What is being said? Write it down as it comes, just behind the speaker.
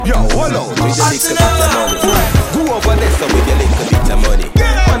Yo, hold on, with your little bit of money. Go over there so with your little bit of money.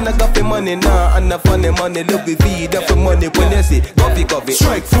 Man, I got the money now, and the funny money. Look with feed up for money when you see coffee.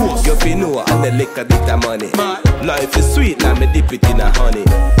 Strike force. You feel know, and the little bit of money. Life is sweet, now me dip it in a honey.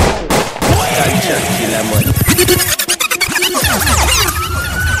 Can't kill a money.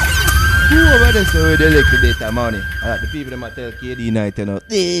 Who over there so with the little bit of money? The people that tell KD night, you know.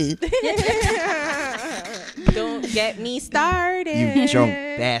 Don't get me started. You drunk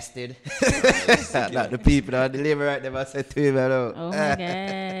bastard. Not the people that deliver right there, I said to him, hello. Oh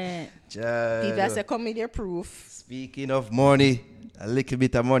my God. People say come with your proof. Speaking of money, a little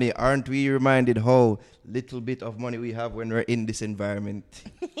bit of money, aren't we reminded how little bit of money we have when we're in this environment?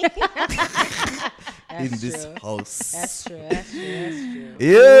 In this house. That's true.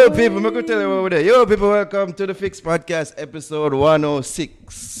 Yo, people, I'm going to tell you over there. Yo, people, welcome to the Fix Podcast, episode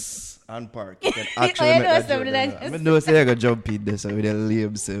 106. On park. You can actually make that jump. I know say I got jump in there, so we didn't leave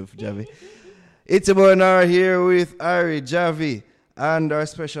himself, Javi. It's about an hour here with Ari, Javi, and our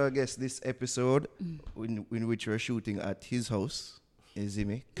special guest this episode, in which we're shooting at his house,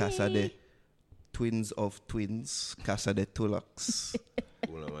 Izimi, Casa de Twins of Twins, Casa de Tulux.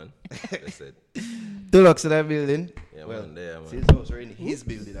 Cool, man. That's it. Tulux in that building. Yeah, well, man, there, man. His house, we're in his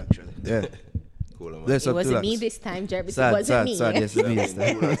building, actually. Yeah. Cool, man. It wasn't me this time, Jerry. It wasn't me. Sad, yes, it is. Cool,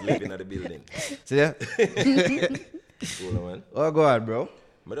 I was living at the building. See ya? Cool, man. Oh, go on, bro.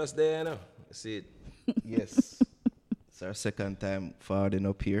 But just there, you know. See it. Yes. It's our second time forwarding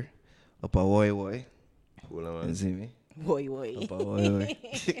up here. Up a woy. Cool, man. You see me? Woy. Up a woy.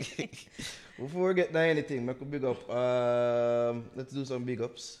 Before we get to anything, I could big up. Let's do some big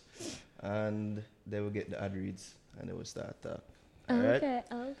ups. And then we'll get the ad reads. And then we'll start talk. Alright?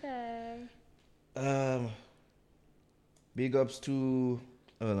 Okay. Big ups to...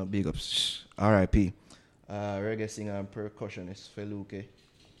 Oh, no, big ups. R.I.P. Reggae singer and percussionist, Feluke.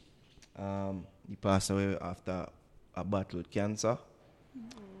 He passed away after a battle with cancer.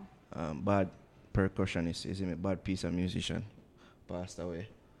 Bad percussionist, is him a bad piece of musician. Passed away.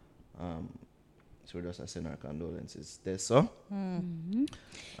 So we just send our condolences. That's so.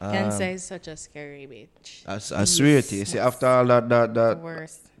 Cancer is such a scary bitch. I swear to you. See, after all that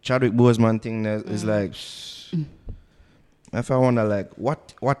Worst. Chadwick Boseman thing is like... If I wonder, like,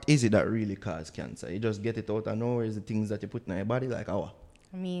 what is it that really causes cancer? You just get it out of nowhere. Is the things that you put in your body, like our?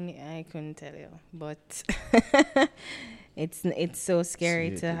 I mean, I couldn't tell you, but it's so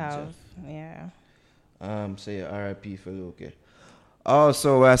scary to have. Yeah. Say R.I.P. for Luke.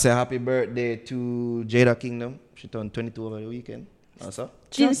 Also, I say happy birthday to Jada Kingdom. She turned 22 over the weekend. Also,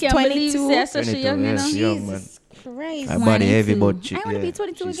 Just 22. That's so she young, you know. She young, man. Christ. Her body heavy, but she, I want to be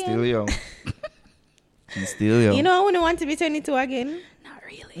 22 she's again. still young. She's still young. You know, I wouldn't want to be 22 again. Not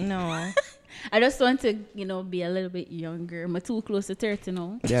really. No. I just want to, be a little bit younger. I'm too close to 30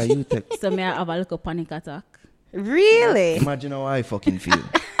 now. Yeah, you take. So may I have a little panic attack. Really? Imagine how I fucking feel.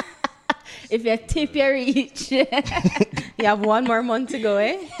 If you tip your reach. You have one more month to go,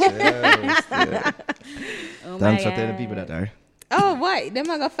 eh? Yeah. Oh Thanks my for telling God. people that are. Oh, why? Them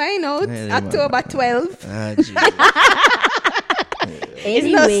are going to find out Yeah, October 12th. It's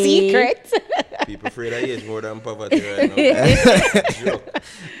Anyway. no secret. People afraid of age more than poverty right now. Joke.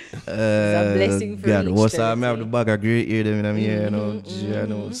 a blessing for God, each what's up? I Thursday. have the bag of great ear them in here, you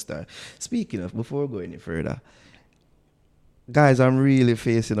know, start. Speaking of, before we go any further, guys, I'm really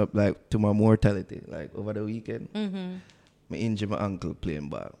facing up like to my mortality. Like over the weekend, I injured my ankle playing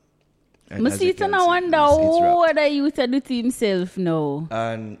ball. And I as see you it can and I see, wonder it's wrapped. what the youth do to himself now.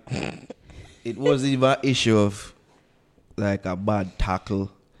 And it was even an issue of like a bad tackle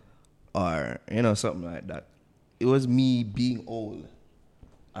or, something like that. It was me being old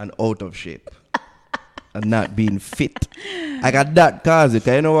and out of shape and not being fit. I got that cause it.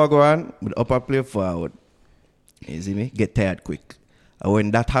 You know what go on? With upper play forward. You see me? Get tired quick. And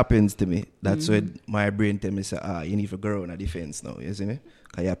when that happens to me, that's when my brain tell me, say, you need to grow on a defense now. You see me?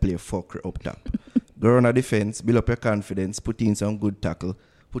 Because you play fucker up top. Grow on a defense, build up your confidence, put in some good tackle,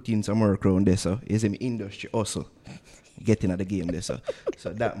 put in some work around there, so you see me? Industry hustle. Get into the game there, so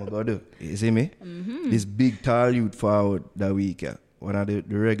that I'm going to do. You see me? This big tall youth forward that week, one of the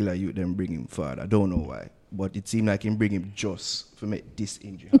regular youth them bring him forward. I don't know why, but it seemed like him bring him just for make this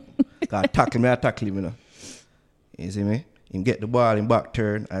injury happen. Because I tackle him, you know. You see me? Him get the ball in back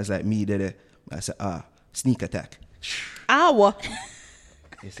turn, I was like me there. I said, sneak attack. Ow.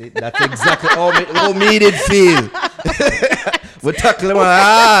 You see, that's exactly how me did feel. We tackle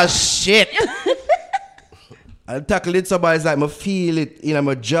him, shit. I tackle it, somebody's like, I feel it in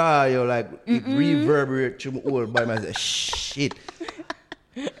my jaw, like it reverberate through my whole body. I say, shit.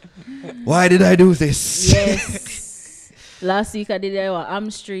 Why did I do this? Yes. Last week I did a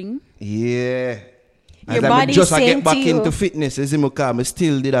hamstring. Yeah. Your body just I saying get back to you. into fitness, as in I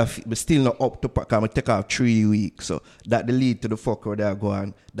still did but still not up to pack. I take off 3 weeks, so that the lead to the fuck where they go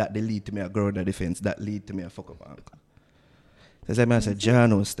on. That the lead to me a grow the defense. That lead to me a fuck up ankle. That's like I said,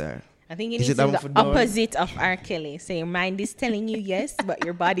 Jano star. I think you Is need it to do that the one for done? opposite of R. Kelly. So your mind is telling you yes, but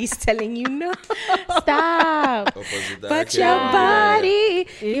your body's telling you no. Stop. But your body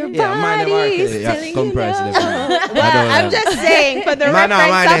mine and R. is Kelly, yeah, telling you comprise no. them. I don't Well, I'm know. just saying for the Man, no,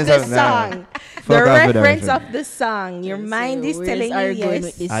 mine reference of is the something, song. Fuck The off with reference everything. of the song. Your mind is Where's telling our you going yes,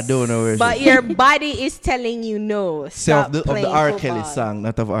 with this? I don't know where but she- your body is telling you no. Say Stop of the playing R. football. Kelly song,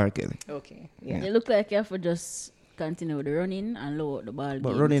 not of R. Kelly. Okay. Yeah. You look like you have to just continue with the running and lower the ball.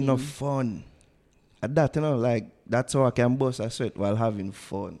 But game running thing. no fun. At that, like that's how I can bust a sweat while having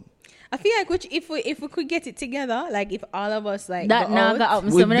fun. I feel like if we could get it together, like if all of us like That go now out, got up.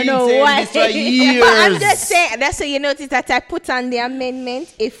 We've So I been don't know saying why. this for years. But I'm just saying, that's so you notice that I put on the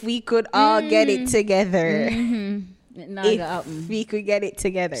amendment if we could all get it together. It now got up. If we could get it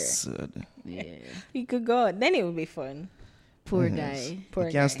together, So, Yeah. we could go. Then it would be fun. Poor guy. Poor you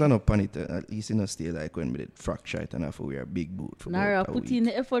guy. can't stand up on it, at least in a stay like when we did fracture it and have to wear a big boot for Nara about a put week. in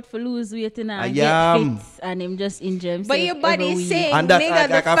the effort for lose weight and I get am. fit and him just injure himself. But your body every is week. saying, And that- nigga,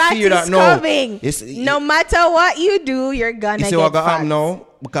 the I fat feel that is now. coming. It's- No matter what you do, you're gonna You see get what I fat. am now?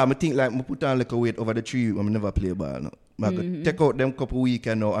 Because I think like I put on like a weight over the 3 weeks when I never play ball now. I go take out them couple weeks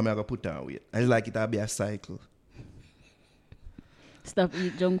and now I'm going to put on weight. I like it'll be a cycle. Stop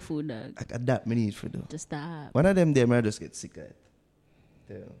eat junk food, dog. Like that me need for do. Just stop. One of them there, I just get sick of it.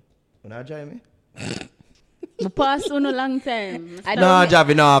 Tell you. When I drive me? I pass on a long time. I No, don't-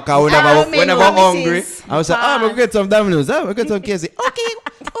 Javi, no, because I don't whenever make I'm hungry, promises. I was like, I'm going to get some Domino's. I'm going to get some KC.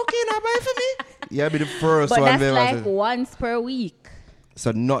 Okay, now buy for me. Yeah, be the first But one. that's there, like I say. once per week.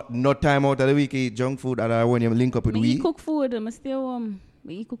 So no time out of the week eat junk food and when you link up with Me we. eat cook food. I stay home.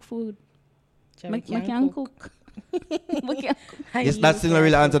 Me eat cook food. Javi I can cook. Me can cook. Yes, that's still not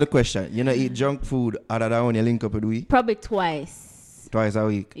really answer the question. You know, eat junk food other than when you link up with we Probably twice. twice a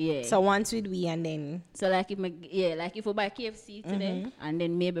week. Yeah. So once with we and then So like if I buy KFC today and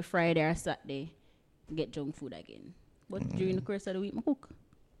then maybe Friday or Saturday get junk food again. But during the course of the week, I cook.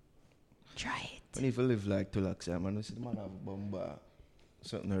 try it. When if you live like Tulax, man, you see the man have a bomba,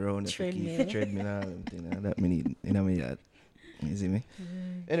 something around the Treadmill. treadmill and them thing, that me need in my yard. You see me?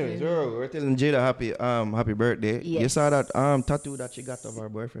 Anyways, we're telling Jada happy birthday. You Yes. saw that tattoo that she got of her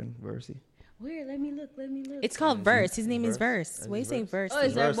boyfriend, Versi. Where? Let me look. It's called Verse. His name is Verse. What are you saying, Verse? Oh,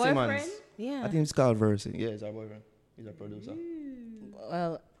 is that Versi, man. boyfriend? Yeah. I think it's called Versi. Yeah, it's our boyfriend. He's a producer.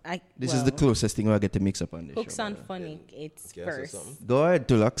 Well, This is the closest thing I get to mix up on this Hooks show. on Phonic. It's Can I say Verse. something? Go ahead,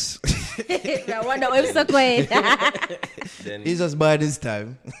 Tulax. I wonder if so quiet. Then He's just by this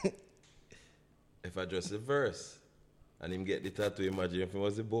time. if I just the verse and him get the tattoo, imagine if it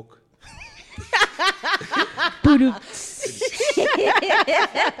was the book.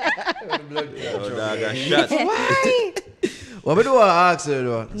 Oh, dog, I shot. What we do I ask you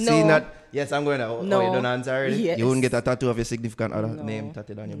though? No. Seeing that, yes, I'm going to. Oh, No. you don't answer already? Yes. You wouldn't get a tattoo of your significant other No. name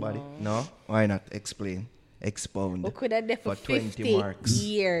tattooed on your body? No? Why not? Explain. Expound. We could have there for For 20 50 marks.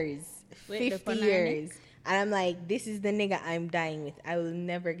 years. Wait, the 50 Panani? years. And I'm like, this is the nigga I'm dying with. I will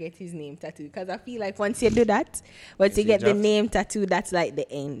never get his name tattooed. Because I feel like once you do that, once you see, get the Jeff? name tattooed, that's like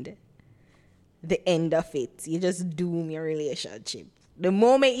the end. The end of it. You just doom your relationship. The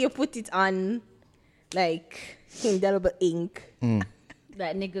moment you put it on, like, indelible ink.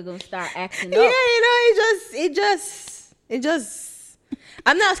 That nigga gonna start acting Yeah, up. you know, it just.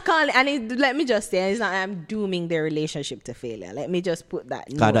 I'm not calling, let me just say, it's not I'm dooming their relationship to failure. Let me just put that.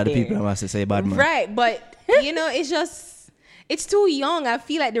 God, note other there. people must say bad man. Right, but you know, it's too young. I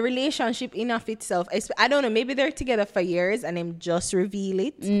feel like the relationship in of itself, I don't know, maybe they're together for years and then just reveal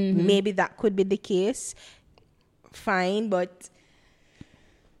it. Maybe that could be the case. Fine, but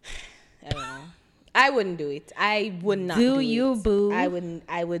I don't know. I wouldn't do it. I would not Do do you, it. boo?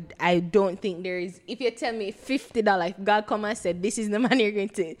 I don't think there is. If you tell me $50, if God come and said this is the man you're going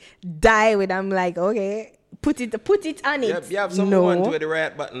to die with, I'm like, okay, put it on it. You have some no. woman to the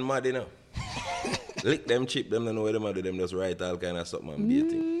right button mad, you know. Lick them, chip them, don't know where them are, do them just write all kind of something and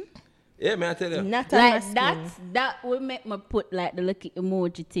baiting. Yeah, man, I tell you. Not Like that. that would make me put like the lucky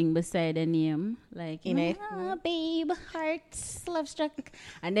emoji thing beside the name. Like, you know, know, babe, hearts, love struck.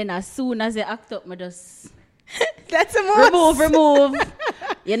 And then as soon as they act up, me just That's a most. remove.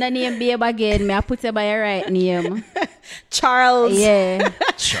 You know name babe again, me I put it by your right name. Charles. Yeah.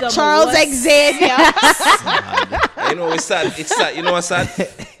 Charles Xavier. You know, it's sad. It's sad. You know what's sad?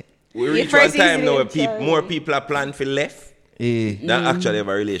 We Your reach one first time now where incident, more people are planning for left Eh. than actually have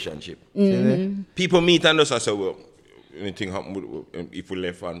a relationship. See there? People meet and just say, well, anything happen, if we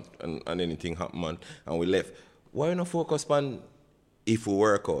left and anything happen and we left, why you not focus on if we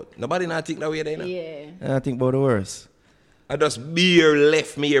work out? Nobody not think that way there, Yeah. I think about the worst. I just be here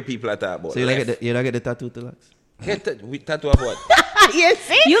left me hear people talk about. So you don't get the tattoo to Lux? With tattoo of what? You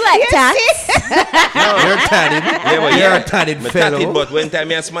see? You like tats? You're tatted. Yeah, but You're a tatted me fellow. tatted, but when time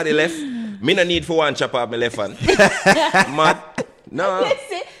me somebody left, me no need for one chop off my left hand. Mad? No.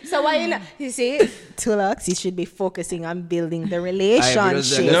 So why you not? You see, Tulux, you should be focusing on building the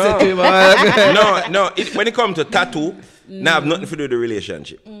relationship. No. No. When it comes to tattoo, now have nothing to do with the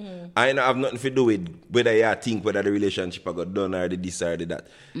relationship. I don't have nothing to do with whether you think whether the relationship I got done or the this or the that.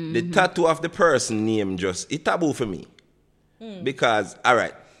 The tattoo of the person name just it's taboo for me. Because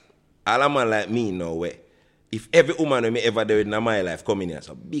alright, all a man like me know where. If every woman who me ever do in my life come in here, it's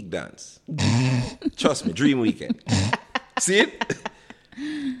a big dance. Trust me, dream weekend. See it?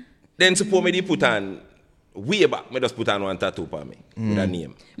 Then suppose me they put on way back, me just put on one tattoo for me with a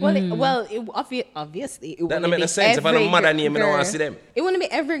name. Obviously, it That wouldn't don't make be no sense. If I don't mother name, I don't girl. want to see them. It wouldn't be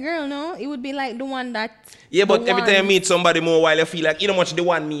every girl, no. It would be like the one that. Yeah, but the every time you one- meet somebody more while you feel like you know much the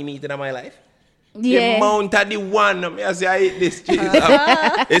one me meet in my life. Yeah. The mount of the one, I say I hate this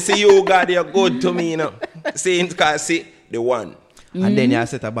Jesus. They say you God, you're good to me, you know. Saying cause see the one. And then you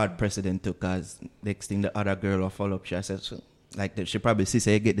set a bad precedent too, because next thing the other girl will follow up. She said, so, like she probably see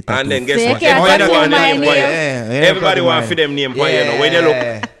say get the tattoo. And then guess So you what? can't Everybody tattoo want my name for you. name. Everybody want for them name for you. Know. When you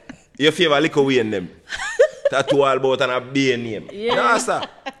look, you favor a little way in them. Tattoo all about and a beer name. Yeah. No, sir.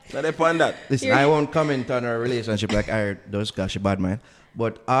 Not upon that. Listen, I won't comment on our relationship like I does because she bad man.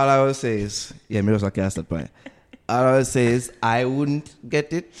 But all I will say is, yeah, me also cast that point. All I will say is, I wouldn't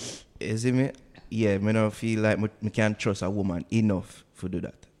get it. You see me? Yeah, me don't feel like me can't trust a woman enough to do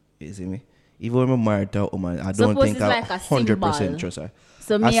that. You see me? Even when I'm married to a woman, I don't Suppose think it's I like a 100% symbol. trust her.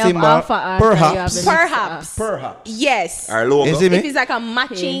 So A me have symbol, alpha and perhaps. Perhaps. Perhaps. Yes. Our logo. You see me? If it's like a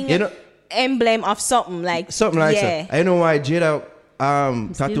matching You know, emblem of something like something like yeah. that. I know why Jada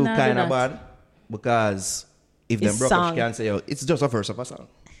tattoo not kind do of that. bad. Because if them It's broke up, song. she can say, yo, it's just a verse of a song.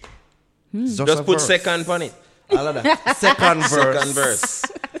 It's Just a put verse. second on it. All of that. Second verse. Second verse.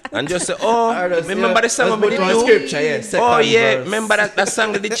 And just say, oh, Just, remember the song just we put did one do? scripture, yeah. Second Oh, yeah. verse. Remember that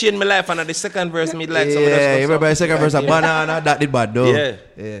song that did change my life and the second verse me like some of Yeah, those everybody second verse a banana, that did bad though. Yeah.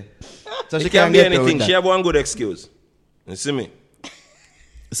 Yeah. So It she can can't be get away with anything. that. She have one good excuse. You see me?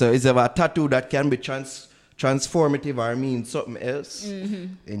 So it's about a tattoo that can be transformative or mean something else.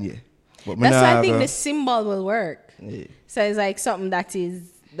 And yeah. But me That's nah why I have think a- the symbol will work. Yeah. So it's like something that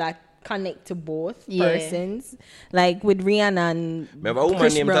connect to both Yeah. persons. Like with Rihanna and I have a woman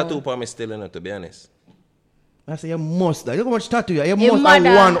Chris named Brown. Tattoo for me still, enough, to be honest. I say you must. Look how much tattoo you have. You Your must mother,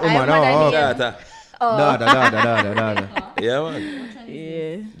 have one I woman. mother Oh, name. Data. da. Yeah, man.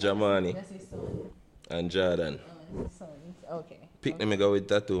 Yeah. Jamani. And Jordan. Okay. Pick them and go with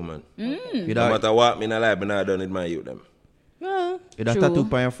tattoo, man. You No that, matter what, me in life, I not done it my youth them. Well, you that True. tattoo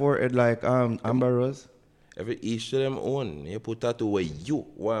on your forehead like Amber Rose? Every each of them own. You put tattoo where you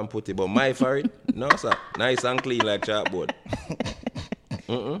want to put it, but my forehead, no sir. Nice and clean like chalkboard.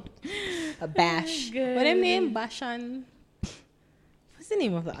 a bash. What them name? Bashan. What's the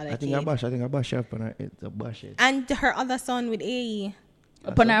name of the other I think kid? I bash up on her head. A bash head. And her other son with A.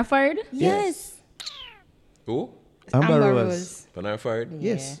 Upon our forehead? Yes. Who? Amber Rose. On our forehead?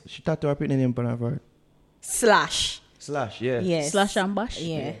 Yes, she tattoo her putting name on her forehead. Slash. Slash, yeah. Yes. Slash and bash?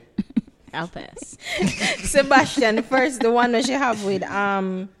 Yeah. I'll pass. Sebastian. First, the one that she have with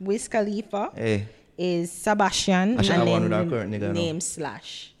Wiz Khalifa Hey. is Sebastian. I should have one then with our the current nigga now. name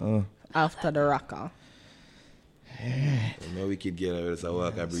Slash. Oh. After the rocker. No wicked girl, I just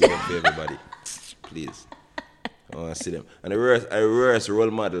walk and bring up for everybody. Please. I want to see them. And I reverse role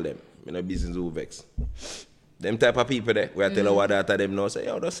model them. In a business who vex. Them type of people there, where I tell our daughter them now, say,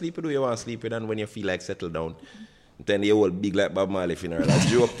 yo, don't sleep with who you want to sleep with, and when you feel like settle down. Then they all big like Bob Marley funeral. That's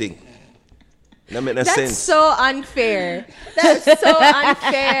joke thing. That make no That's sense. so unfair. That's so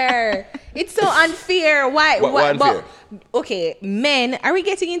unfair. It's so unfair. Why? What unfair? Okay, men, are we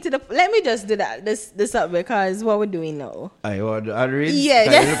getting into the? Let me just do that. This up because what we're doing now. I want to read. Yes.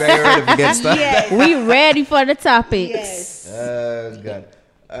 Can you look like you're ready to get started? Yes. We ready for the topics. Yes. God.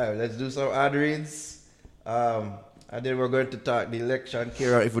 All right, let's do some ad reads. And then we're going to talk the election.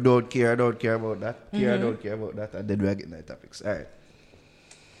 Kira, if you don't care, I don't care about that. Kira, don't care about that. And then we're getting the topics. All right.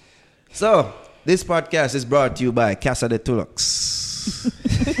 So, this podcast is brought to you by Casa de Tulux.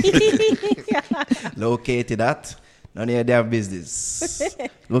 Located at none of your damn business.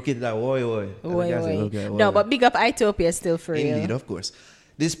 Located at Woy. Wait. No, but big up Ethiopia still for real. Indeed, of course.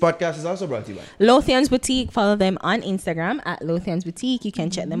 This podcast is also brought to you by Lothian's Boutique. Follow them on Instagram at Lothian's Boutique. You can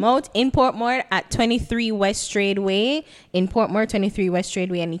check them out in Portmore at 23 West Tradeway. In Portmore, 23 West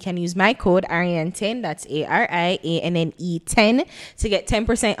Tradeway. And you can use my code ARIANE10. That's ARIANNE10 to get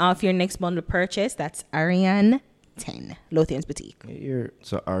 10% off your next bundle purchase. That's ARIANE10. Lothian's Boutique. You're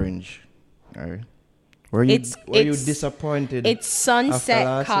so orange. Were you disappointed? It's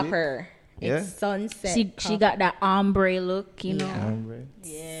sunset copper. Yeah? It's sunset She copper. got that ombre look, you know.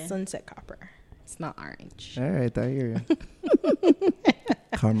 Yeah. Sunset copper. It's not orange. All right, I hear you.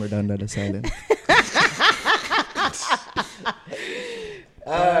 Comrade under the silence.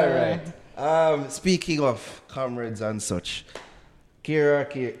 All right. Speaking of comrades and such,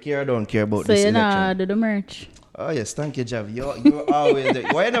 Kira don't care about So this you know, election. do the merch. Oh yes, thank you, Jav. You're always there.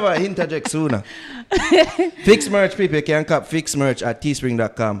 Why never interject sooner? Fix merch, people. You can cop Fix merch at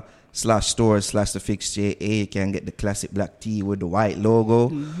teespring.com/stores/thefixja. You can get the classic black tee with the white logo,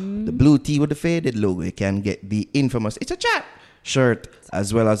 the blue tee with the faded logo. You can get the infamous "It's a Chat" shirt,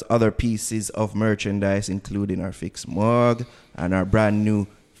 as well as other pieces of merchandise, including our Fix mug and our brand new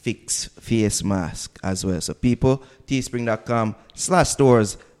Fix face mask as well. So people,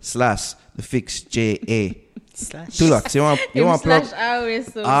 teespring.com/stores/thefixja. Tulux, you want plug?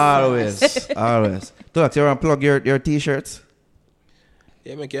 Always. Always. Tulux, you want plug your t-shirts?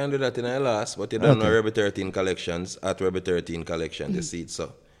 Yeah, I can do that in the last, but you don't know Rebel 13 collections at Rebel 13 collections. You see it,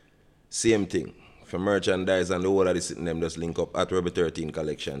 so same thing. For merchandise and the whole of the sitting them just link up at Rebel 13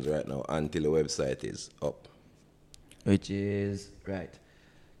 collections right now until the website is up. Which is right.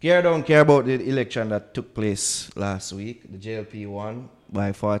 Care don't care about the election that took place last week. The JLP won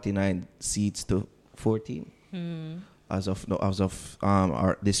by 49 seats to 14. As of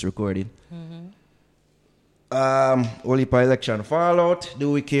this recording. Only by election fallout.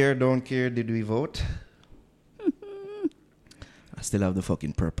 Do we care? Don't care? Did we vote? I still have the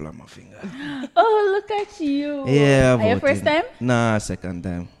fucking purple on my finger. Oh, look at you. Yeah, Are you first time? Nah, second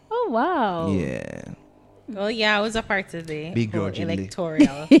time. Oh, wow. Yeah. Well, yeah, I was a part of the whole Begrudgingly.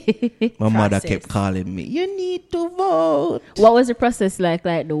 electoral. My mother Process. kept calling me, you need to vote. What was the process like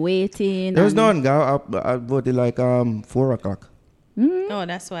the waiting? There was and- none. I voted like 4 o'clock. No,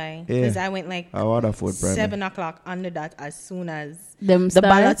 that's why. Yeah. Because I went like I would vote primary. 7 o'clock on the dot as soon as Them the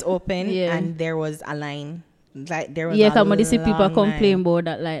start? ballots open Yeah. and there was a line. Like there was Yeah, a because when you see people long complain line. about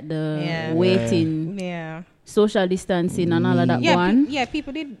that, like the Yeah. waiting, Yeah. social distancing, and all of that Yeah, one.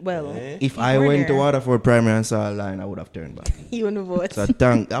 people did well. If People I were went to there. Waterford Primary and saw a line, I would have turned back. You want to vote? So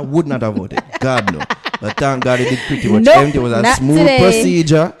I would not have voted. God no. But thank God it did pretty much Nope, empty. It was a not smooth today.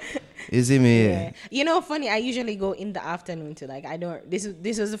 procedure. You see me? Yeah. Yeah. You know, funny. I usually go in the afternoon too. Like I don't. This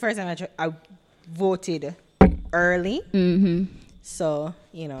was the first time I voted early. So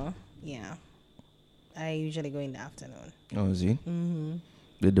yeah. I usually go in the afternoon. Oh, see?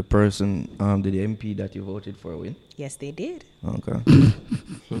 Did the person, did the MP that you voted for win? Yes, they did. Okay.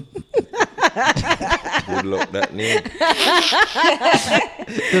 Good luck, that name.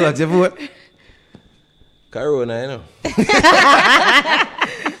 So what's your vote? Corona, you know.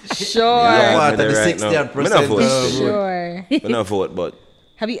 Sure. Yeah, What, me the there right 60% now. Me not vote. Sure. Me not vote, but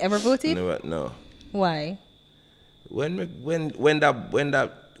Have you ever voted? no. Why? When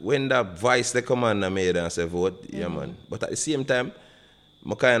that vice the commander made and say vote, yeah man. But at the same time,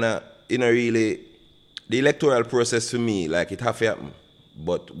 I kinda really the electoral process for me, like it have to happen.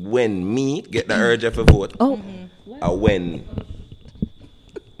 But when me get the urge of a vote, or when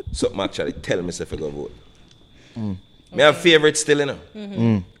something actually tell me if I go vote. Me have favorites still, you know.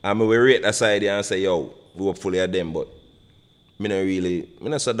 And me will rate aside and say, yo, we hopefully are them, but me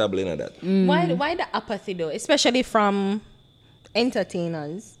not so dabbling in that. Why the apathy though? Especially from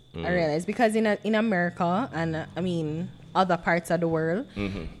entertainers, I realize, because in America and other parts of the world,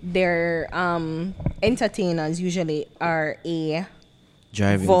 their entertainers usually are a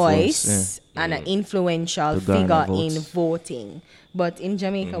Driving voice force, and an influential To garner figure in votes. voting. But in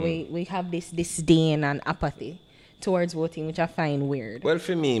Jamaica, we have this disdain and apathy towards voting, which I find weird. Well,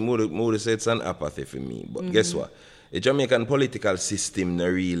 for me, Moody said it's an apathy for me. But guess what? The Jamaican political system not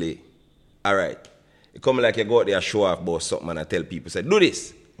really. All right. It come like you go out there show off about something and I tell people, say, do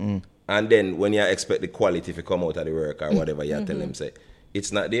this. And then when you expect the quality to come out of the work or whatever, you tell them, say,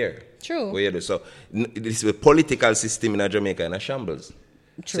 it's not there. True. What you do? So, this is a political system in Jamaica in a shambles.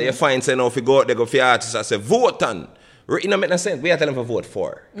 True. So you find, say, now if you go out there, go for your artists and say, vote on. It don't make no sense. We are telling them to vote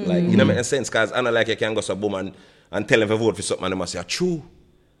for. Like, it don't make no sense because I know like you can go to a boom and tell them to vote for something and they must say, true.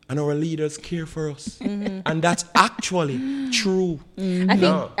 And our leaders care for us. And that's actually true.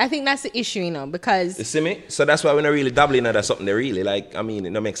 I think that's the issue, because You see me? So that's why we're not really dabbling into something they really like.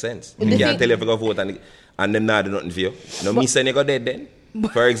 It don't make sense. You can't tell you if you go vote and them not do nothing for you. No, me saying you go dead then.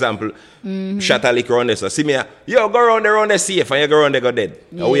 For example, shot a lick around there. So see me, yo, go around there safe, and you go around there go dead.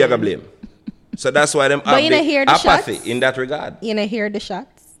 Yeah. Who you gonna blame? So that's why them have the apathy shots? in that regard. You know, hear the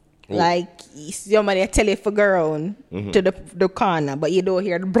shots? Like, somebody tell you for go around to the corner, but you don't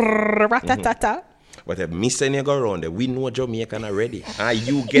hear the brrrr, ratatata. But if me saying you go around there, we know Jamaican already. And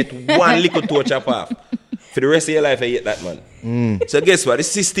you get one little touch up off. For the rest of your life, I hate that man. So guess what? The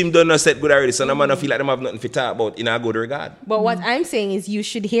system done not set good already. So no man don't feel like them have nothing to talk about in a good regard. But what I'm saying is you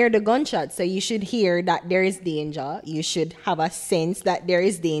should hear the gunshots. So you should hear that there is danger. You should have a sense that there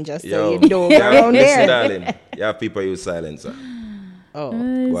is danger. So you don't go around there. Darling, you have people use silencer. Oh.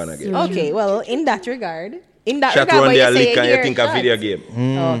 Go on again. Okay, well, in that regard. Shot around there lick and you think a video game.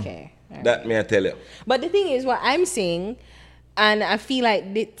 Okay. That may I tell you. But the thing is, what I'm saying, and I feel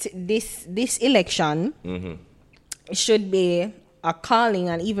like this election should be a calling,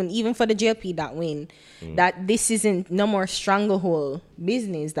 and even for the JLP that win, that this isn't no more stranglehold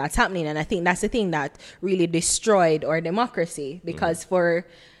business that's happening. And I think that's the thing that really destroyed our democracy, because for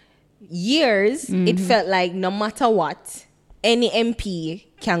years it felt like no matter what, any MP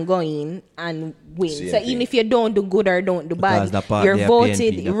can go in and win. So even if you don't do good or don't do bad, you're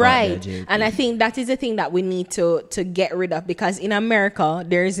voted PNP, right. And I think that is the thing that we need to get rid of, because in America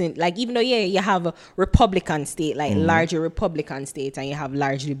there isn't, like, even though you have a Republican state, like largely Republican state, and you have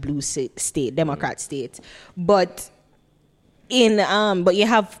largely blue state, Democrat state, but but you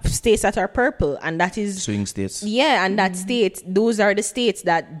have states that are purple, and that is swing states. Yeah, and that states, those are the states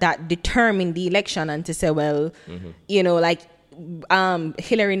that determine the election, and to say, well, you know, like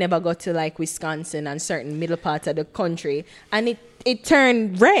Hillary never got to like Wisconsin and certain middle parts of the country, and it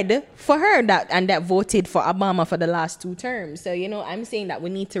turned red for her, that voted for Obama for the last 2 terms. So, you know, I'm saying that we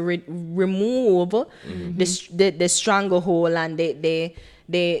need to remove the stranglehold and the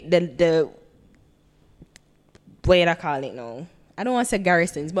what do I call it now? I don't want to say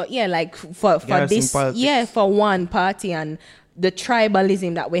garrisons, but yeah, like for this, politics. Yeah, for one party and the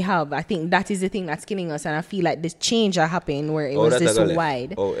tribalism that we have. I think that is the thing that's killing us, and I feel like this change that happened where it was just so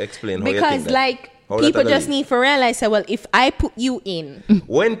wide. Oh, explain how because you think like people just need to realize, say, well, if I put you in,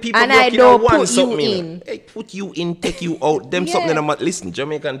 when people and I don't put you in, hey, put you in, take you out, them something I'm not listen.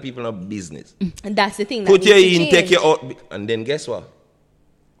 Jamaican people have business. And that's the thing. Put you in, take you out, and then guess what?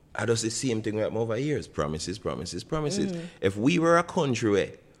 I do the same thing with over years. Promises. If we were a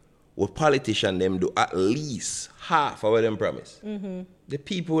country where politicians them do at least half of what them promise, the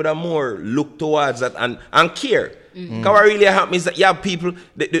people would have more look towards that and care. Because what really happens is that you have people,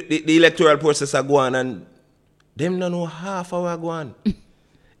 the electoral process are going and them don't know half of what go on.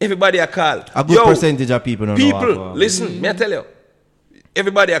 Everybody a call. A good percentage of people don't know half of what. Listen, me I tell you.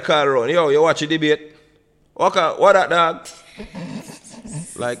 Everybody a call around. Yo, you watch the debate. What that dog?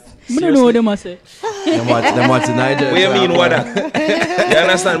 Like, I don't know what they must say. Them watch the Niger. What do you mean, what that? You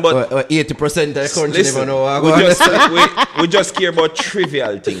understand? But 80% of the country never know what we just care about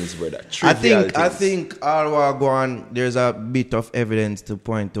trivial things, brother. I think all what go on, there's a bit of evidence to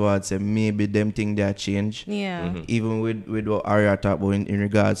point towards maybe them think they change. Yeah. Even with what Arya talked about in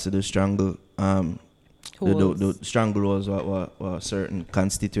regards to the strangle the strangleholds what certain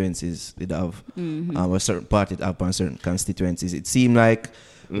constituencies did have, or certain parties have on certain constituencies. It seemed like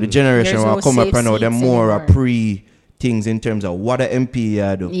the generation will come up and now they're more pre things in terms of what the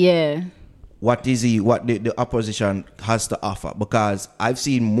MP do. Yeah. What is what the opposition has to offer? Because I've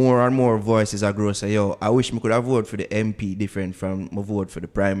seen more and more voices that grow say, yo, I wish me could have voted for the MP different from my vote for the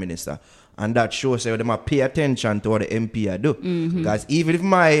Prime Minister. And that shows that they might pay attention to what the MP do. Because even if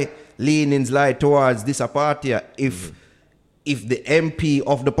my leanings lie towards this party, if the MP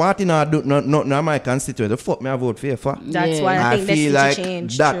of the party not my constituent, the fuck me I vote for. That's why I think feel like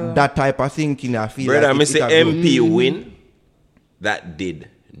change, that type of thinking. I feel brother, like I say MP win. That did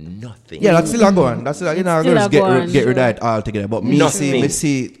nothing. Yeah, that's still a go on. That's still, just get rid of it altogether. But me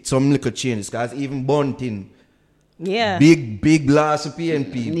see some little changes, because even Bunting. Yeah. Big loss of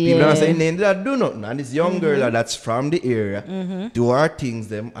PNP. People are saying they do nothing. And this young girl that's from the area do her things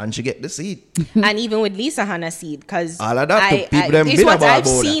them and she get the seat. And even with Lisa Hannah's seat, because all of that people them it's what I've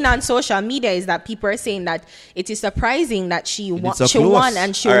seen on social media is that people are saying that it is surprising that she won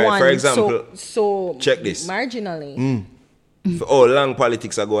and she won for example, so check this marginally. For all long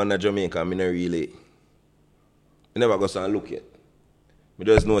politics are going to Jamaica, I mean really I never go and look yet. I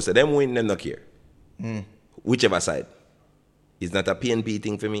just know say them win, them not care. Whichever side. It's not a PNP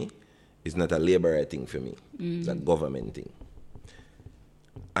thing for me. It's not a Labour thing for me. It's a government thing.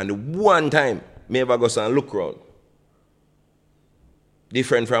 And one time, me ever go and look around.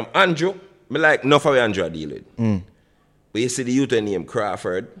 Different from Andrew. Me like, enough of Andrew I deal with. But you see the youth name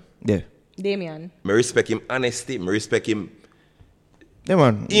Crawford. Yeah. Damien. Me respect him honesty. Me respect him Yeah,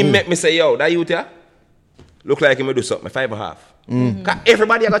 man. He make me say, yo, that youth here, look like him do something, 5.5. Cause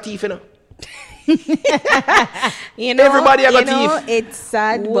everybody got teeth, you know. You know, Everybody got teeth. It's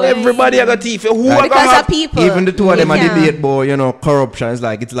sad, but Everybody got teeth. Who Like, are because gonna of people. Even the two of them are Yeah. debate, but you know, corruption is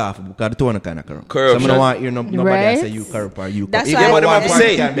like it's laughable because the two of them kind of corrupt. Corruption. So I don't want you know nobody Right. say you corrupt or you. That's corrupt. why Even I though one said-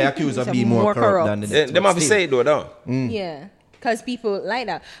 party can be accused of Some being more more corrupt than corrupt. the next. them but have to still. say it though, no? Yeah, because people like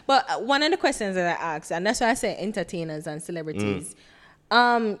that. But one of the questions that I asked, and that's why I say entertainers and celebrities.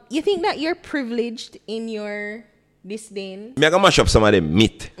 You think that you're privileged in your disdain? Me I gonna mash up some of them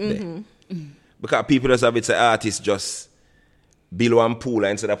myth there. Because people just have it say artists just build one pool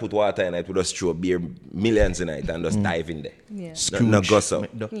and instead of put water in it, we just throw beer millions in it and just dive in there. Yeah. No gossip.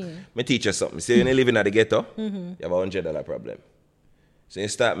 Yeah. Me teach you something. See, when you live in the ghetto, you have $100 problem. So you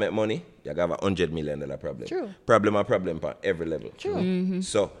start make money, you have $100 million problem. True. Problem on every level. True.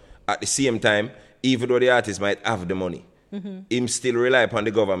 So at the same time, even though the artist might have the money, him still rely upon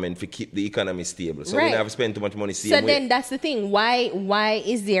the government to keep the economy stable. So we Right. never spend too much money. So then that's the thing. Why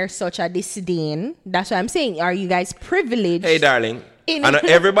is there such a disdain? That's what I'm saying. Are you guys privileged? Hey, darling. In- I know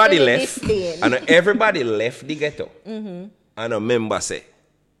everybody in left. this day. I know everybody left the ghetto. I know member say,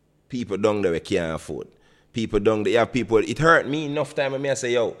 people down there we can't afford. People down there, you have people, it hurt me enough time when I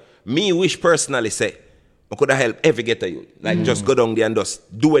say, yo, me wish personally say, I could have helped every ghetto youth. Like just go down there and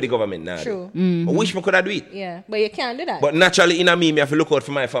just do what the government now. True. I wish I could have do it. Yeah, but you can't do that. But naturally, in me, I have to look out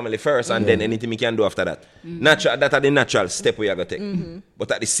for my family first and then anything me can do after that. Natural, that are the natural step we are going to take.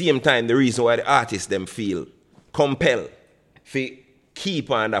 But at the same time, the reason why the artists them feel compelled to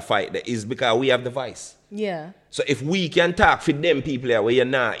keep on the fight there is because we have the voice. yeah, So if we can talk for them people here where you're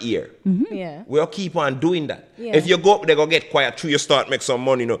not here, yeah. we'll keep on doing that. Yeah. If you go up there, go get quiet till you start make some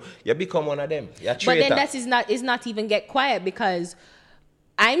money, you become one of them. You're a But traitor. then that is not even get quiet because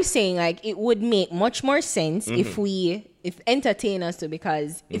I'm saying like it would make much more sense if entertainers do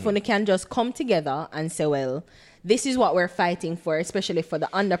because if we can just come together and say, well, this is what we're fighting for, especially for the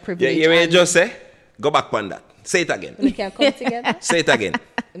underprivileged. Yeah, you and just say, go back on that. Say it again. we can come together. Say it again.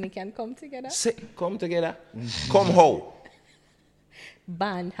 We can come together. Say, come together. Come how?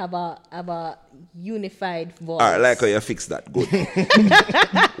 Band have a unified voice. All right, like how you fix that. Good.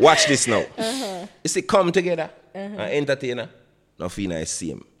 Watch this now. You see, come together. An entertainer. No feel nice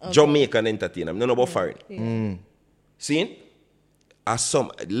same. Jamaican entertainer. No about foreign. See?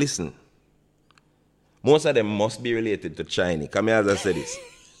 Listen. Most of them must be related to Chinese. Come here as I say this.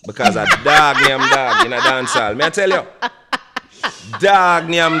 Because a dog named dog in a dance hall. May I tell you? Dog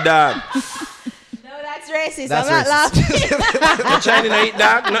named dog. No, that's racist. That's I'm not racist. laughing. The Chinese not eat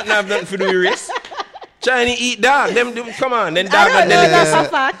dog. Nothing have nothing to do with race. Chinese eat dog. Them come on. Then I dog don't got know that delicacy. for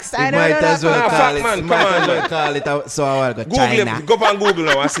facts. I It don't might know that as for well Ah, facts. call fuck, it. man, It come might on, as well man. call it out. So I will go Google China. it. Go up on Google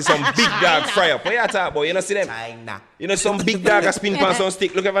now and see some big dog fry up. What you talking about? You know see them? China. You know some big dog a spin pan some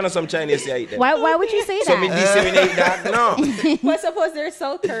stick. Look if I know some Chinese you eat them. Why would you say So me that? this year we eat dog. No. But suppose they're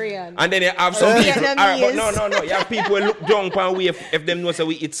South Korean. And then you have some people. Vietnamese. All right, but no. You have people who look down upon we if them know say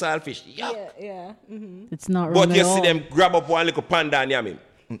we eat saltfish. Yeah. Yeah. It's not wrong But at you all. see them grab up one little panda and yam him.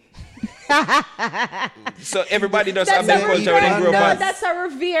 So everybody does have their culture when they grow no, up. that's a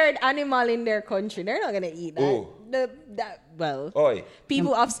revered animal in their country. They're not gonna eat that. Who? Well, Oi.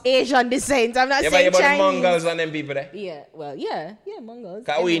 people of Asian descent. I'm not You saying ever hear about the Chinese. Mongols and them people there? Yeah, Mongols.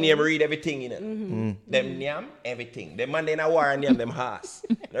 Because we name read everything in it. Them yam, everything. Them man they in a war and yam them horse.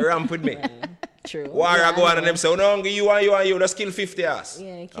 They ramp with me. True. War I go on and them say, oh, no, you and you, just kill 50 ass.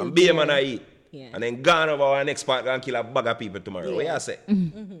 Yeah, kill And be a deer. man I eat. Yeah. And then gone over our next part and kill a bag of people tomorrow. What you say?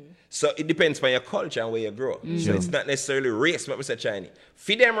 So it depends on your culture and where you grow. So it's not necessarily race, but we say Chinese.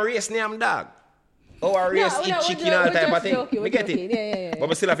 Feed them race name dog. Oh, a race eat chicken all the time, but joking, we get it. Yeah. But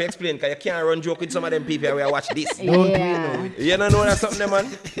we still have to explain because you can't run joke with some of them people where you watch this. Yeah. You don't know that's something, man.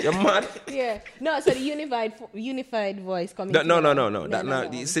 You're mad. Yeah. No, so the unified voice coming. No. together. That,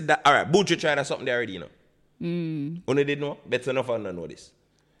 no. You see that? All right, Buju tried that something there already, you know. Only did know? Better enough and not know this.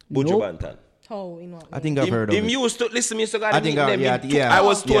 Buju Bantan. How in what I way? think I've heard of Him it. used to listen me used to go to I the think meeting I- them. yeah, I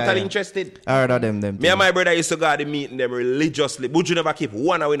was yeah, totally yeah. interested. I heard of them. Me and things. my brother used to go to the meeting them religiously. Buju never keep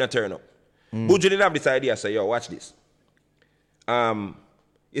one hour in a turn up. Buju didn't have this idea. Say, yo, watch this.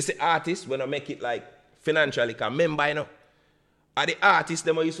 You see, artists when I make it like financially, can remember, you know, are the artists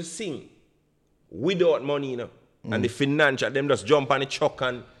them who used to sing without money, you know, and the financial them just jump on the truck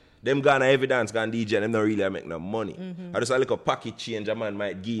and them gonna evidence gonna DJ and them not really make no money. I just a little pocket change a man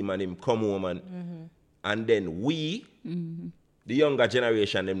might give him and him come home and then we, the younger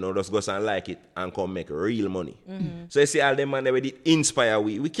generation, them now just go and like it and come make real money. So you see all them man they did inspire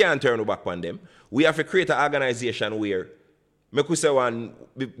we can't turn back on them. We have to create an organization where make we say one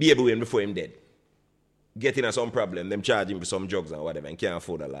be able to win before him dead. getting a some problem, them charge him for some drugs and whatever, and can't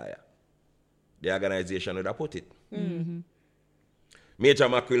afford a lawyer. The organization would have put it. Major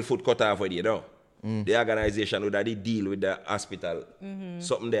Mackerel foot cut off with you know. The organization would have deal with the hospital.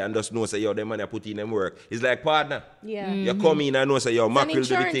 Something there and just know say, yo, them money put in them work. It's like partner. Yeah. You come in and know say, yo, Mackerel do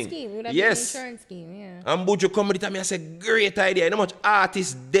the insurance thing. scheme. It would have Yes. been an insurance scheme, yeah. And Buju come with it and I say, great idea. You know how much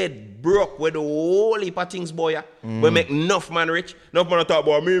artists dead, broke, with the whole heap of things, boy. We make enough man rich. Enough man talk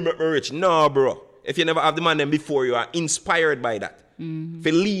about me make me rich. No, bro. If you never have the man them before, you are inspired by that. If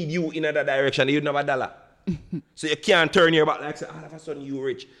it lead you in that direction, you never dollar. So you can't turn your back like say, all of a sudden you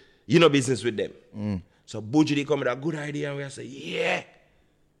rich. You know business with them. So Buju they come with a good idea and we say, yeah.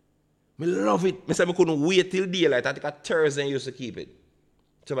 Me love it. Me say me couldn't wait till daylight. I think a Thursday used to keep it.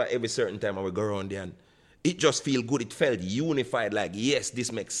 So about every certain time I would go around there and it just feel good. It felt unified like, yes,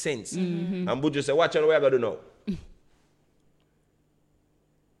 this makes sense. And Buju say, watch out what we are going to do now.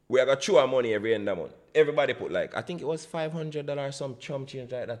 We are going to chew our money every end of the month. Everybody put like, I think it was $500 some chump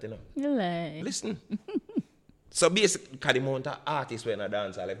change like that, you know. You like. Listen. So basically, the amount of artists when I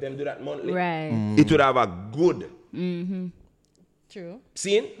dance, if them do that monthly, Right. it would have a good. True.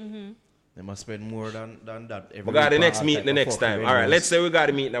 Seen? They must spend more than that. We got the next meeting the next time. All right, let's say we got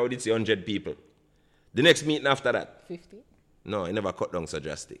a meeting now with 100 people. The next meeting after that. 50. No, it never cut down so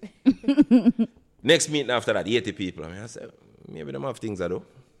drastic. Next meeting after that, 80 people. I said, maybe them have things I do.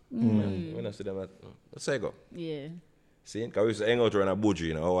 When I see them, let's say go. Yeah. See, because we used to hang out around a Buju,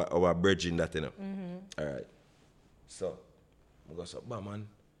 you know, our bridging that, you know. All right. So, I go, so, man,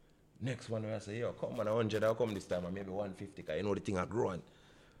 next one, I say, yo, come on, 100, I'll come this time, and maybe 150, because you know the thing are growing.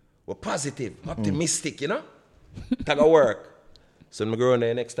 We're positive, optimistic, you know? Take a work. So, I go on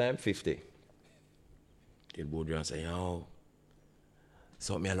there next time, 50. Till Buju and say, yo,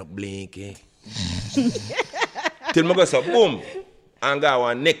 so me I look blinky. Till I go, so, boom. And go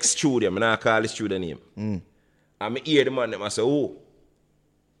on next studio, I'm not call the studio name. And I hear the man, I say, oh.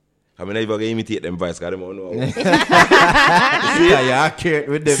 I mean, I never imitate them voice, because I don't know. Yeah, you're accurate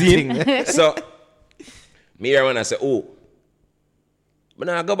with them thing. So, me hear when I say, oh. But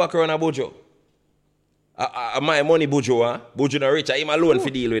now I go back around a Buju. My money Buju, huh? Buju not rich, I'm alone for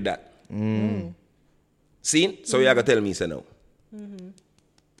deal with that. See? So you gotta tell me, say no.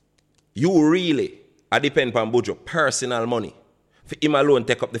 You really, I depend on Buju, personal money. For him alone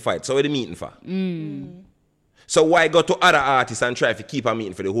take up the fight. So what the meeting for? So why go to other artists and try to keep a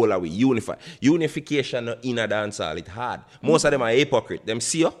meeting for the whole of it? Unify. Unification in a dance hall, it's hard. Most of them are hypocrite. Them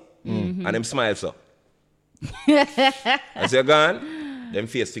see you and them smile so. As you're gone, them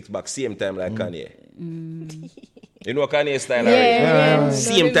face fix back same time like Kanye. You know Kanye style already?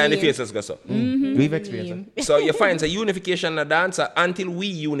 Same time the faces go so. We've experienced it. So you find a unification in a dancer, until we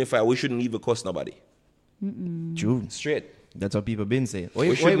unify, we shouldn't even cuss nobody. True. Straight. That's what people been saying. Why We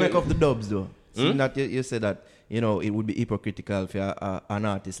you shouldn't- make up the dubs though? Seeing that you said that, you know, it would be hypocritical for an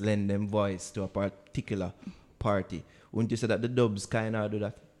artist lend them voice to a particular party. Wouldn't you say that the dubs kind of do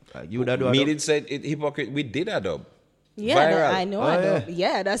that? You would have do a Me dub? did say it hypocrite. We did a dub. Yeah, Viral. I know Oh, a dub.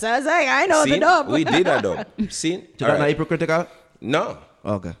 Yeah, that's what I was like. I know See? the dub. We did a dub. See? So that's All not right. hypocritical? No.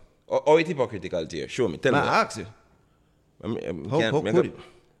 Okay. Or it hypocritical to you? Show me. Tell me. I ask you. How Can't make could up- it?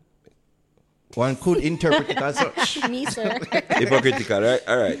 One could interpret it as such. Me, sir. Hypocritical, right?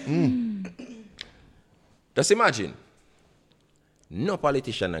 All right. Just imagine. No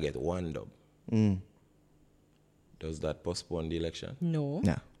politician get one dub. Does that postpone the election? No.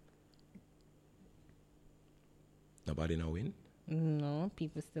 Nah. Nobody no win. No,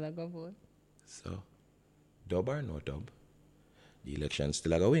 people still are going to vote. So, dub or no dub, the election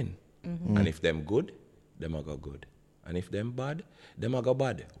still a go win. And if them good, them a go good. And if them bad, them a go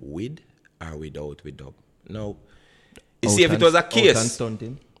bad. With or without with dub. Now, you see if it was a case.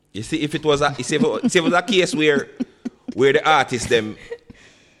 You see if it was a, you see if it was a case where the artists them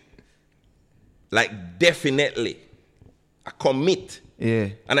like definitely a commit Yeah.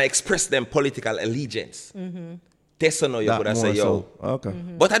 and I express them political allegiance. That's no you That could have more say yo. so. Okay.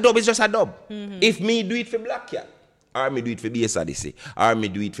 But a dub is just a dub. If me do it for Black Cat, or me do it for BSADC, or me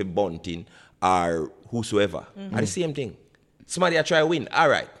do it for Bunting, or whosoever, are the same thing. Somebody a try win. All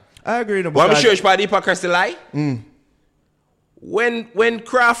right. I agree. No, But I'm because- sure it's part of the hypocrisy lie. When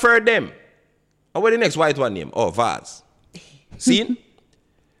Crawford them, and what the next white one name? Oh, Vaz. See?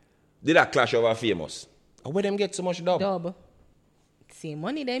 Did that clash over famous? And where them get so much dub? Dub. Same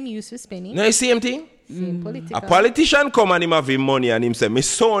money them use for spending. No, the same thing. Same political. A politician come and him have him money and him say, my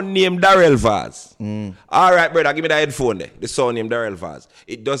son named Darrell Vaz. All right, brother, give me the headphone there. The son named Darrell Vaz.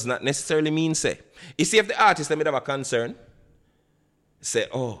 It does not necessarily mean say. You see, if the artist them have a concern, say,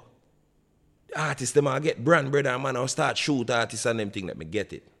 oh, the artist them a get brand, brother, and man, I'll start shoot artists and them thing, let me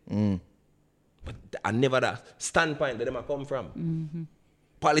get it. But I never that standpoint that them a come from.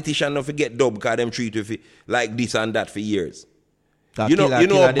 Politicians don't forget dub because them treat you like this and that for years. You know,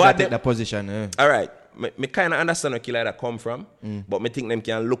 bad take the position. All right. Me kind of understand where killer that come from, but me think them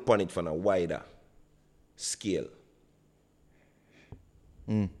can look on it from a wider scale.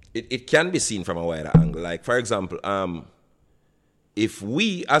 It can be seen from a wider angle. Like, for example, if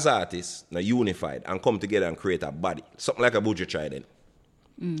we as artists are unified and come together and create a body, something like a Buju Trident,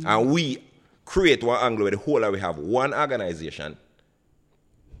 and we create one angle where the whole of we have one organization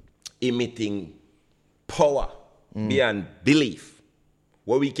emitting power beyond belief,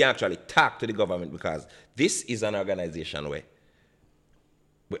 where we can actually talk to the government, because this is an organization where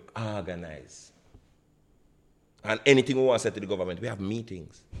we organize. And anything we want to say to the government, we have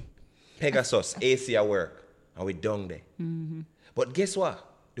meetings. Pegasus, AC at work, and we down there. But guess what?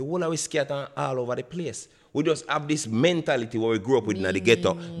 The whole of we scattered all over the place. We just have this mentality where we grew up with in the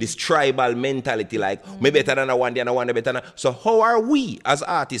ghetto, this tribal mentality, like, me better than a one day and a one day better than. So how are we as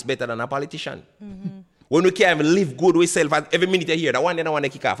artists better than a politician? When we can't even live good with self, every minute you hear, the one day I want to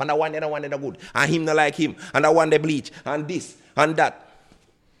kick off, and the one day I want to good, and him not like him, and the one day bleach, and this, and that.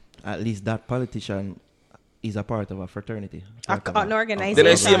 At least that politician is a part of a fraternity. An organization. Then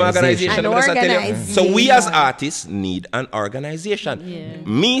I see an organization. An organization. So we as artists need an organization. Yeah.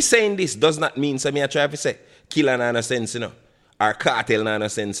 Me saying this does not mean, so me I try to say, killer not no sense, you know, or cartel not no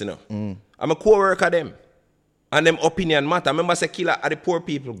sense, you know. I'm a co-worker them. And them opinion matter. Remember, say Killer are the poor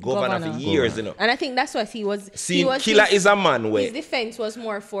people governor for years, you know. And I think that's what he was. Killer is a man where his defense was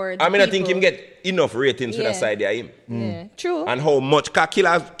more for the I think him get enough ratings for the side of him. Yeah, true. And how much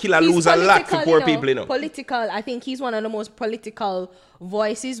Killer lose a lot for poor people, you know. Political. I think he's one of the most political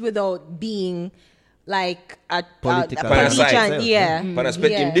voices without being like a politician.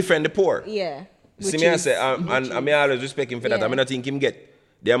 Him defend the poor. Yeah. See me I say, and I always respect him for that. I mean, I think him get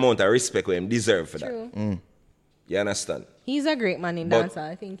the amount of respect we him deserve for that. You understand? He's a great man in dancer.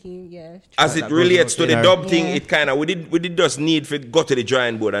 I think as it relates to the dub thing, it kind of we did just need to go to the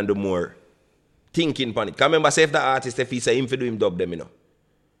drawing board and do more thinking on it. Cause remember, say if the artist if he say him for do him dub them, you know,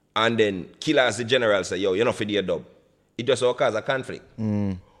 and then Killer as the general say, yo, you're not for the dub. It just all cause a conflict.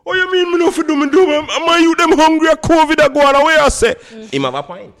 Oh, you mean me not for do me dub? Am I you them hungry or COVID a go on away? I say, him have a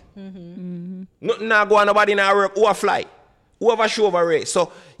point. Nothing now go on nobody now work who a fly, who have a show over race.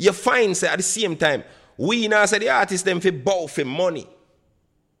 So you find say at the same time. We now say the artists them for bow for money.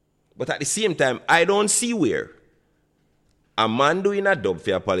 But at the same time, I don't see where a man doing a dub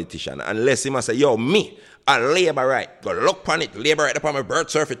for a politician unless he must say, yo, me, a labor right. Go look on it, labor right upon my birth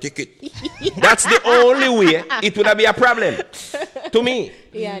certificate. That's the only way it would be a problem. To me.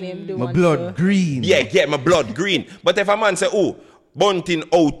 Yeah, them do my blood green. Yeah, my blood green. But if a man say, oh, bunting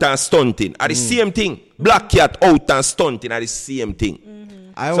out and stunting, are the same thing. Black cat out and stunting are the same thing.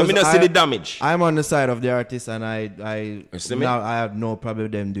 So me not see the damage. I'm on the side of the artist, and I have no problem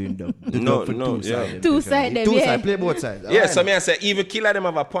with them doing two side. Play both sides. Yeah, so me I say even Killer them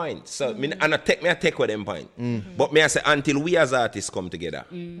have a point. So I take with them point. But me I say until we as artists come together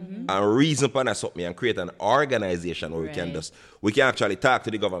and reason upon us something and create an organization where we can actually talk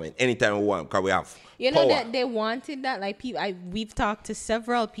to the government anytime we want, because we have know that they wanted that. Like people, we've talked to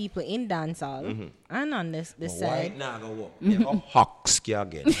several people in dancehall and on this side. Why not go Hawks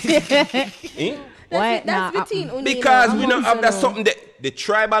again? That's between Unino because we don't have that something the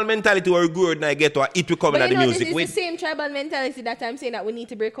tribal mentality where we grew and I get to it will come in the music it's with. The same tribal mentality that I'm saying that we need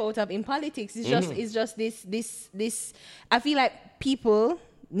to break out of in politics. It's just this. I feel like people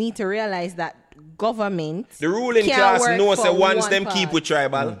need to realize that government, the ruling class knows that once them keep with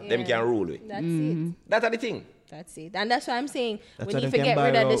tribal, them can rule with. That's it. That's the thing. That's it. And that's why I'm saying we need to get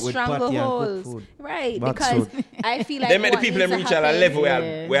rid of the strangleholds. Right. Because I feel like they made the people them reach at a level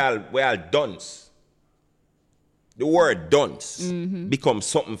where all dunce. The word dunce becomes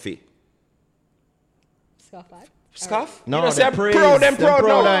something for Scoff? No, you know, they're proud.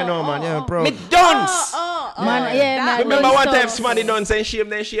 I know, man. Yeah, proud. Me dunce. Man, remember one time somebody done saying shame.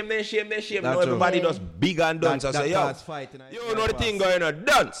 No, everybody does big and dunce. I say, yo, you know the thing going on.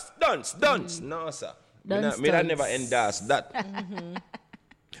 Dunce. No, sir. Me that never endorse that.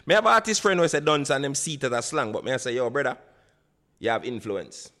 Me have an artist friend who say dunce and them see it as a slang, but me I say, yo, brother, you have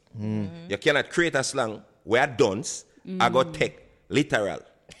influence. You cannot create a slang where dunce I got take literal.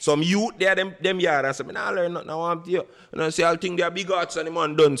 Some youth there, them yard, and say, I learn nothing, I want to you. And I say, I'll think they're big arts and the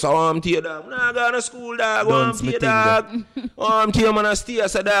man done, so I want to you, dog. I go to school, dog. I want to you, dog. I want to you, man, I stay. I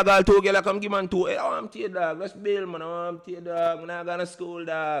say, dog, I'll talk you like I'm giving two. I want to you, dog. Let's build, man. I want to you, dog. I go to school,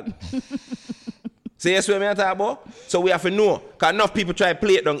 dog. See, that's what me talk about? So we have to know. Because enough people try to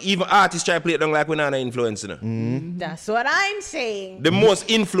play it down. Even artists try to play it down like we're not an influencer. That's what I'm saying. The most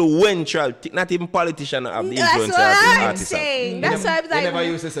influential, not even politicians have the That's influence what I'm artists. saying. That's why I was like, You never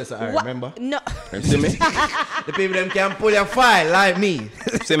used to say so, remember? No. See me? The people them can pull your file like me.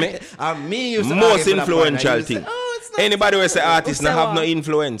 See me? And me used to Most argue for that point. I influential used to thing. say, oh, it's not Anybody who say artists Say not have what? no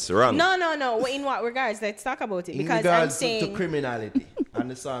influence, wrong. No. In what regards? Let's talk about it. in Because I'm regards saying, to criminality and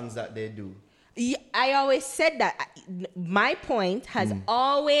the songs that they do. yeah, I always said that. My point has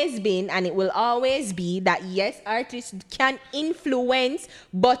always been, and it will always be, that yes, artists can influence,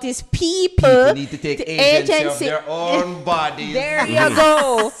 but it's people Need to take agency of their own bodies. There you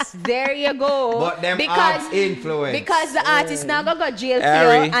go. There you go. But them have influence. Because the artist now go jail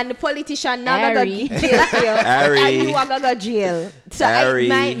Harry. for, and the politician now go Harry. jail for, Harry. and you are go jail. So Harry.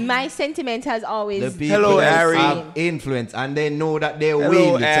 my sentiment has The always people Hello, that Harry. have influence and they know that they're Hello,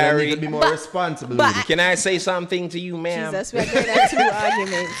 winning, so they Harry. need to be more But- responsible but with it. Can I say something to you, ma'am? Jesus, we're going to two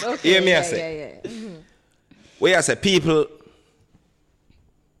arguments. Okay, Hear me, I yeah, say. yeah. Where I say people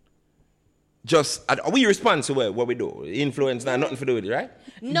just, are we responsible what we do? Influence, not nothing to do with it, right?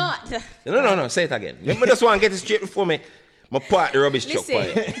 Not. No, say it again. I just want to get it straight before me. My part the rubbish truck.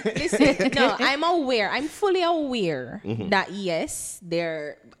 Listen. No, I'm aware. I'm fully aware Mm-hmm. that yes,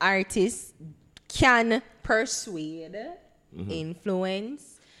 their artists can persuade, Mm-hmm.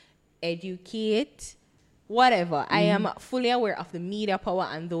 influence, educate, whatever. I am fully aware of the media power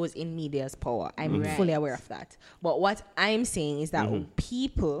and those in media's power. I'm Mm-hmm. fully aware of that. But what I'm saying is that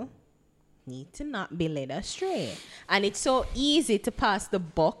people need to not be led astray. And it's so easy to pass the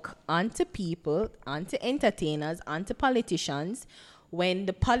buck onto people, onto entertainers, onto politicians, when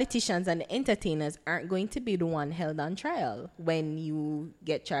the politicians and the entertainers aren't going to be the one held on trial when you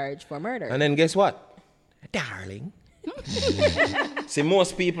get charged for murder. And then guess what? Darling. See,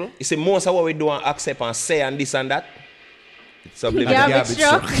 most people, you see, most of what we do and accept and say and this and that, it's subliminal. Garbage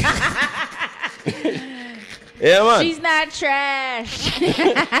truck. Yeah, man. She's not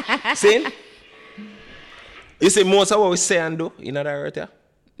trash. See? You see, most of what we say and do in other earth, yeah?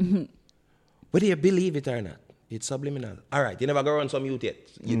 Whether you believe it or not, it's subliminal. All right, you never go around some youth yet.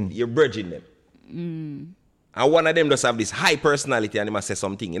 You're bridging them. And one of them just have this high personality and he must say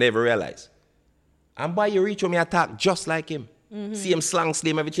something. You never realize. And by you reach home, you attack just like him. See him slang,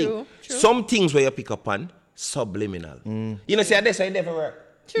 slim, everything. True. Some things where you pick up on, subliminal. You know, see, that's how it never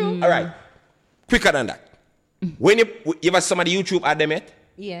work. True. All right. Quicker than that. When you have somebody YouTube ad them yet,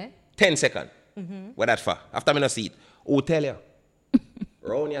 Yeah. 10 seconds. What that for? After me not see it. Who tell you?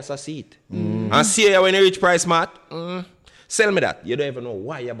 Round you so see it. And see you when you reach price smart. Sell me that. You don't even know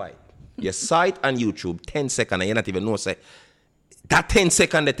why you buy it. You saw it on YouTube 10 seconds and you not even know say that 10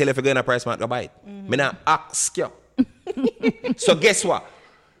 seconds they tell you if you're going to price smart go buy it. Me not ask you. So guess what?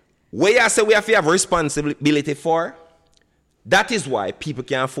 Where you say we have to have responsibility for, that is why people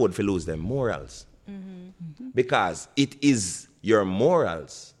can't afford to lose their morals. Because it is your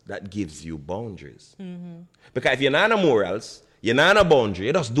morals that gives you boundaries. Because if you're not on morals, you're not on a boundary,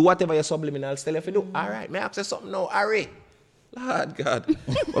 you just do whatever your subliminals tell you to do. All right, may I ask you something now, Harry? Lord God.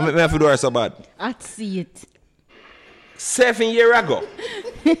 What make me have to do so bad? I see it. 7 years ago.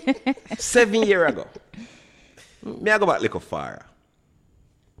 7 years ago. Me I go back a little far.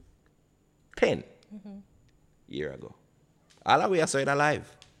 10 years ago. All the way I saw it alive.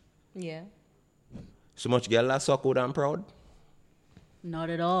 Yeah. So much girl that so good and proud. Not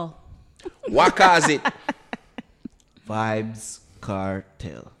at all. What cause it? Vibes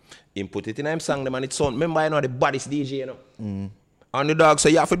Cartel. Him put it in him song them and it sound. Remember, you know, the baddest DJ, you know. And the dog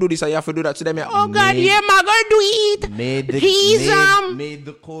say, you have to do this and you have to do that. To them, oh God, Made- yeah, man, gonna do it. Made the He's, made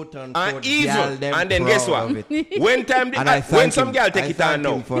the quote and unquote evil. girl them And then guess proud what? of it. When time, And I when thank some him. girl take I it thank on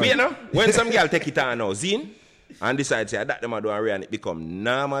now, him for you it. know, when some girl take it on now, Zine, and decide say that them a do and it become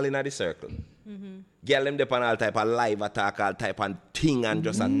normal in the circle. Girl them depend all type of live attack, all type of thing, and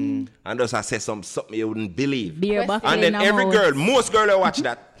just and just a say something you wouldn't believe. Beer buffalo And then in a every mouth. girl, most girl that watch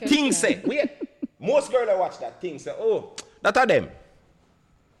that, thing say, wait, most girl that watch that, thing say, oh, that are them.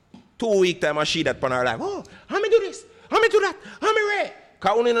 2 week time and she that pan her like, oh, how me do this? How me do that? How me ready?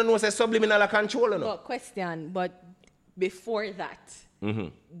 Because only know say subliminal control, you know. But question, but before that,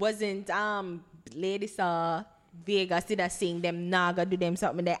 wasn't ladies Vegas did that saying them naga do them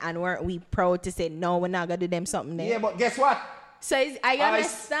something there, and weren't we proud to say no, we're not gonna do them something there? Yeah, but guess what? So I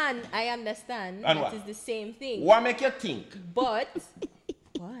understand. And that what? is the same thing. What make you think? But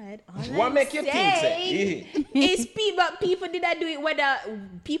what? All What I'm make you think, say? saying is people did not do it whether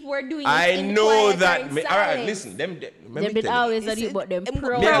people were doing it I in know quiet or that. in All right, silence. listen. Let They've me been tell you. always on it, but them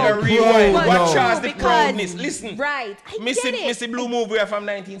proud. Me a Proud. rewind. But What true, Charles the because- proudness? Listen. Right. I Missy get it. Blue Move we are from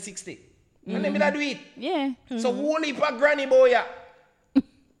 1960. And then me that do it. Yeah. So whole heap of granny boy, yeah.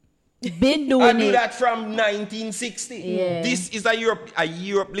 Been doing I do it. that from 1960. Yeah. This is a Europe.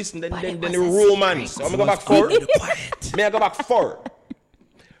 Listen, then the Romans. So I'm gonna go back 4. May I go back 4?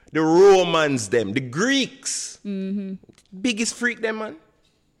 The Romans, them, the Greeks. Biggest freak, them, man.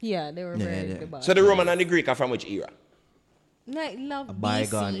 Yeah, they were very good. So the Roman and the Greek are from which era? Like love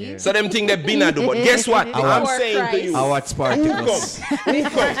bygone BC. era. So them think they been a do, but guess what? I'm Before saying to Christ. you. I watch Spartacus. Who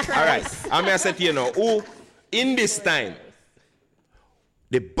come? All right. I'm going to say to you now, who in this time,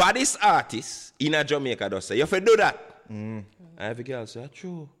 the baddest artist in a Jamaica does say, you have to do that. I have a girl say,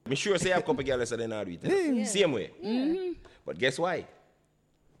 true. I'm sure say I have a couple girls that they not do it. Same way. But guess why?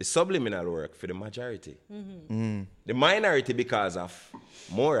 The subliminal work for the majority. The minority, because of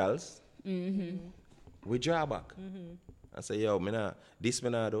morals, we draw back. And say, yo, this me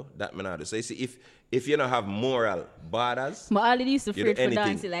not do, that me not do. So you see, if you don't have moral borders, But all it is to you afraid do for anything.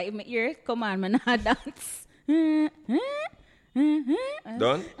 dancing. Like, my ear, come on, man, I dance.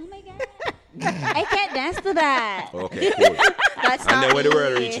 Done? Oh my God. I can't dance to that. Okay, cool. That's And then not when the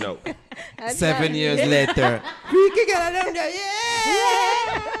world me. reach now. 7 years later, freaky girl down there,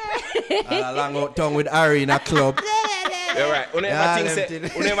 yeah. Along out tongue with Harry in a club. You're right. You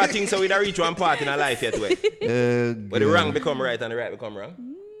never think so we don't reach one part in our life yet, way. But the wrong become right and the right become wrong.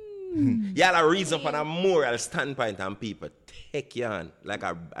 Y'all are reason from a moral standpoint and people take you on like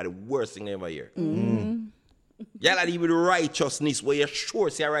a the worst thing ever here. Y'all are with righteousness where you're sure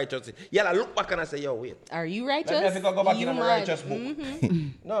say righteousness. Y'all are look back and I say, yo, wait. Are you righteous? Let me go back You in my mad. righteous book.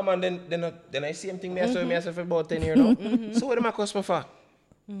 No, man, then I see him thing me I saw myself for about 10 years now. So what am I cost me for?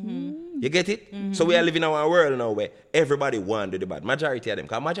 You get it? So we are living in our world now where everybody want to do the bad. Majority of them.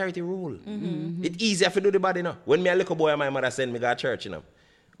 Because majority rule. It's easier to do the bad, you know. When me a little boy and my mother send me to church, you know.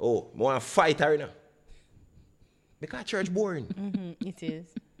 Oh, I want to fight her, you know. Because church boring. It is.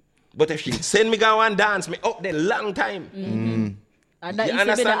 But if she send me go and dance, me up there long time. And that You used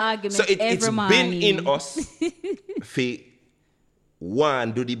to be the understand? argument So it's every been morning. in us for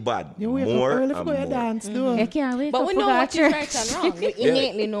one do the bad more and more. I can't wait But up we for know that what is church. right and wrong. We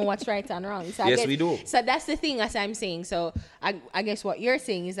innately know what's right and wrong. So I Yes, guess, we do. So that's the thing, as I'm saying. So I guess what you're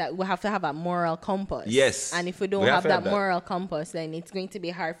saying is that we have to have a moral compass. Yes. And if we don't We have have to that have that. moral compass, then it's going to be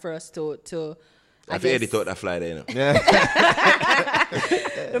hard for us to I have to edit out that fly there, you know.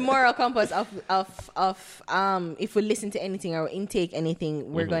 the moral compass of if we listen to anything or intake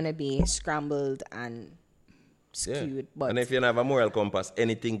anything, we're gonna be scrambled and skewed. But And if you don't have a moral compass,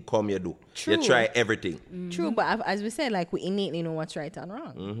 anything come you do. True. You try everything. true, but as we said, like we innately know what's right and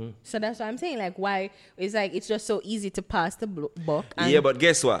wrong. So that's what I'm saying. Like why it's like it's just so easy to pass the book. And Yeah, but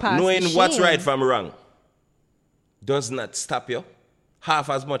guess what? pass Knowing the what's shame. right from wrong does not stop you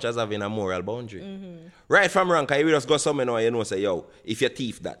half as much as having a moral boundary. Right from wrong, because you just go somewhere now and you know, say, yo, if you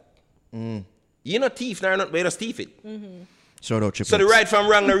thief that. You know thief, now not, but you just thief it. Shout out So the triplets. right from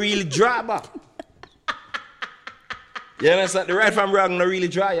wrong no really draw back. You understand? The right from wrong no really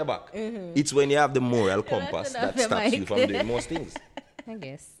draw you back. It's when you have the moral compass that enough, stops you Mike. from doing most things. I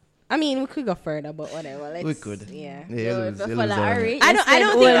guess. I mean, we could go further, but whatever. Let's, We could. Yeah. Yeah, So you if lose- I you follow lose on Harry, it. I don't think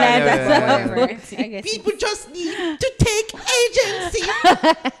whole that- life yeah, that's yeah. whatever. I guess. People just need to take agency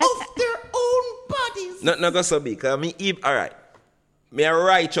of their own bodies. Not go so big. Because all right. Me a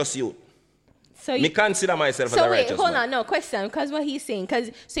righteous youth. So Me consider myself as So a wait, righteous hold man. on, no question, because what he's saying,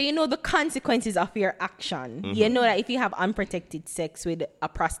 so you know the consequences of your action. You know that if you have unprotected sex with a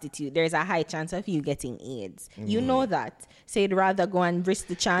prostitute, there's a high chance of you getting AIDS. You know that, so you'd rather go and risk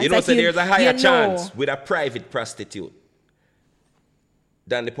the chance. You know, Like so there's a higher know- chance with a private prostitute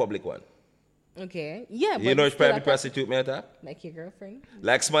than the public one. Okay, yeah. You know which still private a prostitute me at that? like your girlfriend.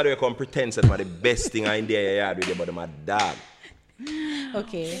 Like somebody will come pretend that the best thing in there yard with you, but my dog.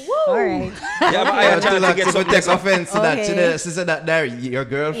 Okay, all right. Yeah, but I have a chance to get People some take offense to that. Okay. She said that there, your Your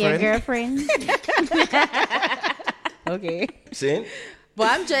girlfriend. girlfriend. Okay. See? But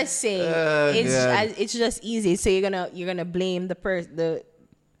I'm just saying, God. it's just easy. So you're gonna blame the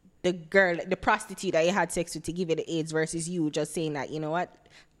girl, the prostitute that you had sex with to give you the AIDS versus you just saying that, you know what,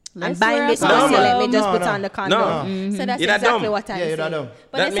 I'm Let's buying wear this a pussy, condom. let me just No, put no. on the condom. No. So that's You're that exactly dumb. what I'm Yeah, you're that saying. dumb.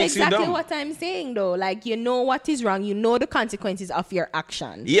 But That that's makes you exactly dumb. what I'm saying though. Like you know what is wrong, you know the consequences of your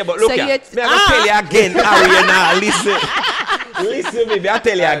action. Yeah, but look So here. you're- Me I tell you again, Harry, now listen. Listen, baby, I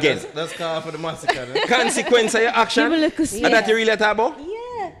tell you again. Let's call for the massacre. then. Consequence of your action. Give a little And that you really talk about?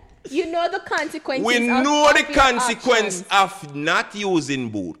 Yeah. You know the consequences. We of- know of the your consequence actions. of not using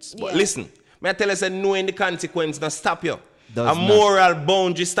boots. But Yeah. listen, may I tell you, say, knowing the consequence not stop you. Does A not. moral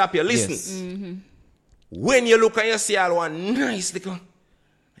boundary stop you. Listen, Yes. when you look and you see all one nice little,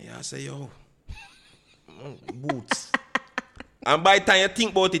 you say, yo, boots. And by the time you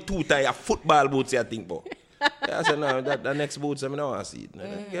think about it 2 times, your football boots you think about. Yeah, I said, no, that next boots, I don't want to see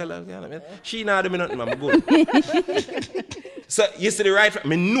it. Girl, she not doing nothing, I'm good. So, you see the right,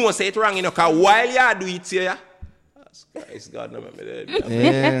 I know say it wrong, you know, because while you do it, see ya. Christ, God, no,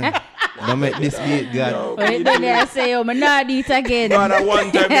 Yeah. Don't make this beat, God. But then I say, oh, I'm not do it again. God, at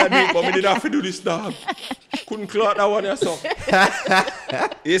one time I did, but I didn't have to do this dog. Couldn't clock that one yourself.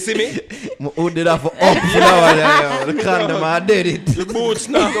 You see me? Who did that for up? That one? The condom, I did it. The boots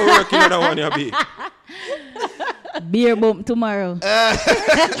not working on that one, you be. Beer bump tomorrow. Wrong,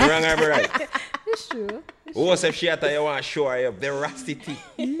 I'm right. It's true. Who if she at you want to show her veracity?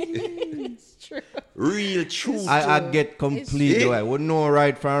 It's true. Real truth. I get completely right. We know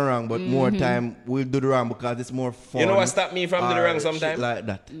right from wrong, but more time we'll do the wrong because it's more fun. You know what stopped me from doing the wrong sometimes? Like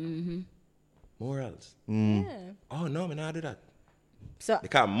that. Morals. Yeah. Oh no, me not do that. So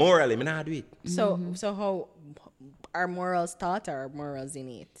Because morally, me not do it. so how are morals taught or are morals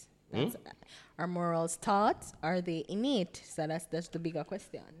innate? Are morals taught? Are they innate? So that's the bigger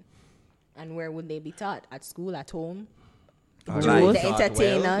question. And where would they be taught? At school, at home? Or Through like the taught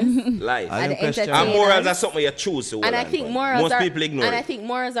entertainers? Life. I And don't question. entertainers. And morals are something you choose to hold And I on think to. morals Most are, people ignore and I it. think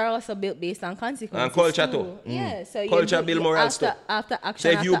morals are also built based on consequences. And culture too. Yeah, so Culture you build morals too. after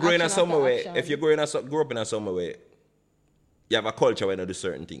action. So if you after grow in a action, summer after way, action. if you grow up in a summer way, you have a culture when you do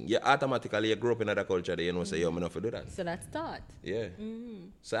certain things. You automatically you grow up in another culture, then you know say, yo, I'm not to do that. So that's taught. Yeah.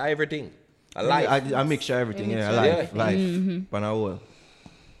 So everything. A life. I mix sure everything. Yeah, everything. life. Pan a whole.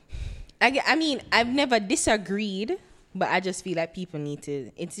 I mean, I've never disagreed, but I just feel like people need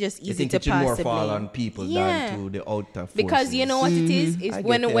to. It's just I easy think to it should more pass the fall blame. on people Yeah. than to the outer forces. Because you know what it is I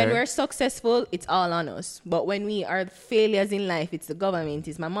when get when there. we're successful, it's all on us. But when we are failures in life, it's the government,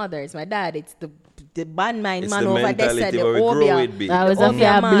 it's my mother, it's my dad, it's the bad mind It's man the over there, mentality said the where we grow obia. with be. I was Oh, a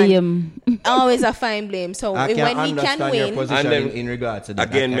yeah, fair man. blame. Always a fine blame. So I when can we can understand your win, position And then, in regards to that.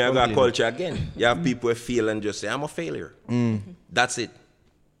 Again, me I got completely- culture again. You have people who feel and just say, I'm a failure. That's it.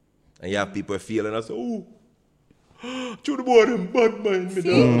 And you have people who feel and I say, oh, to the boy, them bad mind me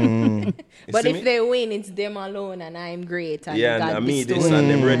down. but see if me? they win, it's them alone, and I'm great. And Yeah, God and me this bestowed. and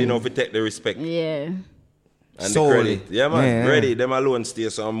them ready now to take the respect Yeah. and Solely. the credit. Yeah, man, Yeah. ready. Them alone stay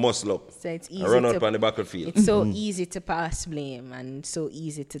so I muscle up. So it's easy I run out to, on the battlefield. it's so easy to pass blame and so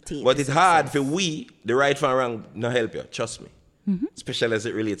easy to take. But the it's hard success. for we, the right from wrong, not help you. Trust me. Especially as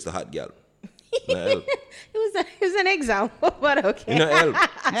it relates to hot girl. Not help. It was an example, but okay. You know help.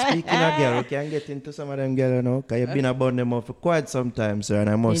 Speaking of girl, we can get into some of them girls, you know, because you've been about them out for quite some time, sir, and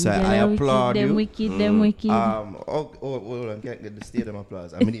I must say, I applaud them you. wicked, them wicked. Hold on, can't get the stadium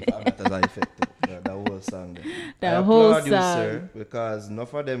applause. I mean, if I that as I effect that whole song. There. The I whole applaud you, song. sir, because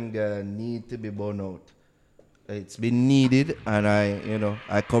enough of them girls need to be born out. It's been needed, and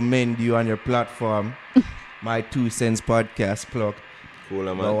I commend you on your platform. My 2 cents podcast plug. Cool,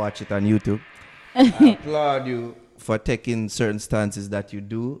 Go man. watch it on YouTube. I applaud you for taking certain stances that you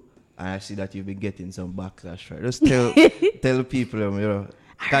do, and I see that you've been getting some backlash for it. Just tell people, you know.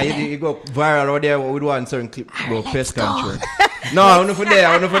 Cause you go viral over there with one certain clip about pest control. No, I'm not for there.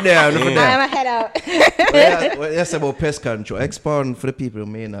 I'm a head out. Yes, about pest control. Expound for the people who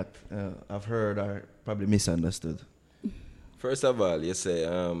may not have heard or probably misunderstood. First of all, you say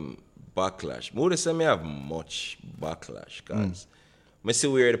backlash. More say me have much backlash because I see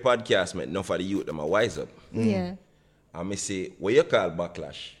where the podcast meant enough for the youth them are wise up. Yeah. And I say, what you call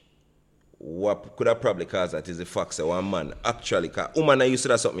backlash? What could have probably caused that is the fact that one man actually, because woman I used to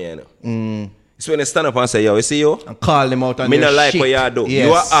do something, you know. It's when they stand up and say, yo, you see you? And call them out on Me their not like shit. what you do. Yes.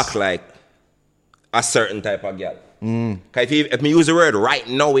 You act like a certain type of girl. Because if me use the word right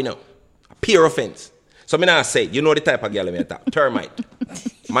now, you know, pure offense. So me not say, you know the type of girl I talk. Termite.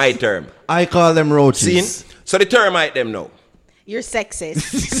 My term. I call them roaches. See? So the termite them now. You're sexist.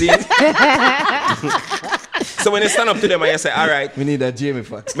 See? So when you stand up to them and you say, all right, We need that Jamie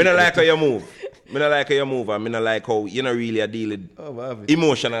Foxx. me not like how you move. Me not like how you move and me not like how you not really a deal with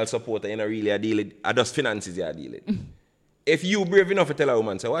emotional support and you not really a deal with just finances you a deal with. If you brave enough to tell a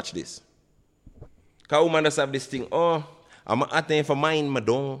woman, say, watch this. Because a woman just have this thing, oh, I'm attending for mine,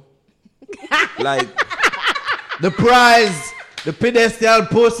 madam. Like, The prize, the pedestal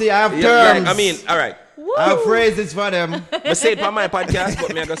pussy, I have yeah, terms. like, I mean, all right. I have phrases for them. I say it on my podcast,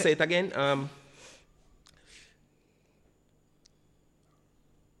 but me I gonna say it again.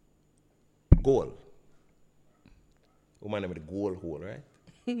 Goal. Woman with a goal hole, right?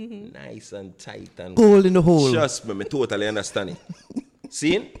 Nice and tight and Gold in the hole. Trust me, I totally understand it.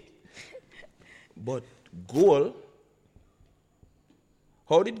 See? But goal,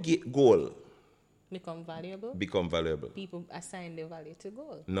 how did goal Become valuable. People assign their value to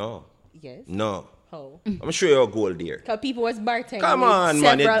gold. No. Yes. No. How? I'm sure you're gold there. Because people was bartending. Come on, with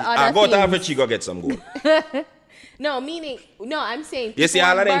man. several I other go to things. Africa, go get some gold. I'm saying. You see,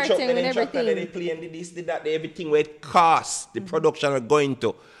 all of them bartending truck, and they everything. play and this, that, everything where it costs, the production we're going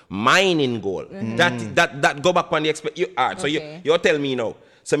to mining gold. That go back on the expect. So you tell me now.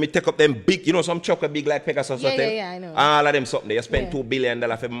 So me take up them big, some truck are big like Pegasus Hotel. Yeah, I know. All of them something. You spend $2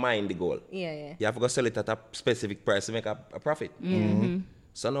 billion for mine the gold. Yeah. You have to go sell it at a specific price to make a profit.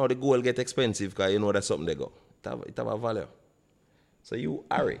 So now the gold get expensive because you know that's something they go. It have a value. So you,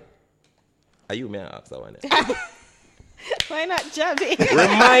 Ari, are you, may I ask that one? Why not Javi?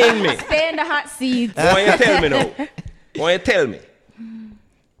 Remind me. Stay in the hot seat. Why you tell me now? Why you tell me?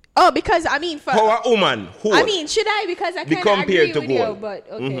 Oh, because I mean, for How a woman who should I? Because I be can't compared agree to with gold. you. But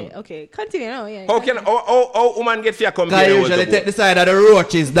okay, continue. No, yeah. how can how woman get fair Because compared I to usually gold? take the side of the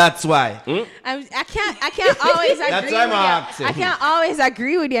roaches, that's why. I can't always agree. That's with why I'm you. asking. I can't always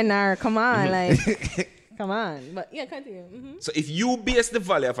agree with you, Nara. Come on, like, come on. But yeah, continue. So if you base the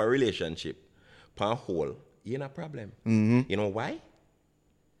value of a relationship per whole, you ain't a problem. You know why?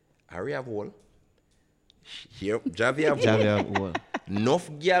 Ari have whole. Here, Javi have whole. Enough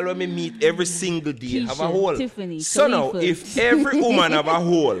girl when me meet every single day have a Keisha, hole. Tiffany, So now, Khalifa. if every woman have a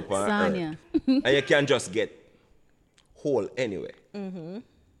hole, Sonia. and you can just get whole anyway.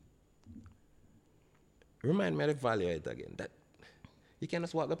 Remind me of the value of it again. That you can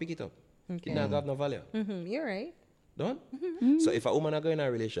just walk and pick it up. It don't have no value. You're right. Done? So if a woman are going in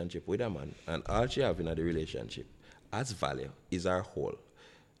a relationship with a man and all she have in the relationship as value is her whole,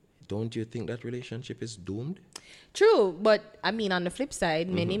 don't you think that relationship is doomed? True, but I mean, on the flip side,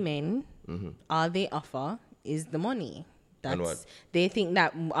 many men, all they offer is the money. And what? They think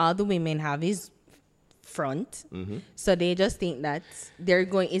that all the women have is front, so they just think that it's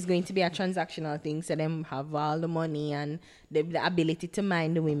going to be a transactional thing. So them have all the money and the ability to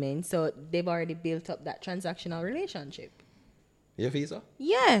mind the women. So they've already built up that transactional relationship. You feel so?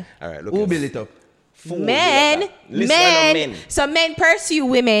 Yeah, All right, look. Who at built it up? fool, men. look at that. Listen, I know men. So men pursue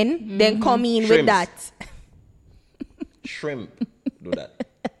women, then come in with Shrimps. that. Shrimp do that.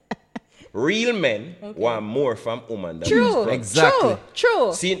 Real men want more from woman than True, from- Exactly.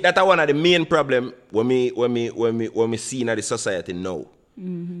 True. See, that's one of the main problem when we see in the society now.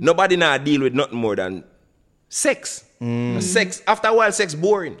 Nobody now deal with nothing more than sex. Sex, after a while, sex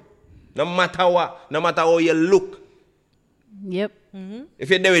boring. No matter what, no matter how you look. Yep. If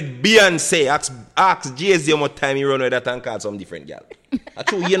you're there with Beyonce, ask Jay-Z how much time you run with that and call some different girl. That's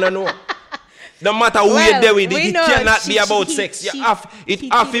true, you don't know. No matter who Well, you're there with, we it know cannot she- be about he- sex. he- It have he to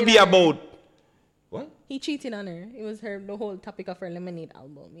cheated be on her. about... What? He cheated on her. It was the whole topic of her Lemonade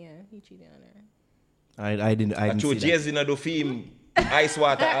album. Yeah, he cheated on her. I didn't True, see that. Jay-Z not do film Ice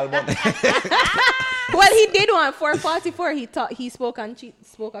Water album. Well, he did one for 44. He spoke of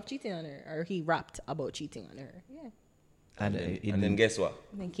cheating on her, or he rapped about cheating on her. Yeah, And then guess what?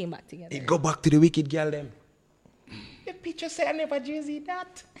 and then came back together. It go back to the wicked girl them. The picture say I never Jay-Z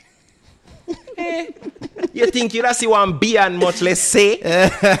that. You think you'll see one beyond much less say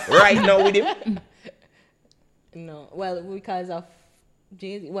right now with him? No, well, because of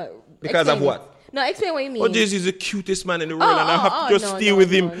Jay-Z. What? Because of Explain what? it. No, explain what you mean. Oh, Jay-Z is the cutest man in the world, and I have to just no, stay no,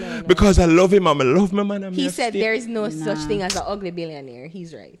 with him no, no, no. because I love him. I love my man. He said there is no such thing as an ugly billionaire.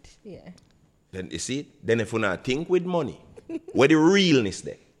 He's right. Yeah. Then you see, then if you not think with money, where the realness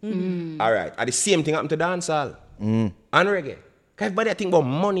there? All right, and the same thing happened to dancehall and reggae. Everybody think about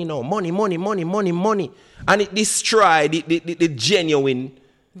money now, money, and it destroy the genuine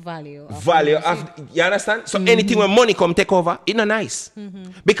Value. of, you understand? So anything when money come take over, it's not nice.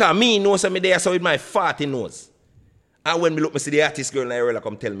 Because me know some there so with my farty nose. And when me look, me see the artist girl in Ireland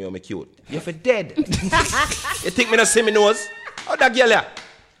come tell me I'm cute. You're for dead. You think me not see me nose? How that girl ya?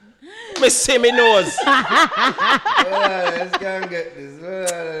 Me see me nose. Let's go and get this.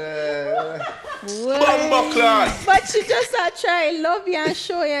 Bumbo class. But she just try love you and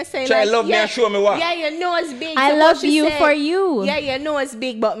show you and say Try like, love me yeah, and show me what? Yeah, your nose big. I So love what she you said, for you. Yeah, your nose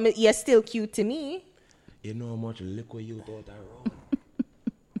big, but you're still cute to me. You know how much liquor you thought I road?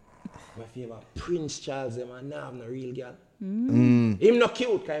 My favorite Prince Charles, them and now I'm not real girl. Him not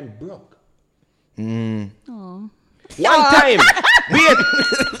cute, cause I'm broke. Oh. One time,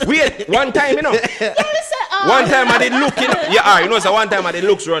 wait, one time, you know. One time I did look, you know. Yeah, you know, so one time I did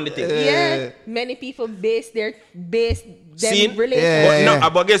looks around the thing. Yeah, many people base them Seen?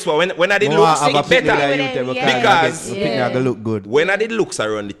 relationship. But guess what? When I did look, it's better. Because I look good. when I did looks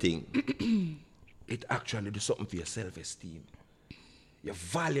around the thing, it actually do something for your self-esteem. You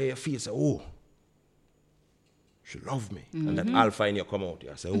value your face. Say, oh, she love me. And that alpha in you come out.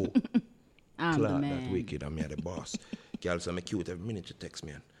 You say, oh. I'm the Clark, man. that wicked, and me are the boss. Girl say me cute every minute she text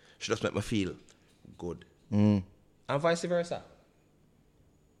me. She just make me feel good. And vice versa.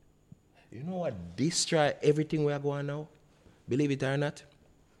 You know what? Destroy everything we are going now. Believe it or not.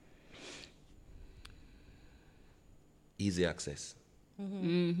 Easy access.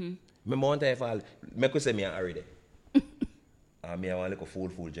 Remember one time I could say me and Harry there. And me I want like a fool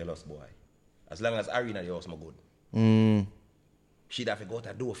jealous boy. As long as Harry in the house, I'm good. She'd have to go to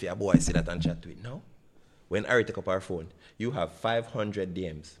the door for your boy, see that and chat to it. No. When Harry take up her phone, you have 500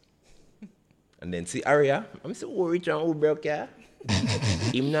 DMs. And then see Aria, I'm so rich and who broke ya.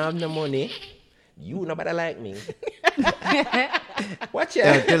 Him not have no money. You nobody like me. Watch ya.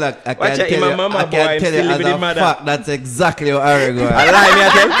 I Watch ya. can't My mama boy, I'm tell you still as living a in mother. fact, that's exactly how Ari go. I lie me I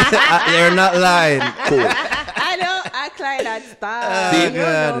tell. You're not lying. Cool. I don't act like that stuff. See? You don't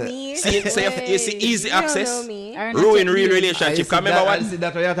know God. me. See, so you see easy You don't access. know me. Ruin real relationship. Can remember I what? see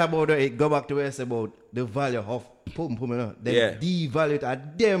that what you talk about it, go back to what you say about the value of pum, you know. They Yeah. devalue it,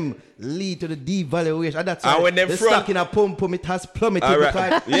 and them lead to the devaluation. And that's And why when them the from- stock in a pum, it has plummeted All right.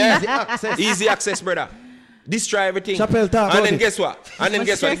 because Yeah. easy access. Easy access, brother. Destroy everything. Chappelle talk and about then it. guess what? And then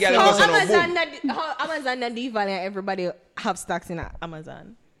guess what? The girl How goes on a boom. Amazon and devalue and everybody have stocks in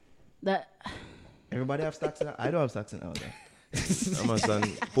Amazon. That Everybody have stocks in it? I don't have stocks in it. Amazon.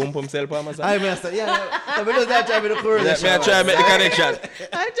 Pum sell for Amazon. I mean, yeah. I mean, that's trying to the correlation. Let me try and make the connection.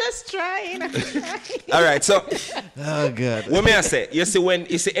 I'm just trying. All right, so Oh, God. what may I say? You see, when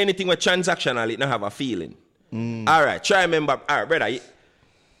you see anything with transactional, it don't have a feeling. All right, try remember. All right, brother.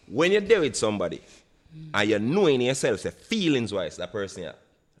 When you're there with somebody and you know in yourself, say feelings wise, that person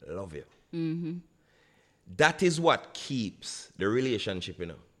love you. That is what keeps the relationship, you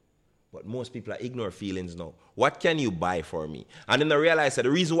know. But most people ignore feelings now. What can you buy for me? And then I realize that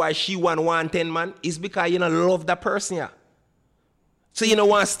the reason why she want 110 man is because you don't love that person. Yeah. So you don't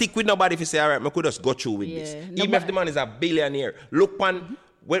want to stick with nobody if you say, all right, I could just go through with this. Even if the man is a billionaire. Look, man,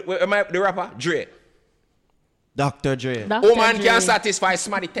 where am I, the rapper? Dre. Dr. Dre. Woman can satisfy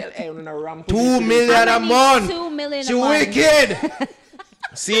somebody. Tell her on a ram. 2 million a month. 2 million She a month. wicked.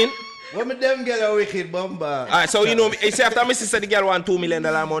 See? What me them girl a wicked bomba? All right, so you know, you see after my sister, the girl want $2 million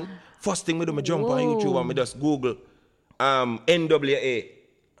a month. First thing we do, I jump on YouTube and I just Google NWA.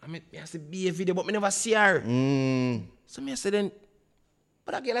 I mean, I see be a video, but I never see her. So I say then,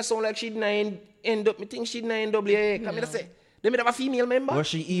 but that girl sound like she didn't end up. I think she didn't NWA. Come here, say, they may have a female member. Was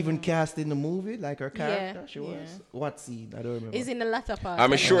she even cast in the movie, like her character? Yeah, She was. yeah. What scene? I don't remember. Is in the latter part.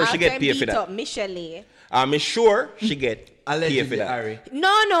 I'm sure she get paid for that. Michelle. I'm sure she get paid for Allegedly, that. Harry.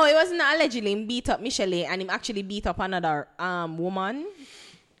 No, it wasn't allegedly. Him beat up Michelle and him actually beat up another woman.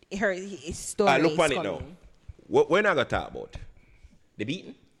 His story Look is on it coming. now. What we're not gonna talk about the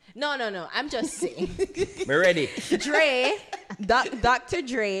beating. No. I'm just saying. Me ready. Dre, Dr.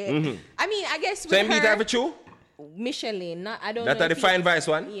 Dre. I mean, I guess So with him beat her for you? Micheline. I don't That know. are the if he- fine vice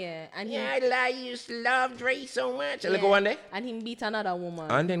one. Yeah, and he, I used to love Dre so much. yeah, Look one day. and him beat another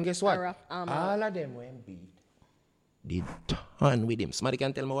woman. And then guess what? A rap- All of them went beat. Did turn with him. Somebody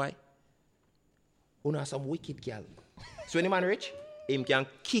can tell me why? Una have some wicked girl. So when the man rich, him can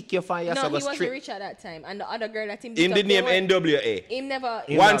kick your fire. No, so he go wasn't straight. rich at that time. And the other girl that him beat Him up, the name they were- NWA. Him never.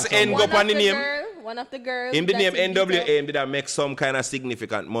 Once have N some- go up on the name. One of the girls. Him the that name he beat up- NWA. Him did that make some kind of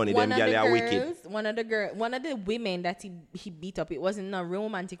significant money. Them One of girl the are girls, wicked. one of the women that he beat up, it wasn't a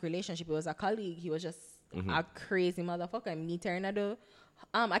romantic relationship. It was a colleague. He was just a crazy motherfucker. Meet her in the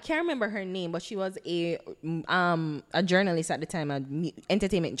I can't remember her name, but she was a journalist at the time,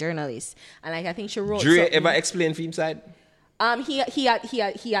 entertainment journalist, and like I think she wrote. Dre something. ever explain for him side?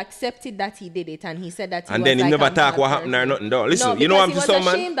 He accepted that he did it, and he said that. And then he never talk what happened or nothing. Though. Listen, you know what I'm to some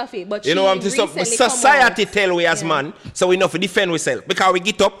man. Ashamed of it, but You know what I'm to some society tell we as Yeah. man, so we know to defend ourselves. Because we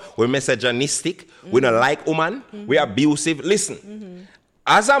get up, we're misogynistic, we don't like woman, we abusive. Listen,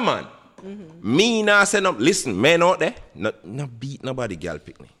 as a man, me nah say no. Listen, men out there, no beat nobody girl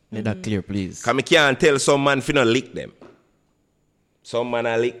pick me. Make that clear, please. Cause me can't tell some man finna lick them. Some man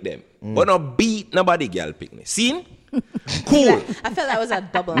I lick them, but no beat nobody girl pick me. See? Cool. I felt that was a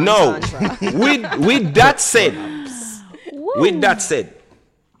double. No. entendre. with that said,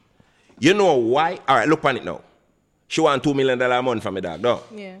 you know why? All right, look on it now. She want $2 million a month from me dog, though.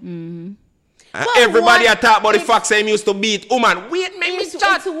 Yeah. Everybody what a talk about the if- fact say him used to beat woman. Wait, make me It's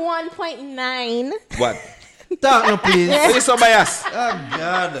start. 1.9. What? Talk no, please. What is so biased? Oh,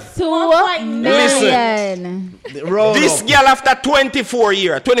 God. 2 million. Roll This up. girl after 24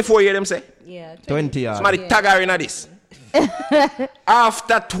 years, them say. Yeah. 20 yards. Somebody tag her in this.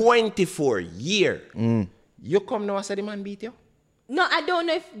 After 24 years, you come now and say the man beat you? No, I don't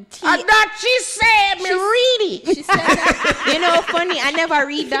know if That she said. Me read it. she said that. You know, funny. I never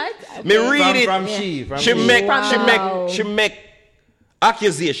read that. Me read it. From she. From She she. make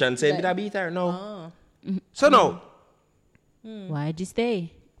accusations saying did I beat her? No. So no. Why'd you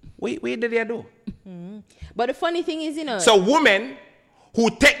stay? Wait did you do? But the funny thing is, you know. So women who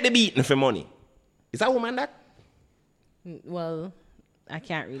take the beating for money. Is that woman that? Well, I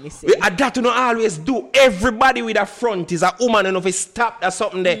can't really say. That you not always do. Everybody with a front is a woman enough to stop that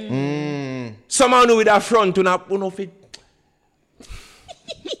something there. Someone with a front enough it.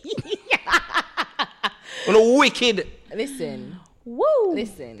 Wicked. Listen. Woo!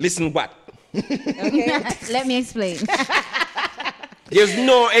 Listen what? Okay. Let me explain. There's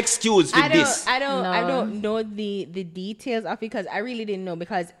no excuse for this. I don't know the details of it because I really didn't know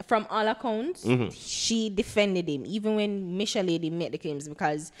because from all accounts she defended him even when Michelle Lady made the claims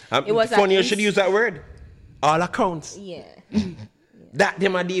because it was funny you should use that word. All accounts. Yeah. That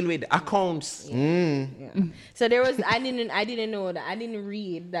them I deal with accounts. Yeah. So there was I didn't know that I didn't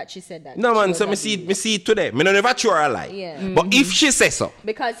read that she said that. No man, so me see it today. Me no never sure a lie. Yeah. But if she says so.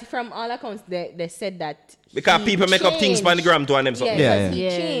 Because from all accounts they said that because people make up things on the gram to them something. Yeah, he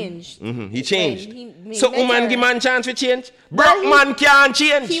changed. He changed. He So met woman her. give man chance to change. Broke man can't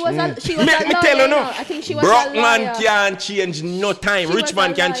change. She was she was Make a me lawyer, tell you you know. no. I think she was Broke a lawyer. man can't change no time. She Rich was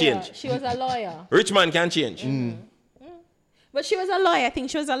man a can lawyer. change. She was a lawyer. Rich man can change. But she was a lawyer. I think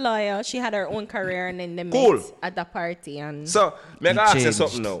she was a lawyer. She had her own career and then they Cool. met at the party. And So, me ask you changed.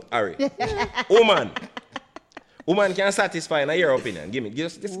 something now, Harry. Woman can satisfy in your opinion. Give me.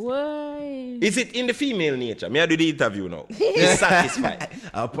 Just, Why? is it in the female nature? Me I do the interview now. Is satisfy.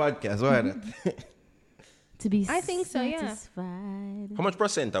 Our podcast, why not? To be I think so, yeah. satisfied. How much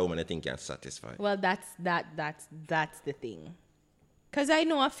percent of women I think can satisfy? well, that's the thing. Because I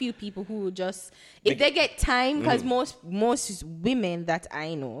know a few people who just, if they get time, because most women that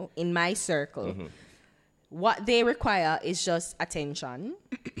I know in my circle, what they require is just attention.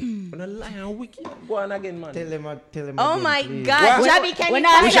 When a lion wicked, go on again, man. Tell him Oh again, my please. God, What? Jabby, can When you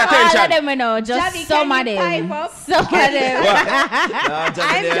I Which say all attention? of them, you know, just Jabby, some can of you them. pipe up? Some of them. I'm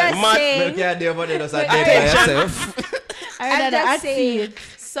just saying. Me can't do about it, just Attention. identify yourself. I'm I just saying.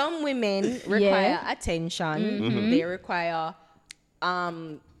 Some women require Yeah. attention. They require,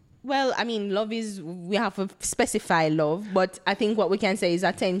 well, I mean, love is, we have to specify love, but I think what we can say is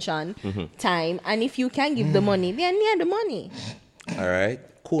attention, time, and if you can give the money, then yeah, the money. All right.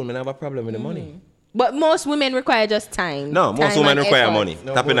 Cool, man. I have a problem with the money. But most women require just time. No, most Time women and require effort. money.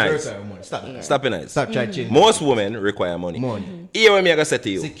 No, Stop it go nice. work out, Stop. Stop it nice. Stop trying to change. Most women require money. Money. Here what me I gonna say to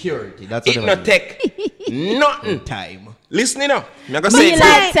you. Security. That's what It they not want. take nothing. Time. Listen, you know. Me I gonna Me say it to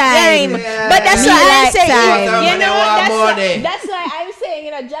like you. time. But that's Me what I'm like saying. time. You know, Money. that's why I'm saying,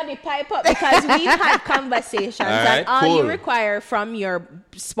 you know, Jabby, pipe up because we've had conversations All and right, all you cool. require from your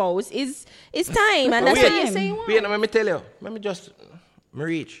spouse is time, and But that's wait, what you say you want. wait, let me tell you. Let me just me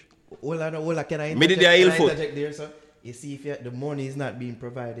reach. Well, can I Me did the ill foot. interject there, sir? You see, if the money is not being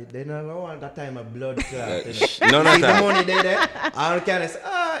provided, then I don't want that time of blood clot. No, not See the that. money there, I can say,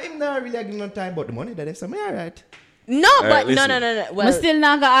 him not really giving no time, but the money there, so me alright. No, right, but no. listen. Well, But still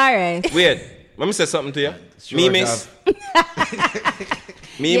not got alright. Wait, let me say something to you. Sure, Me miss.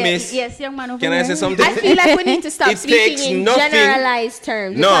 Me miss. Yes, young man over Can I here. say something? I feel like we need to stop It speaking takes in nothing- generalized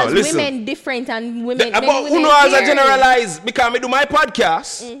terms. No, because listen. women different and women. About many who women knows I vary. generalize because I do my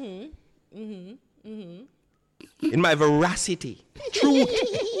podcast. In my veracity, truth,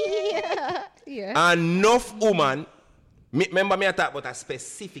 Yeah. enough woman. Remember me I talk about a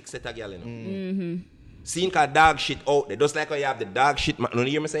specific set of girl, you know. Seeing ka dog shit out there, just like how you have the dog shit man. You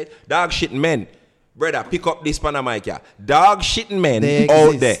hear me say it? Dog shit men, brother. Pick up this Panama here. Dog shit men They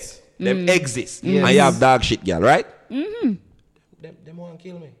out there. exist. Them exist, Yes. and you have dog shit girl, right? Them want to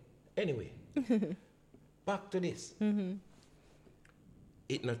kill me. Anyway, back to this.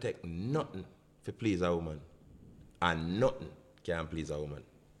 It not take nothing to please a woman, and nothing can please a woman.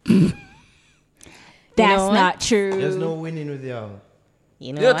 That's You know what? not true. There's no winning with y'all.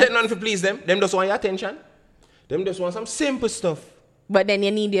 You They know don't take what? nothing to please them. Them just want your attention. Them just want some simple stuff. But then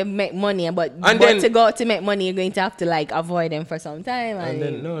you need to make money, but And but then- to go out to make money, you're going to have to like avoid them for some time. And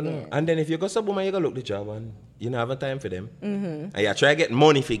then no. yeah. And then if you go sub woman, you go look the job and you don't have time for them. And you try to get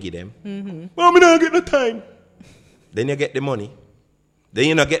money for give them. Oh, me don't get no time. Then you get the money. Then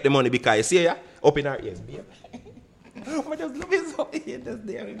you not get the money because you see ya up in our ears, babe. I just love you so. You just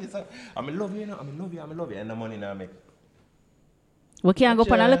there with me so. I'm love you, you know. I'm love you. And the money now make. We can't go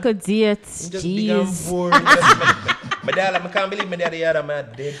on a little date. Just big and Jeez. boring. My dad, I can't believe my dad the other man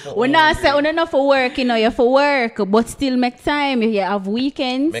dead for. When I say when not for work, you know, you're for work, but still make time. If you have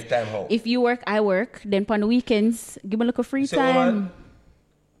weekends, Make time how? if you work, I work. Then on the weekends, give me a little free See, time. woman,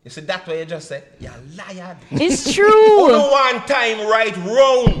 you see that way you just said, you're liar. It's true. No one time right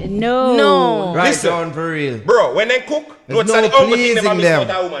round. No. Right Listen. down for real. Bro, when they cook, There's no, no the only thing pleasing they them. miss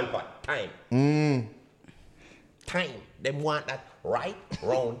out a woman pot. Time. Time. Them want that right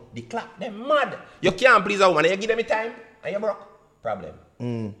round the clock. Them mad. You can't please a woman. You give them time and you broke. Problem.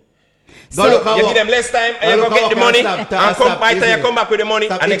 Go look You give them less time and you go get the money and come by time you come back with the money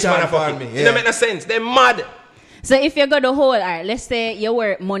and next man fuck it. It don't make no sense. They mad. So if you go the whole, alright, let's say you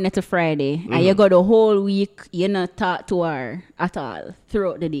work Monday to Friday and you go the whole week, you not talk to her at all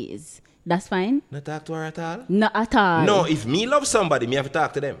throughout the days. That's fine? Not talk to her at all? Not at all. No, if me love somebody, me have to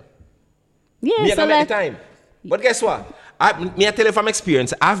talk to them. Yeah, Me so have to make like, the time. But guess what? I tell you from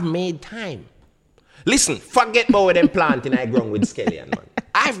experience, I've made time. Listen, forget about them planting I grown with scallion, man.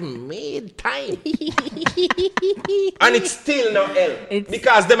 I've made time. And it's still not help.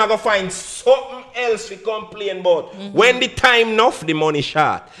 Because them are going to find something else to complain about. When the time enough, the money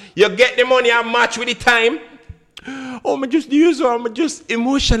short. You get the money and match with the time. Oh, me just use or me just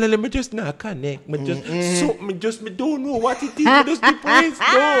emotionally, me just not connect. Me just, me don't know what it is. Me just depressed.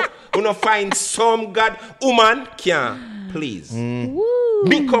 No. You know, find some God, woman can please.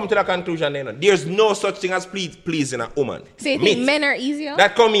 Me come to the conclusion then. There's no such thing as pleasing a woman. So you think men are easier?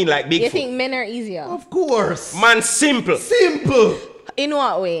 That come in like big You foot. think men are easier? Of course. Man, simple. Simple. In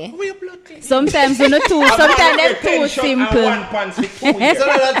what way? sometimes you're not too, sometimes them too simple.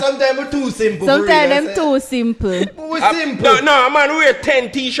 Sometimes we're too simple. Sometimes them too simple. But we're simple. No, man, wear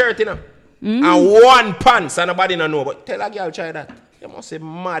 10 t-shirts, you know. And one pants, and nobody don't know. But tell a girl try that. You must say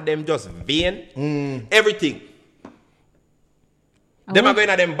mad, them just vain. Everything. Them are going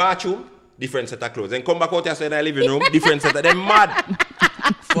to them bathroom, different set of clothes. Then come back out here so in the living room, different set of them mad.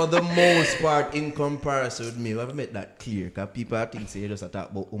 For the most part, in comparison with me, I've made that clear. Because people I think say you just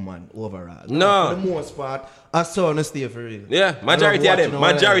talk about woman overall. No. For the most part, I saw no stay for real. Yeah, majority of them.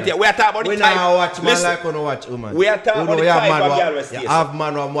 Majority. We are talking about the we type. now watch man Listen, like when watch woman. we are talking about the type of girl we stay. You have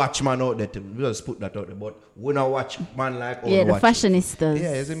man who watch man out there. We just put that out there. But we not watch man like Yeah, the watch. fashionistas.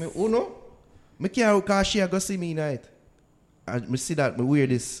 Yeah, you see me? Uno, me can't because she go see me night. And me see that me wear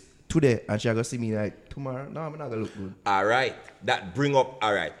this today and she go see me like tomorrow. No, I'm not gonna look good. all right. That bring up,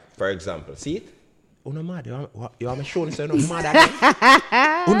 all right. For example, see it? Uno mad. You want me show this? Uno mad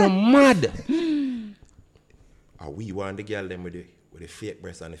again? Uno mad. We want the girl them with the fake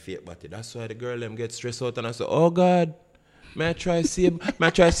breast and the fake body. That's why the girl them get stressed out and I say, oh God, may I try save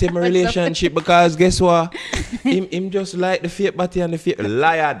my relationship because guess what? him just like the fake body and the fake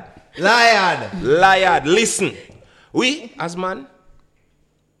liar. Listen, we as man,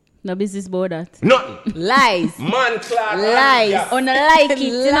 No business about that. nothing. Lies. Man, Clark, Lies. yeah. On a like it,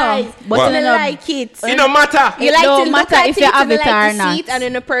 you know. Lies. But What? you You know, like it. It don't matter. You It like don't to look matter at if it, you have you it like or to not. see it, and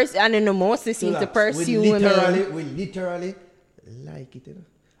then the person, and then the most seem to pursue we women. literally like it, you know.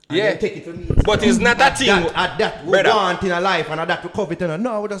 Yeah. And take it from me. But it's not a thing. At that we Brother. want in a life and at that we covet, you know.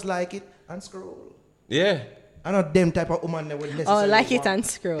 No, we just like it and scroll. Yeah. I not them type of woman that would Oh, necessarily like it want. and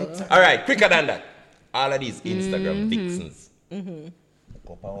scroll. All right, quicker than that. All of these Instagram vixens.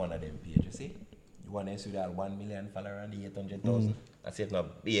 Go on one of them pages, see? You want to see that 1 million followers and the 800,000? That's if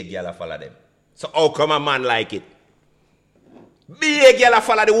not big girl follow them. So how come a man like it? Big girl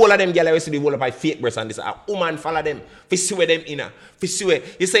follow the whole of them girl. You see the whole of my fake breasts and this. A woman follow them. For see where them inner. For see where.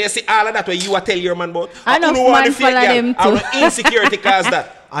 You see all of that where you are tell your man about. Enough who want man the fake follow girl, them and too. the insecurity cause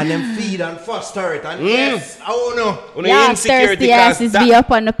that. And them feed and foster it. And yes, I don't know. The yeah, insecurity thirsty cause asses that. be up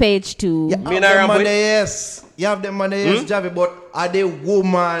on the page too. You Me have not them ramp money, with- yes. You have them money, yes, Javi, but are they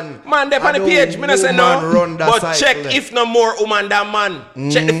woman? Man, they're on the Are page. Me not say no. woman run that But cycle check there? if no more woman than man.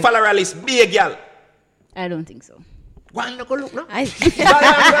 Check the follower list. Be a girl. I don't think so. Go and look now. I, Go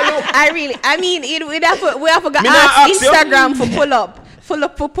and look. I mean, we have to go Me not ask ask you. Instagram for pull up You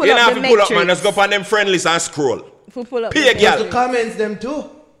up don't the have to pull up, man. metrics. Let's go on them friend list and scroll. For pull up. Pay a the girl. The comments them too.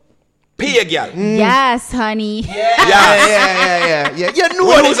 Pay a girl. Yes, honey. Yeah. You know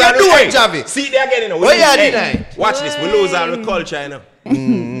We it, lose you all the know it, time. Javi. See there again, you know. We Oh, lose- yeah, hey, deny. watch this. We lose all the culture, you know.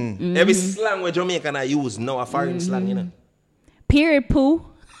 Every slang where Jamaican I use now a foreign slang, you know. Period poo.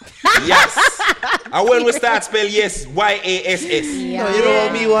 Yes. And when we start spell yes, YASS. No, you know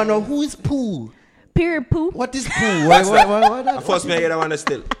what me want to know? Who is poo? Period poo. What is poo? What's that? What Of course, me I hear that one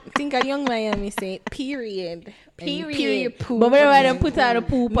still. think a young Miami say period. Period poo. But when I put out a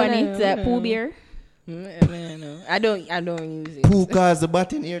poop on it, poo beer. I don't use it. Who caused the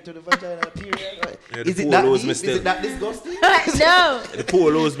button here to the vagina period? Yeah, Is the it that polos deep? me Is still. it that disgusting? No. The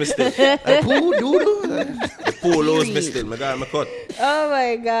polos me still. Poo doodle? The polos me still. My God, my cut. Oh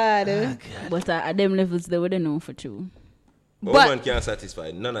my God. But at them levels, they wouldn't know for true. Woman can't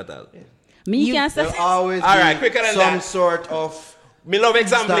satisfy. None at all. Me can't say. There'll always All right, be quicker than some that. sort of Me love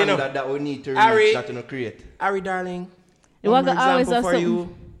example, you standard know. that we need to Harry. reach, that you know, create. Ari, darling. You one want more to always example have for something.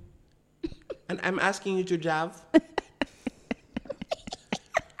 you. And I'm asking you to jive.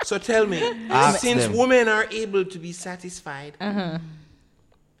 So tell me, Ask since them. women are able to be satisfied,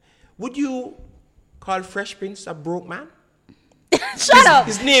 would you call Fresh Prince a broke man? Shut up.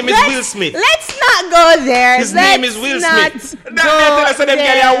 His name is Will Smith. Let's not go there. His name is Will Smith. That man tell us that them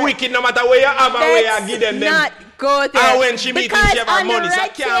girls are wicked no matter where you have and where you give them. Not go there. And when she meet him, she have her money. So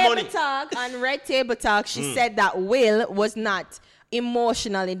can't money. On Red Table Talk, she said that Will was not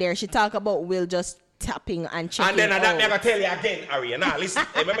emotionally there. She talked about Will just tapping and checking And then out. that me I gotta tell you again, Ari. Now listen.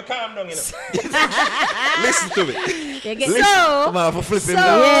 Hey, let me calm down, you know. Listen to me. Come on, for flipping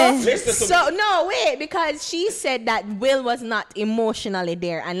Listen to So no, wait, because she said that Will was not emotionally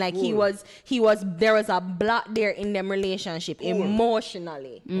there, and like he was there was a block there in them relationship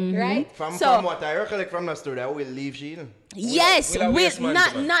emotionally, right? From so what I recollect from the story, I will leave she. yes, Will have Will yes man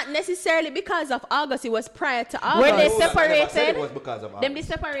to man. not necessarily because of August. It was prior to August. Were they I never said separated? it was because of Them they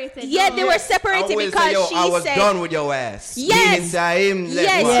separated. Yeah, they were I separated will because say, yo, she I was said done with your ass. Yes. Meaning that him left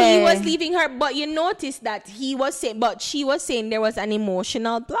yes, one. he Yeah. was leaving her, but you noticed that he was saying, but she was saying there was an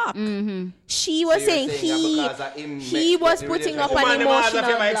emotional block. She was So you're saying saying that because of him he make was the putting relationship- up an Woman, them ask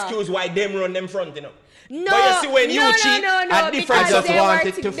emotional if my block. excuse why them run them front, you know. No, But you see when you no, cheat, no, a different because just they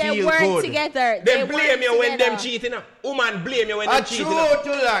wanted were to they feel weren't good. together. They They blame weren't you when them together. cheat, you know. Woman blame you when A them cheat, you true know. to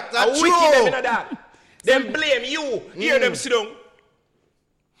that. A A wicked them true. in that. Them blame you. Hear them sit down.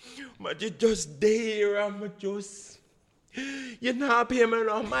 But you just there and just you not pay me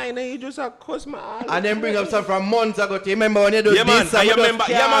no mind and you just a cuss my all. And then bring up something from months ago. Do you remember when you do Yeah, man. this? I And you remember. just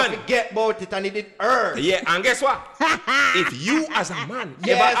Yeah, can't man. forget about it and it did hurt. Yeah, and guess what? If you as a man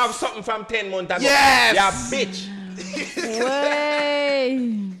Yes. ever have something from 10 months ago, Yes. you're a bitch.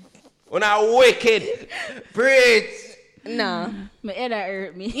 Way. When I wicked. Preach. No. My head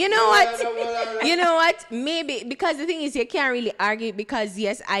hurt me. You know what? You know what? Maybe because the thing is you can't really argue because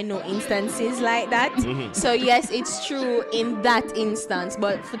yes, I know instances like that. So yes, it's true in that instance.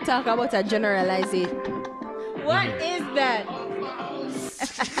 But for talk about a generalization, What is that?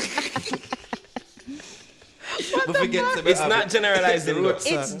 It's not generalizing. though. it's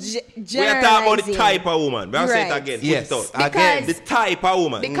We are talking about the generalizing. type of woman. We'll say it Right. again. Put Yes. it out. Again. The type of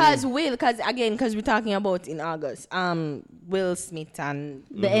woman. Because because we're talking about in August, Will Smith and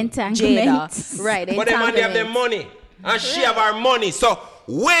The Jada, entanglement. right? But them man, they have their money. And she have her money. So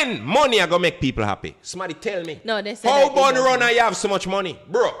when money are going to make people happy? Somebody tell me. No, they said How that it about doesn't. run and you have so much money?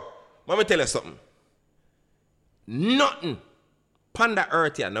 Bro, let me tell you something. Nothing. Panda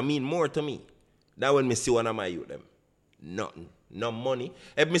earth here, no mean more to me. That when me see one of my youth them. Nothing. No money.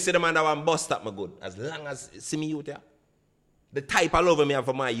 If me see the man that want bust up, me good. As long as see me youth here. The type of love me have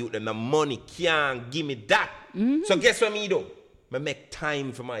for my youth them, the money can't give me that. So guess what me do? Me make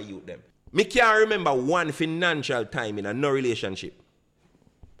time for my youth them. Me can't remember one financial time in a no relationship.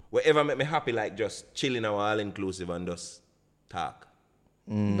 Wherever make me happy like just chilling our all inclusive and just talk.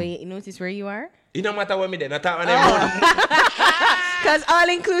 But you notice where you are? It don't matter what me then. I talk on them money. Because all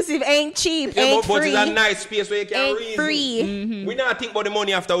inclusive ain't cheap, Yeah, ain't but free. it's a nice space where you can Ain't reason. free. We not think about the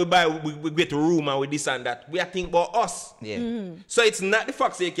money after we buy, we get a room and we this and that. We are think about us. Yeah. So it's not the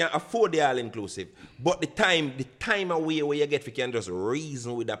fact that you can afford the all inclusive, but the time away where you get you can just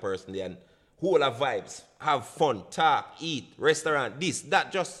reason with that person there and whole of vibes, have fun, talk, eat, restaurant, this,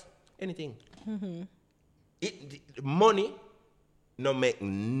 that, just anything. Money no make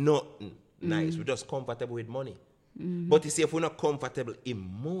nothing nice. We're just comfortable with money. But you see, if we're not comfortable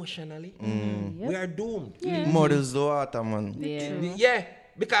emotionally, we are doomed. Mother's daughter, man. Yeah,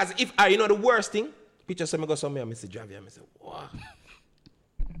 because if you know the worst thing, picture some go somewhere, I say Javier, I say, wow,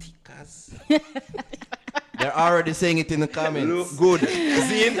 tickers. They're already saying it in the comments. Look good.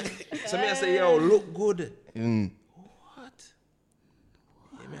 See? So me I say, yo, look good. What?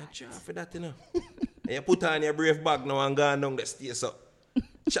 Yeah, me I try for that, you know. And you put on your brave bag now and go down the stairs up.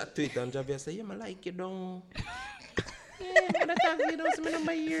 Chat to it and Javier say, yeah, I like you down. Yeah, but that's you don't see me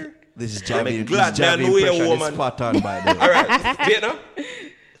number here. This is I'm Javi. glad This man Javi know you're a impression is woman. spot on, by the way. All right, wait now.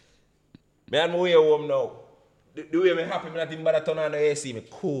 Me and my way home now. The way me happy, me not even bother turn on the AC, me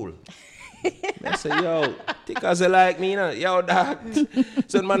cool. I say, yo, think as you like me, you know? Yo, dog.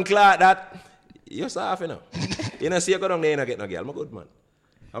 Some man clock that. You soft, you know. You know, see you go down there and get no girl. I'm a good man.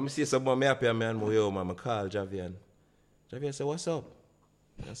 I'm see someone me happy, man. Yo, man, I call Javier. Javier said, "What's up?"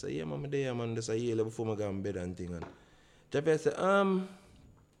 I said, "Yeah, man, I'm there, man. Just a year before I go in bed and thing." And Javier said,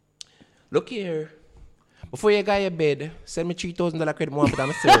 look here. Before you go your bed, send me $3,000 credit more for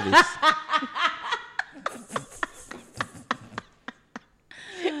my service."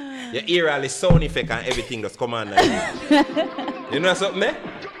 Your ear all is sound effect and everything just come on like You know something, eh?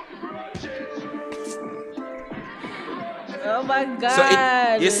 Oh my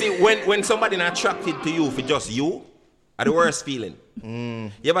God. So you see, when somebody not attracted to you for just you, are the worst feeling.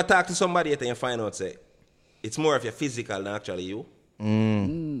 You ever talk to somebody and you find out, say, it's more of your physical than actually you?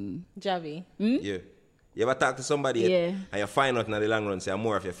 Javi. Yeah. You ever talk to somebody and you find out in the long run, say,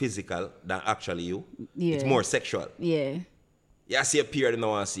 more of your physical than actually you? Yeah. It's more sexual. Yeah. You see a peer, they don't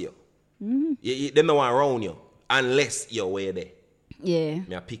want to see you. They don't want around you unless you're way there. Yeah.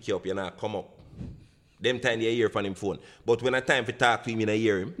 Me I pick you up, you not come up. Them time you hear from him phone. But when I time to talk to him, I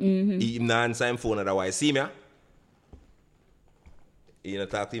hear him. He not answer him phone otherwise. See me? You know,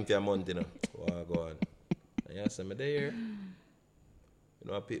 talk to him for a month, you know. Oh, go on. And you say, me there.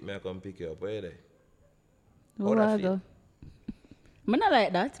 You know, I come pick you up. Where you there? How that feel? I not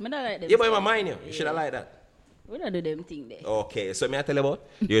like that. I not like them. Yeah, but in my mind, you should have like that. We don't do them thing there. Okay, so me I tell you about,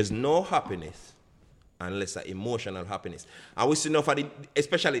 there's no happiness unless an emotional happiness. And we see enough of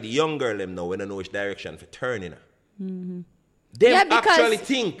especially the young girl them now when they know which direction for turning. They actually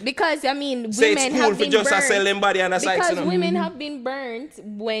think. Because, I mean, say women it's cool have for been just burnt. a sell them body and a side. Because women have been burnt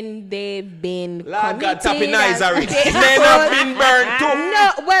when they've been Lord God, committed. tapping eyes are and- Men have been burnt too.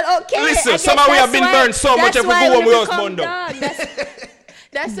 No, well, okay. Listen, I guess some of we have that's been why- burnt so much that's if we why go home, we house become bundle. dogs.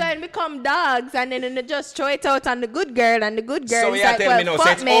 That's why we become dogs, and then they just throw it out on the good girl, and the good girl So is you are like, telling me well, now, so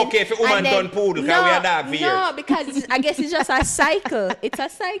fuck it's men. okay if a woman And then- turn poodle, 'cause we are dog for No, years. because I guess it's just a cycle. It's a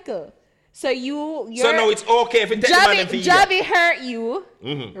cycle. So you're So now it's okay if you take the man and feed you. Javi hurt you,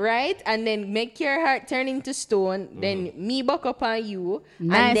 right? And then make your heart turn into stone. Then me buck up on you.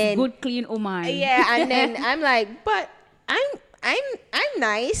 Nice, and then, good, clean woman. yeah, and then I'm like, but I'm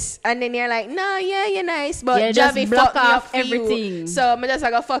nice, and then you're like, no, yeah, you're nice, but Yeah, just Javi block fuck me off up for you. everything. So I'm just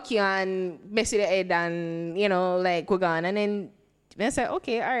like, fuck you and mess with the head, and you know, like we're gone. And then I said,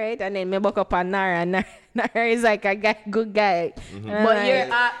 okay, all right, and then me buck up on Nara, and Nara is like a guy, good guy, And I'm But like,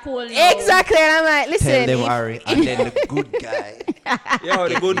 you're at cool now. exactly, and I'm like, listen, Tell them, if- Harry, and then the good guy. Yo,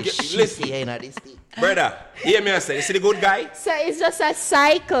 the good guy. Listen, brother, hear me I say, you see the good guy? so it's just a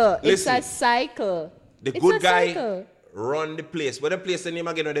cycle. Listen. It's a cycle. The It's good a guy cycle. run the place. What the place the name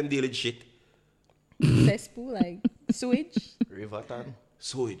again of them deal with shit? Cesspool, like sewage. Riverton.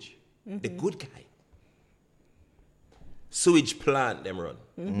 Sewage. The good guy. Sewage plant them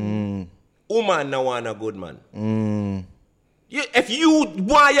run. Woman no want a good man. If you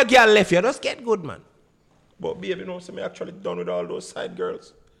want your girl left, you just get good man. But baby, no, so me actually done with all those side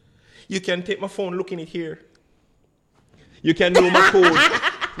girls. You can take my phone, look in it here. You can know my code.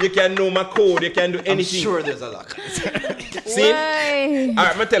 You can know my code. You can do anything. I'm sure there's a lock. See? Why? All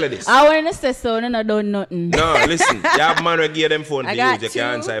right, me tell you this. I want to say so, and I don't nothing. No, listen. You have man who give them phone I to got use. You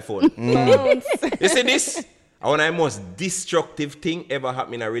can two. answer phone. Phones. You see this? One of the most destructive thing ever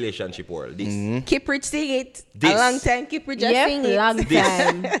happened in a relationship world. This. Keep Rich sing it. This. A long time, Keep Rich just sing it. long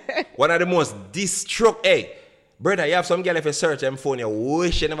time. One of the most destructive. Hey, brother, you have some girl if you search them phone, you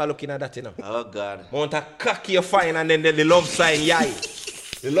wish you never looking at that, you know. Oh, God. Want a cocky you find and then the love sign yai.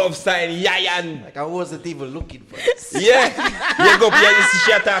 The love sign yai and Like I wasn't even looking for yeah. You go up here, you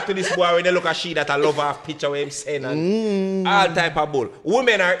see she talk to this boy when they look at she that I love her picture with him saying and all type of bull.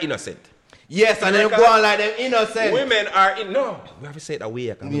 Women are innocent. Yes, and then go on like them innocent. Women are no. We have to say it that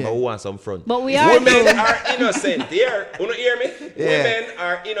way. I can who want some front. But we are Women though. are innocent. Here, you know, hear me? Yeah. Women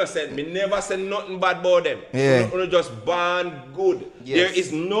are innocent. Me never say nothing bad about them. Yeah. You just born good. Yes. There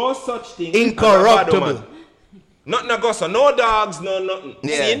is no such thing. Incorruptible. As a bad woman. Nothing a gossip, no dogs, no nothing.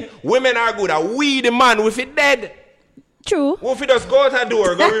 Yeah. See? Women are good. And we the man with it dead. True. What if we just go out the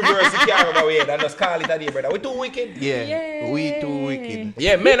door, go reverse the car over here, and just call it a day, brother? We too wicked. Yeah. We too wicked.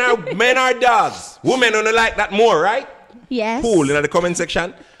 Yeah, men are dogs. Women don't like that more, right? Yes. Cool in the comment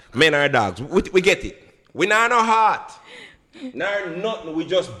section. Men are dogs. We get it. We not no heart. Nor nothing. We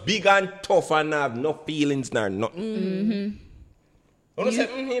just big and tough and have no feelings nor nothing. You know,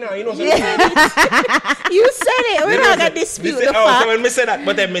 You said it. We're not going to dispute the so fact. when me say that,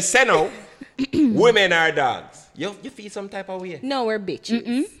 but then me say now, women are dogs. You feel some type of way. No, we're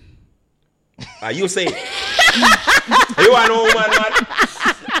bitches. You say it. You want to know woman mad?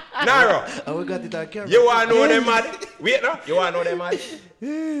 Naro. And we got it on camera. You want to know them mad? Wait, no? You want to know them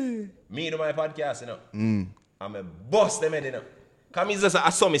mad? Me do my podcast, you know. I'm a boss them head, you know. Come is just I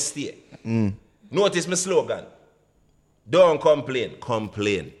saw me stay. Notice my slogan. Don't complain.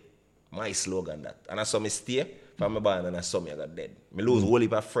 Complain. My slogan that. And I saw me stay from my band and I saw me I got dead. Me lose whole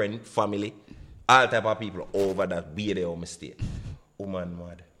heap of friend, family, all type of people over that be there on me stay. Woman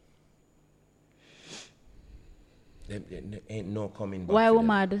mad. There ain't no coming back. Why we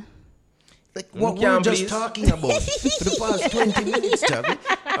mad? Like what we were just talking about for the past 20 minutes, Javi.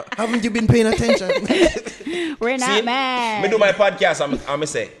 Haven't you been paying attention? We're not mad. Me do my podcast, I'm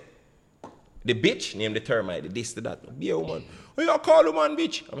say, the bitch named the termite, the this, the that. Be a woman. Oh, you call woman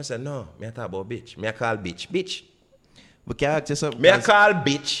bitch? I'm say, no, me I talk about bitch. Me I call bitch, bitch. But can I ask you something? Me I call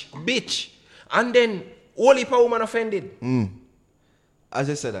bitch, bitch. And then, only per woman offended. As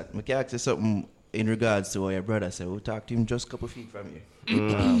I said that, I can ask you something in regards to what your brother said. We talked to him just a couple feet from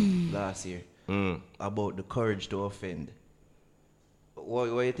you last year about the courage to offend. What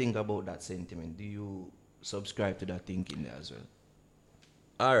do you think about that sentiment? Do you subscribe to that thinking there as well?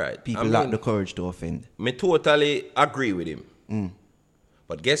 All right. People lack the courage to offend. Me totally agree with him.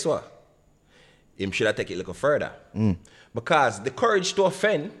 But guess what? Him should have taken it a little further. Because the courage to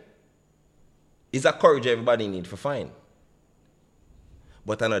offend is a courage everybody needs to find.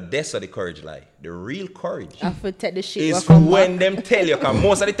 But I know that's where the courage lie. The real courage take the shit is when them tell you, because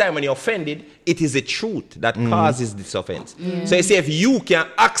most of the time when you're offended, it is the truth that causes this offense. So you see, if you can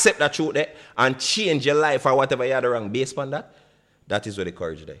accept that truth there and change your life or whatever you had wrong based on that, that is where the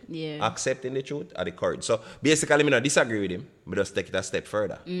courage there. Yeah. Accepting the truth or the courage. So basically, I don't disagree with him, but just take it a step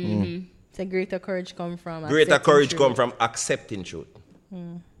further. So greater courage come from Greater courage come from accepting truth.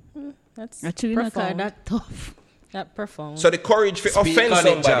 That's Actually, not profound. that tough. That profound. So the courage to offend on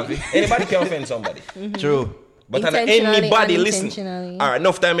it, somebody. Anybody can offend somebody. True. But Intentionally, anybody listen. unintentionally. All right,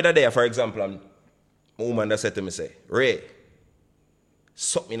 enough time in the day, for example, a woman that said to me, say, Ray,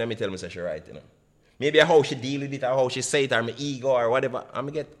 something me tell me say she right, you know. Maybe how she deal with it or how she say it or my ego or whatever, I'm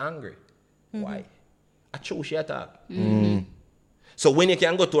get angry. Why? I chose she attack. So when you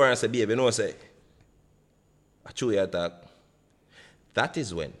can go to her and say, baby, you know, say, I chose you attack, that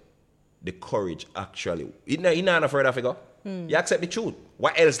is when the courage actually, you're not afraid of it, go. You accept the truth.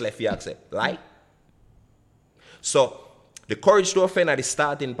 What else left you accept? Lie? So, the courage to offend at the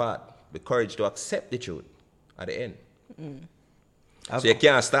starting part, the courage to accept the truth at the end. So you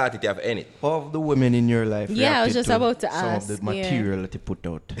can't start it, you have to end it. Of the women in your life, Yeah, I was reacted just about to ask, some of the material that you put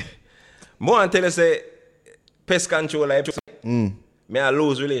out. More and tell you say, pest control life, may I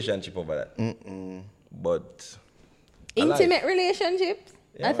lose relationship over that. But Intimate relationships?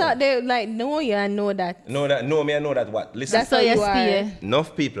 Yeah, I thought they like know you and know that. me I know that what? Listen, That's how you are.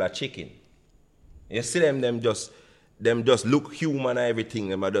 enough people are chicken. You see them just look human and everything,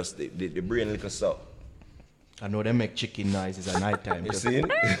 them are just the brain little so. I know they make chicken noises at night time. You see?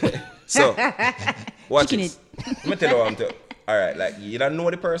 So, watch Chicken it. Let me tell you what I'm telling. All right, like you don't know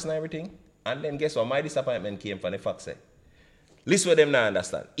the person and everything, and then guess what? My disappointment came from the fact say, listen what them not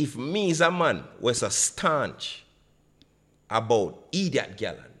understand. If me as a man was a staunch about idiot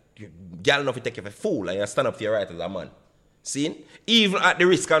gal, gal enough to take you for a fool and you stand up for your right as a man. See? Even at the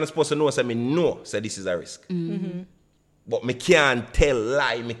risk, I'm supposed to know, say me know, say this is a risk. But me can't tell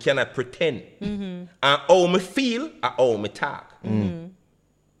lie, me cannot pretend. And how me feel, and how me talk.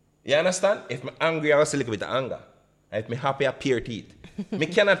 You understand? If me angry, I will still look with anger. And if me happy, I pure teeth. Me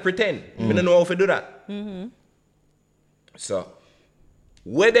cannot pretend. Me don't know how to do that. So,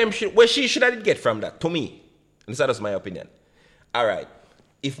 where she should have get from that, to me, and this is my opinion. All right,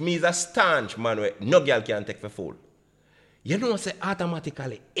 if me is a staunch man where no girl can take for fool, you know say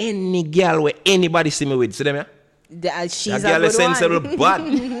automatically any girl where anybody see me with, see them yeah? She's that a girl is good sensible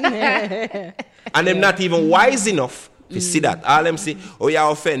one. bad. And them not even wise enough to see that. All them see, oh you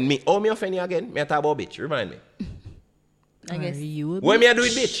offend me. Oh me offend you again? Me a talk about bitch, remind me. I guess. When me a do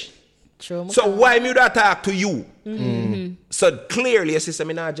it bitch? True. So why me do I talk to you? So clearly your sister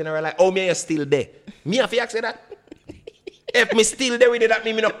me not generalize, oh me you still there. Me have to ask you that. If me still there with it, that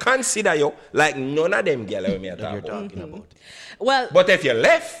mean me not consider you like none of them girl me a talk You're about. talking about. Well, But if you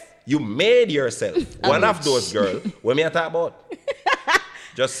left, you made yourself one of those girls when me a talk about.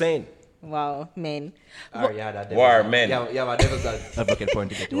 Just saying. wow, man. War men. You have a devil's advocate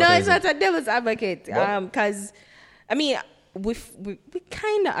point to get to. No, it's not a devil's advocate. Because, I mean, we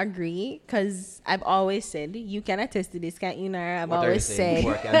kind of agree. Because I've always said, you can attest to this, can't you, Nara? I've always said,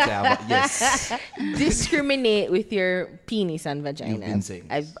 Yes. discriminate with your penis and vagina. You've been saying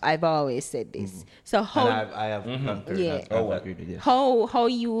this. I've always said this. So how I have concurred. Yeah. I've agreed with this. how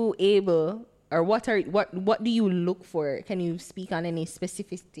you able, or what do you look for? Can you speak on any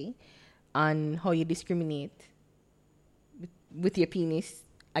specificity on how you discriminate with your penis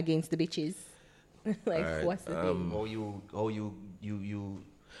against the bitches? Like Alright, what's the thing? How you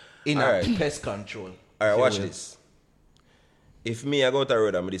in Alright. pest control. All right, if watch you will. this. If me, I go to the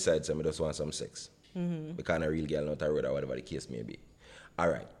road and I decide I just want some sex. Because I'm a real girl not the road or whatever the case may be. All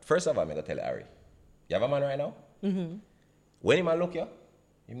right. First of all, I'm going to tell you, Harry. You have a man right now? When he man look you,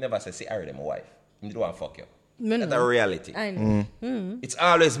 he never say, see, Harry, my wife. He don't want to fuck you. That's a reality. I know. It's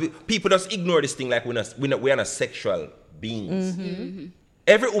always, people just ignore this thing like we're not sexual beings.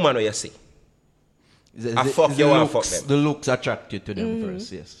 Every woman you see, I fuck you and fuck them. The looks attract you to them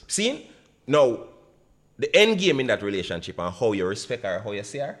first, yes. See? Now, the end game in that relationship and how you respect her, how you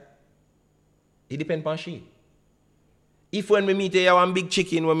see her, it depends on she. If when we meet you one big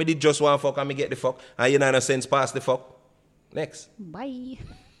chicken, when we did just one fuck and me get the fuck, and you know no sense pass the fuck, next. Bye.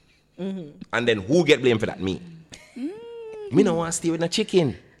 And then who get blamed for that? Me. Me no want to stay with no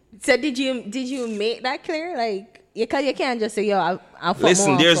chicken. So did you make that clear? Like, you can't just say, yo, I'll fuck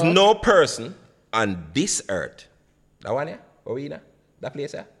Listen, more there's fuck. no person on this earth. That one here? Where we in? That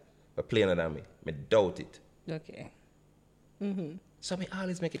place here? We're playing than me. Me doubt it. Okay. So me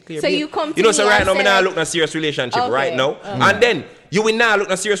always make it clear. So babe. you come to You know, me so and right now, say me not like- look at a serious relationship Okay, right now. okay. And then, you will not look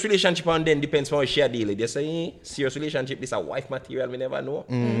at a serious relationship and then depends on how she deal with it. You say, serious relationship, this a wife material, me never know.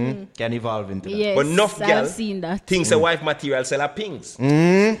 Can evolve into that. Yes, But enough girl I've seen that. thinks a wife material sell her pings.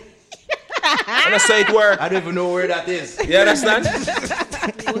 And that's how it works. I don't even know where that is. You understand?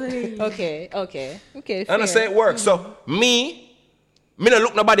 Okay. And that's how it works. So, me not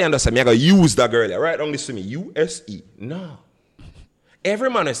look nobody and just say, me I gotta use that girl. Right down this to me, U-S-E. No.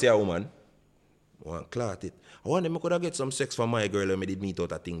 Every man I say a woman, I want clot it. I want them could get some sex from my girl when I did meet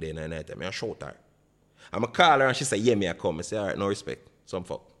out a thing there in the night. I shout her. I'm a call her and she say, yeah, me I come. I say, all right, no respect. Some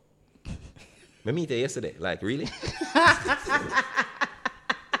fuck. I meet her yesterday. Like, really?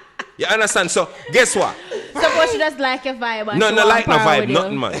 You understand? So, guess what? Suppose she just like a vibe. And No, she no want like no power vibe, with you.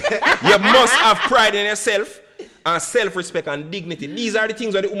 nothing, man. You must have pride in yourself and self-respect and dignity. These are the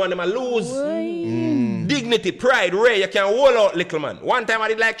things where the woman them a lose. Dignity, pride, rare. You can hold out, little man. One time I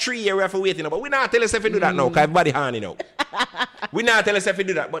did like 3 years for waiting, but we not tell us if you do that now, because everybody honey now. We not tell us if you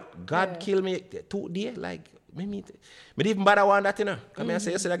do that, but God killed me 2 days. Like, me didn't even bother want that, you know. Come here and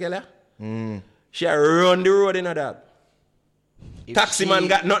say, you see that girl here? She run the road, you know, that. Taxi man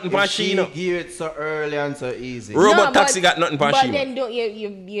got nothing for she, you know. Give it so early and so easy. Robot taxi got nothing for she. But then don't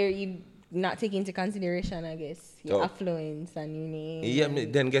you not take into consideration, I guess, your affluence and your name. Yeah,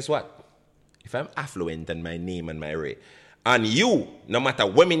 then guess what? If I'm affluent and my name and my Ray, and you, no matter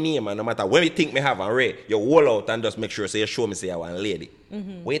what my name and no matter what me think me have and Ray, you wall out and just make sure so you show me say I want a lady.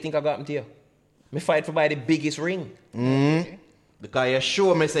 What you think I got to you? Me fight for buy the biggest ring. Because you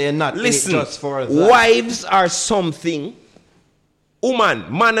show me say you're not Listen, in it just for that. wives are something.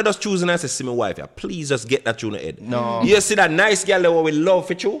 Woman, man that just choosing and say, see my wife, yeah, please just get that through the head. No. You see that nice girl that we love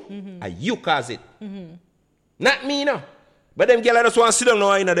for you, and you cause it. Not me, no. But them girl that just want to sit down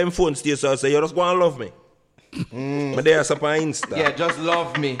now in them phone still, so I say, you just want to love me. But they are some on Insta. Yeah, just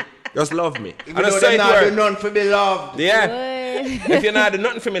love me. Just love me. Even And though that's them how not it do work. nothing for be loved. Yeah. If you're not do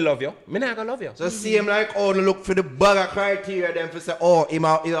nothing for me love you, me not gonna love you. So see him like, oh, no look for the bag of criteria, then for say, oh,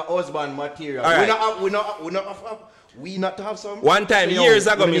 he's a husband material. All right. We not to have some. One time, So, yo, years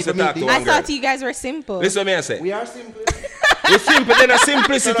ago, we me need used to meet talk to these- one I girl. thought you guys were simple. Listen what me I say. We are simple. We're simple, then a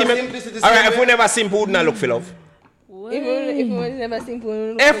simplicity. So the me- simplicity All right, same if we way. never simple, we would not look for love. If it was never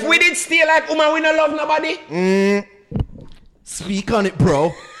simple. If we did stay like woman, we not love nobody. Speak on it, bro.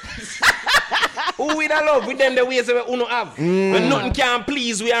 Who we not love? With them the ways that we don't have. When nothing can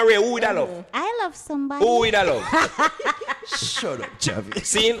please, we are real. Who we not love? I love somebody. Who we not love? Shut up, Javi.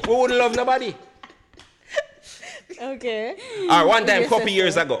 See, we wouldn't love nobody. Okay. All right, one time, Yes, couple yes,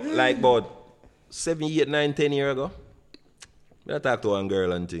 years sir. ago, like about 7, 8, 9, 10 years ago, I talked to one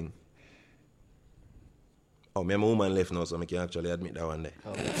girl and thing. Oh, my woman left now, so I can actually admit that one day.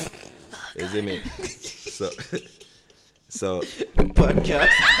 You see me? So Podcast.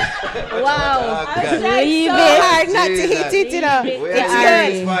 Wow. Oh, God. Leave it. so hard not to Jesus. hit it, you know. We It's are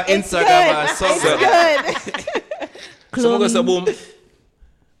good. doing this for It's Instagram or good. something. It's good. so I go say boom.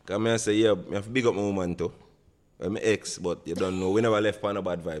 Come here and say, yeah, I have to big up my woman too. I'm my ex, but you don't know. We never left on a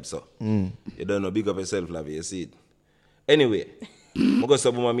bad vibe, so. You don't know, big up yourself, love you see it. Anyway, I go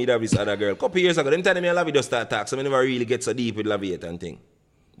say boom and meet up this other girl. Couple years ago, them time me and Lavi just start talk, so I never really get so deep with Lavi yet and thing.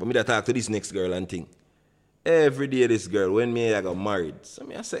 But me da talk to this next girl and thing. Every day this girl, when me I got married, so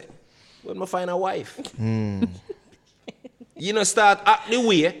me I say, when I find a wife? You know, start act the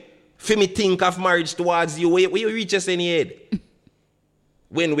way for me think of marriage towards you. Where you reach us in your head?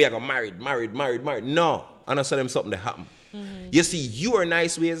 When we are married. No. And I saw them something that happen. You see, your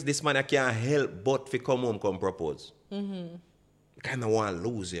nice ways, this man I can't help but to come home, come propose. You kind of want to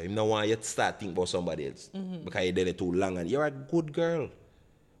lose you. You don't want you to start thinking about somebody else. Because you did it too long and you're a good girl.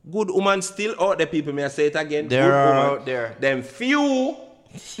 Good woman still out there, people. May I say it again? There Good are woman. out there. Them few,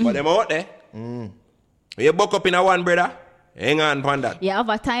 but them out there. You buck up in a one, brother. Hang on upon that. You have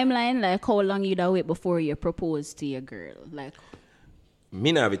a timeline, like how long you da wait before you propose to your girl? Like,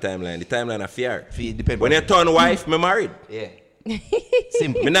 Me not have a timeline. The timeline of fear. Depend When you turn wife, me married. Yeah.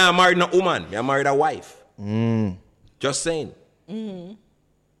 Simple. Me not married no woman. Me married a wife. Just saying.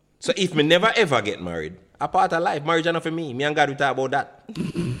 So if me never ever get married, a part of life, marriage enough for me. Me and God will talk about that.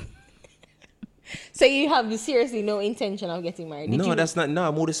 So you have seriously no intention of getting married? Did No, you? that's not. No,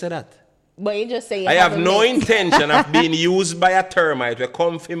 I'm going to say that. But you just say you I have haven't no met. intention of being used by a termite to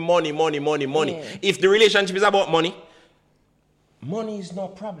come for money. Yeah. If the relationship is about money, money is no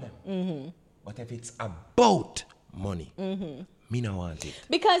problem. But if it's about money, me no want it.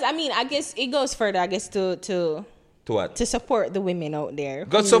 Because I mean, I guess it goes further. I guess to To what? to support the women out there.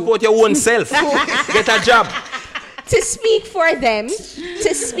 God support your own self. Get a job. To speak for them.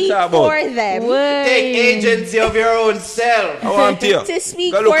 To speak Talk about. for them. Take agency of your own self. I want you. To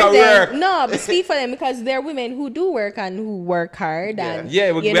speak Go for look at them. work. No, but speak for them because they're women who do work and who work hard. And,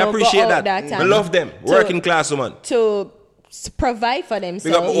 Yeah, we you know, go appreciate out that. We and love them. Working class woman. to provide for Big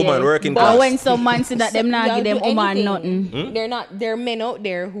themselves. up woman, working but class. when some man say that them not They'll give them do woman anything. nothing. They're not. There are men out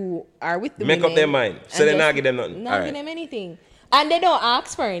there who are with the Make up women. their mind. So and they just not give them nothing. Not Alright. give them anything. And they don't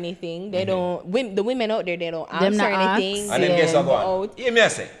ask for anything. They don't. The women out there, they don't ask Them for not ask. anything. And then They guess what go go on? out. Hear me I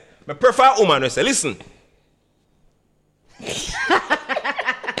say. I prefer a woman who say, listen.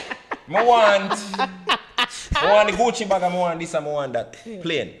 I want the Gucci bag and I want this and I want that.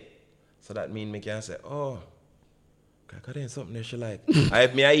 Plain. So that mean me can say, oh, because there's something that she like. I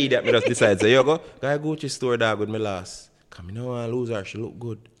have me I eat that, me just decide, say, yo go Gucci store dog with me last. Because I don't want to lose her, she look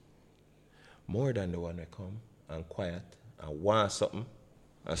good. More than the one that come and quiet and want something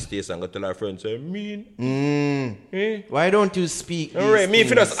and stays and go tell her friend, say, mean. Why don't you speak? All right, me if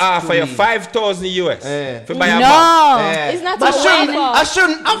you just offer you 5,000 US for buy a bag. No. It's not But a I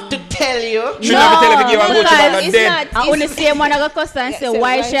shouldn't have to tell you. Should never tell her to give her Gucci bag and it's dead. not. And on the same one I got cuss and say so why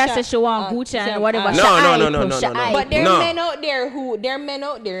why she has she- to she want Gucci and whatever. No, She no, hype, no. she hype. But there No. are men out there who you know,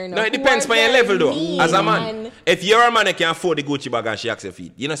 No, it who depends are on your very level though. mean As a man, and- if you're a man that can afford the Gucci bag and she asks your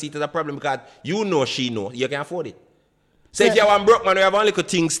feet, you know, see, it's a problem because you know she know you can afford it. So if you're one broke man, you have one little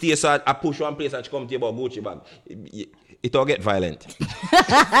thing stay, so I push one place and she come to you about Gucci bag, it all get violent.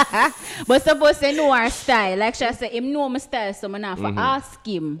 But suppose they know our style. Like she said, him know my style, so I'm not for ask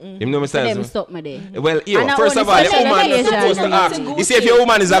him. You know my For them style? stop me there. Well, yo, And I first only of all, your special woman is occasion. supposed to Let's ask. not go to You see, if Gucci. your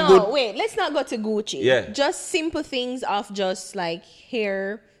woman is a No, good... wait, let's not go to Gucci. Yeah. Just simple things of just like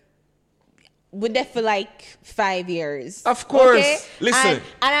hair. We're there for like 5 years. Of course. Listen.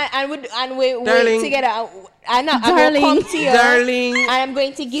 And we Darling. work together. I will Darling. come to you. Darling. And I'm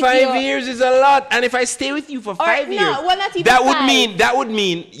going to give 5 you. years is a lot, and if I stay with you for 5 no, years, well, not even that five. would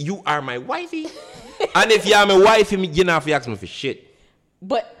mean you are my wifey. And if you are my wifey, you don't have to ask me for shit.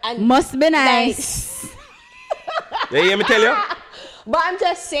 But and Must be nice. You hear me tell you? But I'm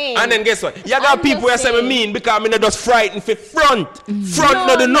just saying. And then guess what? You got I'm people who just say me saying. mean because I'm not just frightened for front. Front No,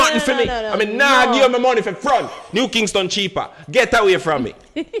 no do no, nothing no, for me. no, no, I mean, nah, no. give me money for front. New Kingston cheaper. Get away from me.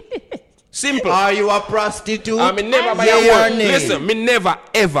 Simple. Are you a prostitute? I mean, never buy Yeah, a your whore. name. Listen, me never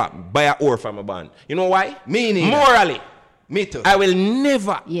ever buy a whore from a band. You know why? Me neither. Morally, Me too. I will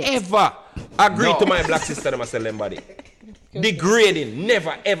never Yes. ever agree No. to my black sister to sell them body. Degrading,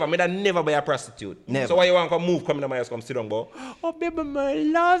 never ever. Me that never buy a prostitute. Never. So why you want to come into my house, come sit down, go? Oh baby, I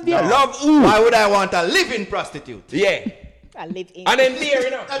love you. No. Love who? Why would I want a living prostitute? Yeah. I live in. And then there, you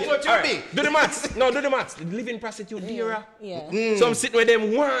know. That's what you All mean. Do the maths. No, do the maths. Living prostitute, dear. Yeah. So I'm sitting with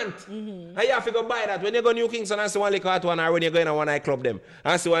them want. And you have to go buy that. When you go New Kingston and see one little hot one, or when you go in a one nightclub them,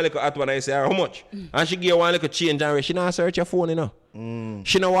 and see one little hot one, and you say, how much? And she give you one little change, and she not search your phone, you know.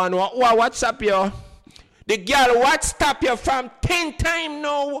 She no want to know, WhatsApp you. The girl WhatsApp you from 10 times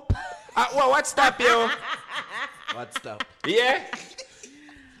now. WhatsApp you. What's up? Yeah?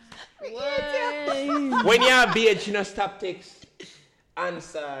 When you're bed, she no stop text.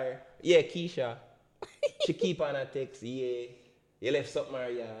 Answer. Yeah, Keisha. She keep on a text. Yeah. You left something in her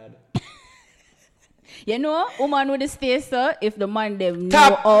yard. You know, woman with the stay so if the man them know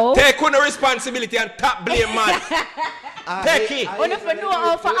Tap. how. Take on the responsibility and tap blame man. Take it. When if you know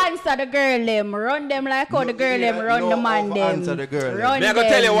how to answer the girl them, run them like how the girl them run the man how to them. answer the girl them. Run Me I go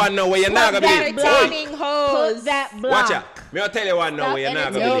tell you one now where you're not gonna They're believe. turning hoes. Put that block. Watch out. Me I tell you one now where you're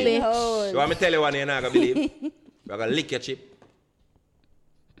not gonna entertaining believe. hoes. You want me tell you one you're not gonna believe? You're gonna lick your chip.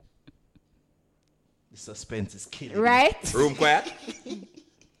 The suspense is killing. Right? Room quiet.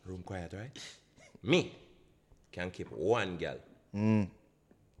 Room quiet, right? Me can keep one girl.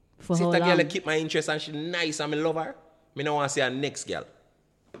 For See how that girl long? that keep my interest and she nice and me love her. Me no want to see her next girl.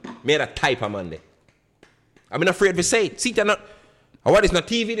 Me that type of man there. I'm not afraid to say it. See, not. What is not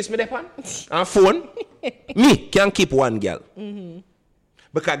TV? This me depend on phone. Me can keep one girl.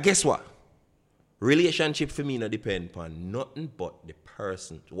 Because guess what? Relationship for me not depend upon nothing but the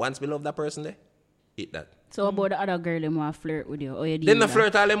person. Once me love that person there, it that. So about the other girl them want flirt with you? Or you Then the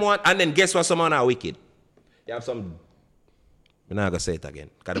flirt all them want, and then guess what? Someone are wicked. You have some. I'm not gonna say it again.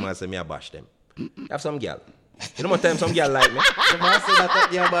 Because the man say me I bash them. You have some girl. You know what time some girl like me? The man say that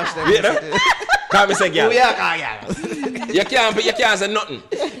you bash them. You know? Can't me say girl. Oh yeah. You can't say nothing.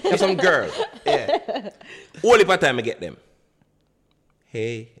 You have some girl. Yeah. Only part time I get them.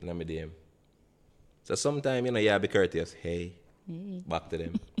 Hey, and I'm DM. So sometimes, you know, you have to be courteous. Hey. Back to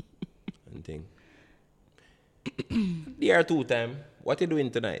them. And thing. The are 2 times. What you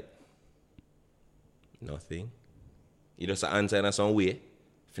doing tonight? Nothing. You just answer in some way.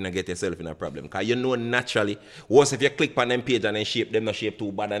 If you not get yourself in a problem. Because you know naturally, once if you click on them page and then shape them not shape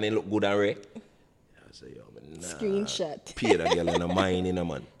too bad and they look good and rare. I say, yo, man, nah. Screenshot. Pay that girl in a mind in a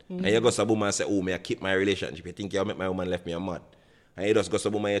man. And you go to a woman and say, oh, may I keep my relationship. You think you make my woman left me a mad. And you just go to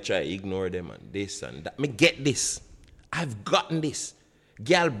a woman and you try ignore them and this and that. Me get this. I've gotten this.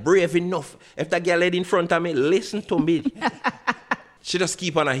 Girl brave enough. If that girl laid in front of me, listen to me. She just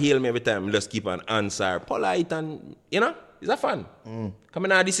keep on hail me every time. Just keep on answer. Polite and, you know, it's a fun. Come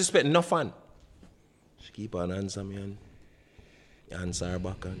in and disrespect, no fun. She keep on answer me and answer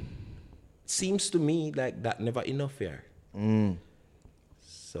back. And seems to me like that never enough here.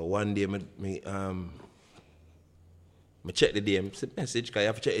 So one day, me check the DM, send message, because you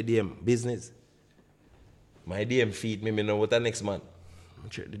have to check the DM, business. My DM feed me know what the next month. I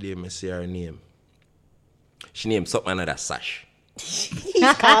check the DM, I see her name. She named something another Sash.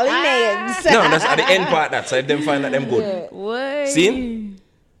 He's calling names. No, that's at the end part that, so if them find that them good. What? See?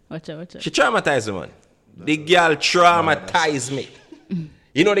 Watch out. She traumatized me, man. The girl traumatized me.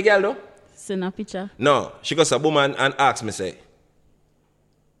 You know the girl though? Send a picture. No, she goes to a woman and asks me, say,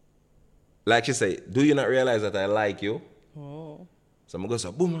 like she say, do you not realize that I like you? Oh. So I go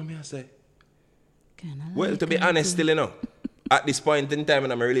to boom, and I say, well, to be honest, still, you know, at this point in time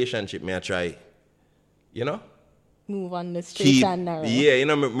in my relationship, I try, you know? Move on the straight and narrow. Yeah, you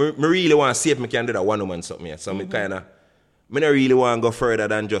know, me really want to see if I can do that one woman something. Yeah. So me kind of, I don't really want to go further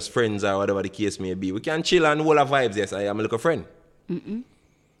than just friends or whatever the case may be. We can chill and all our vibes, yes, I am a little friend.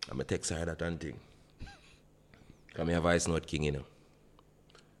 I'm a text her that and thing. Because I have a voice note king, you know.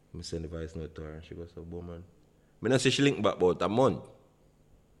 I send the voice note to her and she goes, oh, woman. I don't say she link back about a month.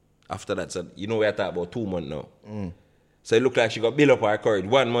 After that, so you know we are talking about 2 months now. So it looked like she got build up her courage.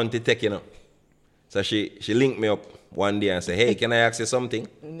 1 month to take, you know. So she linked me up one day and said, hey, can I ask you something?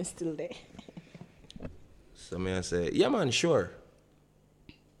 And it's still there. So I say, yeah, man, sure.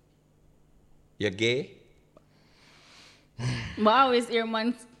 You're gay? But I always hear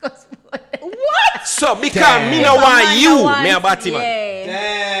man. What? So because me no want you, me a batty man.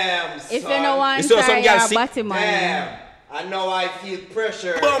 Damn, If you no want You saw her, some you're girl a sick? batty man. Damn. I know I feel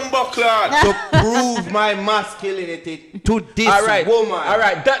pressure Bumbleclad. to prove my masculinity to this woman. All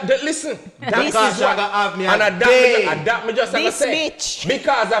right. Listen. That Because is she what. gonna have me And a day. that me just have to This say. bitch.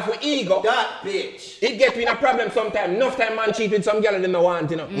 Because of her ego. That bitch. It get me in a problem sometimes. Enough time man cheat with some girl and they don't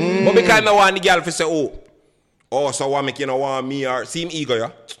want, you know. But because I want the girl to say, oh, so what make you know want me or seem ego,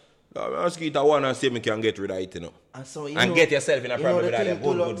 yeah? I ask you that one and see if I can get rid of it, you know. And, so, And get yourself in a problem with them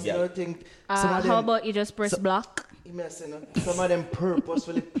good girl. How about you just press block? Some of them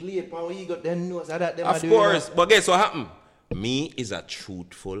purposefully play upon ego, them knows how that them Of course, but guess what happened? Me is a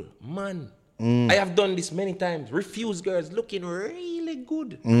truthful man. I have done this many times. Refuse girls looking really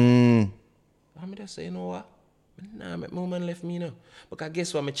good. I'm just say, you know what? Nah, my woman left me now. Because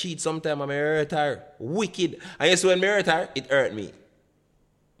guess what? I cheat sometime and I hurt her. Wicked. And guess when I hurt her, it hurt me.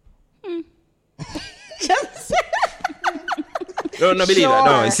 No, believe that.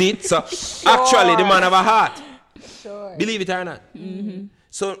 No, you see it? So actually the man have a heart. Sure. Believe it or not.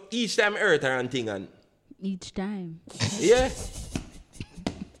 So each time I hurt her and thing and Each time. yeah.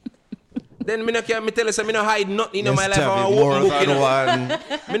 Then me tell you say me no hide nothing in my life. I'm more open book, you than know. one.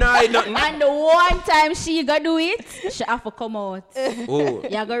 Me no hide nothing. And the one time she go do it, she have to come out. Oh.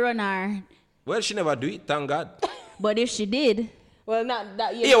 You go run her. Well, she never do it, thank God. But if she did, Well, not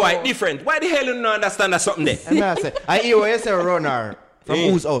that you Yeah, know. why different? Why the hell you don't understand that something there? And I say, I hear what you say, runner from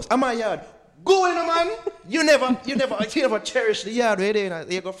whose house? I'm my yard. Go in, man. You never cherish the yard where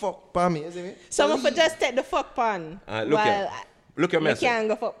you go fuck for me, you see me? Someone for just take the fuck pan. Look at me. I can't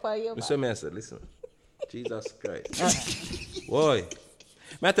go fuck for you. Listen, me, listen. Jesus Christ. Boy.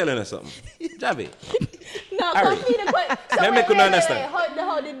 Me telling you something. Javi. No, Harry. complete the point. So Let me couldn't understand.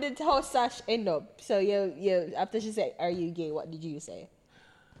 How did the whole sash end up? So you after she said, "Are you gay?" What did you say?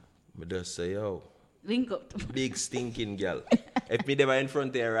 I just say, yo, Link up. big stinking girl. If me never in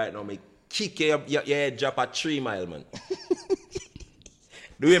front there right now, me kick your head drop a 3 mile, man.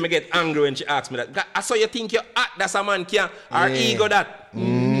 The way me get angry when she asks me that. I saw you think you're hot, that's a man can't, or ego that.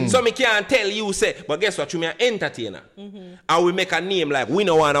 So me can't tell you, say, but guess what, you me an entertainer. And we make a name like, we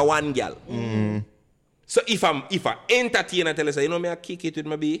no want a one girl. So if I entertainer tell you, say, you know me I kick it with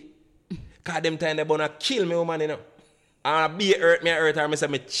my bee. Cause them time they gonna kill me, woman, you know. And be hurt her, me say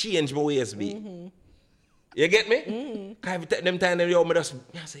me change my ways, be. You get me? Cause them time they yo, me just,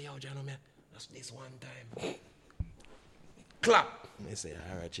 I say, yo, John, me just this one time. Clap. I say,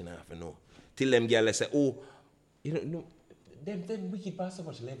 alright, you know, have to know. Till them girls say, oh, you know, no, them wicked pass so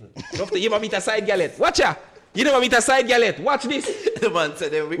much level. You never meet a side galette. Watch ya. You never meet a side galette. Watch this. The man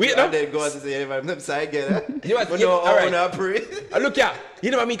said them wicked and then go and say, them side galette. You know what? Alright. Look ya.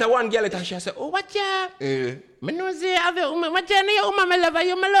 You never meet a one galette and she say, oh, watch ya. Me know say, have a woman. Watch ya, your woman, me love her,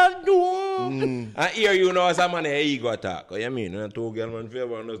 you me love do. And here you know as a man, he ego attack. What you mean? And two girls, man,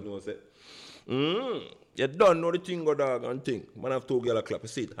 favor and us know, say, you don't know the thing go dog and thing. Man have 2 girls clap a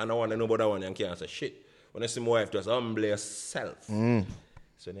seat and I want to know about that one and can't say shit. When I see my wife just humble yourself. So when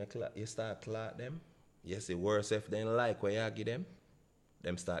you start clap them, you see worse if they don't like what you give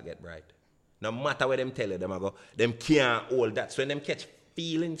them start get bright. No matter what them tell you, them I go, them can't hold that. So when them catch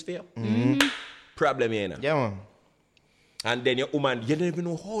feelings for you, problem you know. Yeah, man. And then your woman, you don't even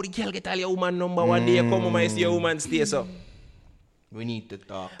know how the girl get all your woman number. One day you come home and you see your woman stay so. We need to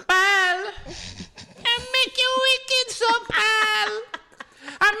talk. Pal, I make you wicked so, pal.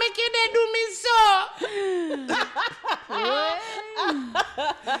 I make you they do me so.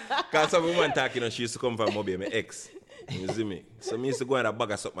 Because some woman talking, she used to come from Mobi, my ex. You see me? So me used to go in a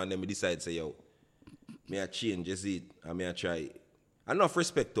bag of something and then me decide say, yo, me I change, you see it, and me I try. Enough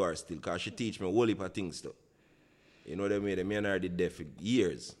respect to her still, because she teach me a whole heap of things though. You know what I mean? Me and her did there for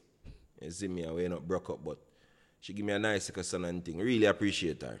years. You see me, we not broke up, but she give me a nice son and thing. Really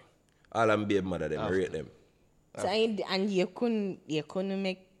appreciate her. All I'm baby mother them, I rate them. So and you couldn't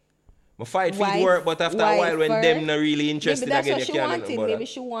make. My fight for it work, but after a while when them not really interested maybe that's again, what you she can't wanted. Maybe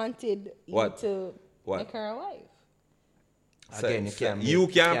she wanted you to make her a wife. Again, you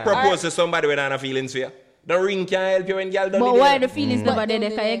can't propose to somebody without no feelings for you. The ring can't help you when girl don't. But why the feelings never there?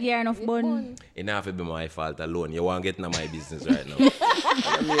 Because you get enough bun. It not have to be my fault alone. You want to get into my business right now.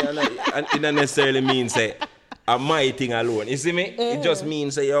 And it don't necessarily mean say my thing alone. You see me? It just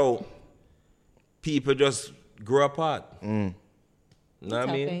means say yo, people just grow apart. Know what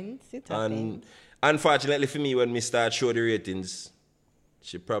I mean? It happens. And unfortunately for me, when me start show the ratings,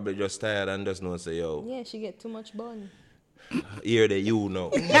 she probably just tired and just know say yo. Yeah, she get too much bun. Here they you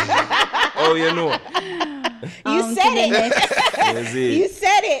know. Oh, you know. You said it. You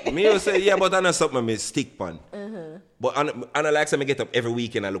said it. Me will say, yeah, but I know something me stick pan. But I like say me get up every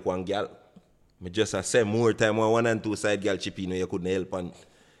weekend and look one girl. Me just say more time when 1 and 2 side girl chip in you couldn't help and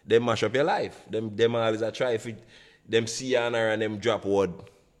them mash up your life. Them always a try if it, them see on her and them drop word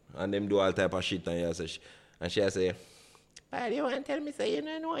and them do all type of shit and you say and she say, "But you want to tell me say you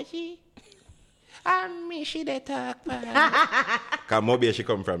don't know she?" And me she dey talk, cause maybe she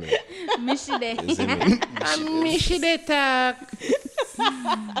come from me. Me she dey. And me she dey talk.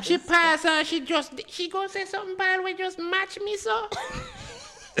 She pass and she go say something bad we just match me so.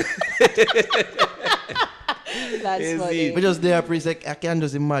 That's funny. But just there, please, like, I can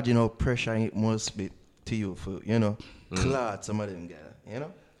just imagine how pressure it must be to you for, you know, clout some of them guys, you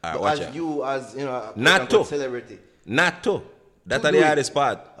know. But as you, as you know, not to celebrity, not to. That's the hardest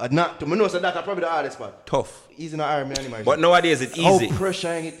part. Not to. I know so that's probably the hardest part. Tough. Easy in the army anymore. But nowadays it's easy. How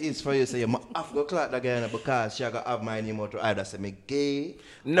pressuring it is for you to say, I have to go clout that guy because she got have my name out to either say me gay.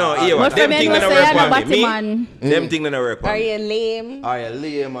 No, But them things that work for me. man. Them things that work for Are me. you lame? Are you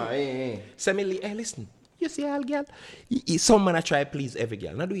lame? Man? Say me, hey, listen. You see all girl? Some man I try please every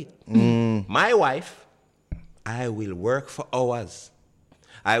girl. Now do it. My wife, I will work for hours.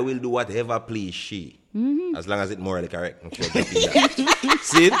 I will do whatever please she. As long as it's morally correct. I'm sure that.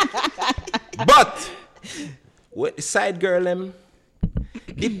 See it? But with the side girl them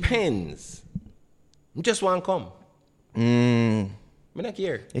depends. I just want to come. Me not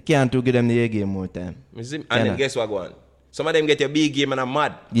care. You can't to give them the A game more time. And then guess what go on? Some of them get your big game and I'm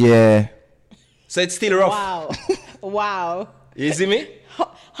mad. Yeah. So it's still rough. Wow. Wow. You see me?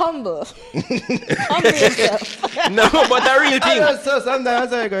 Humble. Humble yourself. No, but a real thing. So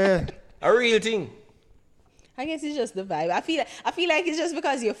sometimes I go, yeah. A real thing. I guess it's just the vibe. I feel like it's just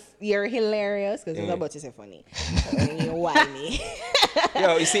because you're hilarious because it's about to say funny. And you're whiny.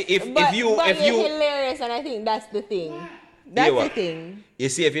 Yo, you see, if but you you're hilarious, and I think that's the thing. That's the thing. You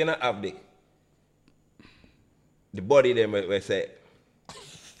see, if you're not have the body, them will say,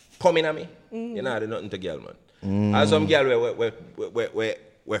 coming at me, you know, there's nothing to girl, man. And some girl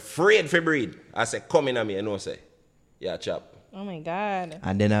we're afraid for breed. I say, coming at me, you know, say, yeah, chop. Oh my God.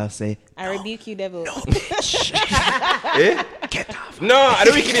 And then I'll say, I rebuke you, devil. Eh? Get off. No,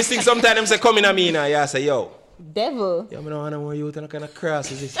 the wickedest thing sometimes them say, coming at me now. Yeah, I say, yo. Devil. Yo, I don't know what you what kind of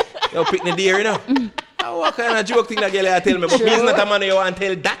cross is this. Yo, pick the deer, you know. What kind of joke thing that girl tell me? But me's not a man you want to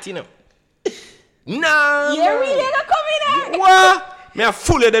tell that, you know. Nah. You really not coming at? What? Me are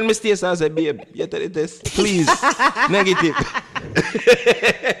fuller than mistakes. I say, babe, you tell it this. Please. Negative.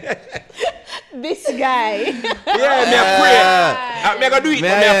 This guy. Yeah, me a pray. Me a go do it,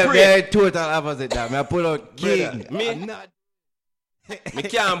 but me a pray. Me total opposite that. Me a pull out king. Me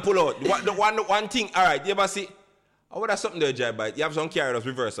can't pull out. One thing, all right, you ever see? I would have something to drive by. You have some car that's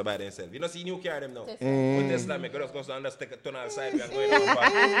reverse by themselves. You know, see new car them now. With Tesla, me just go and just take a turn outside and go in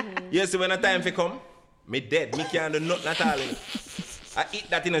over. You see, when the time for come, me dead. Me can't do nothing at all. I eat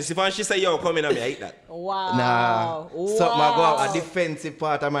that in a if she say, yo, come in at me, I eat that. Wow. Nah. Wow. Something I go out a defensive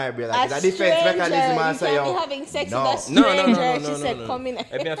part of my brain. Like, it's a defense mechanism. I say, yo. You can't be having sex No. with a stranger. No. She said, come in.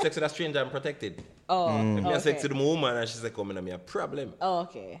 If me have sex with a stranger, I'm protected. Oh, If me have sex okay. with a woman and she say, come in at me, a problem. Oh,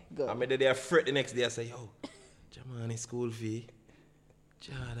 okay. Good. I made the day afraid the next day. I say, yo, Jamani school fee.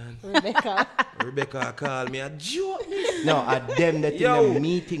 Jordan. Rebecca call me a joke. No, at them that Yo. thing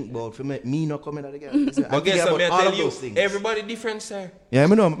me think about for me not coming out again. But guess what, me I tell you, everybody different, sir. Yeah,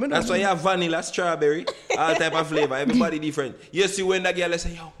 me know. That's why you have vanilla, strawberry, all type of flavor. Everybody different. You see when that girl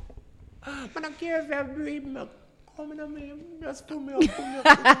say, yo, I don't care if you breathe milk. Come in me, just pull me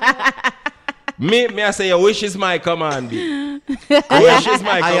up. Me, I say, your wish is my command, B. Wish is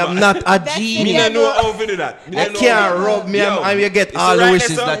my command. I am not a Me genie. don't know how to do that. Me I don't know can't how to do rub that. me Yo, and you get you all see the right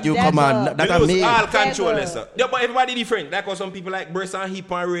wishes there, that you Devil. command. That me are lose me. all control, Devil. listen. Yeah, but everybody different. Like how some people like breast and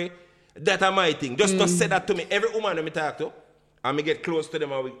hip and ray. That are my thing. Just to say that to me. Every woman that me talk to, and me get close to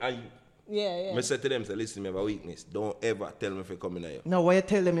them and Yeah. me say to them, say, listen, me have a weakness. Don't ever tell me if you come in here. No, why you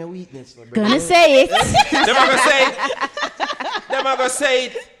tell them your weakness? Bro? Gonna say it. Them are gonna say it. Them are gonna say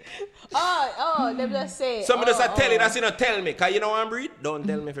it. Oh, they just say. Some of us tell it, that's not tell me. Cause you know I'm breed? Don't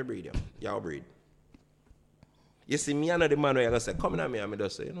tell me if you breed, yo. Y'all breed. You see, me and the man where you gonna say, come in at me, and me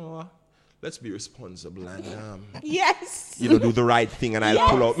just say, you know what? Let's be responsible and Yes. you know, do the right thing and I'll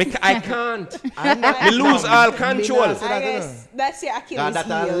pull out. I can't. Me lose all control. I guess that's your Achilles That's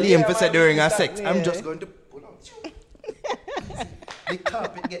a heel. lame for say during a sex. Yeah. I'm just going to pull out. The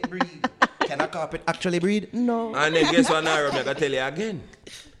carpet get breed. Can a carpet actually breed? No. And then guess what, Naira, I gotta tell you again.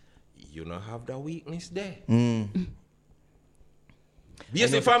 You don't have the weakness there. You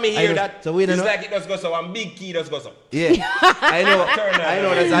see, for me here, that so we don't it's know. like it does go so, one big key does go so. Yeah. I know. I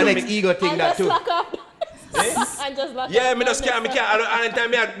know. That's our next ego thing that too. Lock up. And just lock Yeah, up. me just can't, and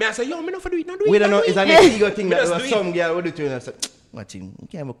time I say, yo, me not for do it, not do it. We don't know. It's our next ego thing that just was do some girl would do to you and say, watch him. You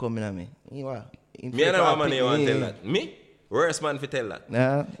can't even come in at me. You are. Me and a man you want to tell that. Me? Worst man for tell that.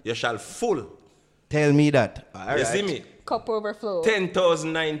 Nah. You shall full. Tell me that. All You right. see me? Cup overflow.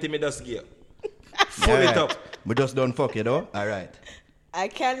 10,090 me just give. Full All it right. up. But just don't fuck you though. All right. I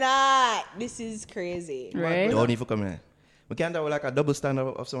cannot. This is crazy. Right? Don't even come in. We can't have like a double standard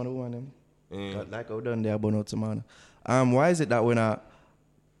of some of the women. Like I've done there, but not some man. Why is it that when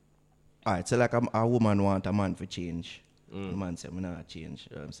alright, so like a woman want a man for change. The man say, I'm not change.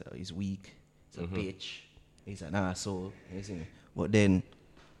 So he's weak. He's a bitch. He's an asshole. You see me? But then,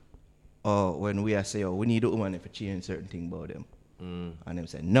 when we are say, we need a woman for change certain thing about them. And them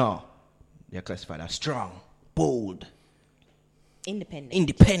say, no. They're classified as strong, bold,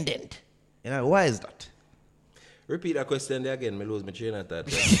 independent. You know, why is that? Repeat that question there again. Me lose my train of thought.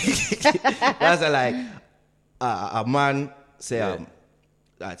 That's like a man say,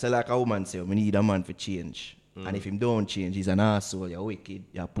 so like a woman say, we need a man for change. And if him don't change, he's an asshole, you're wicked,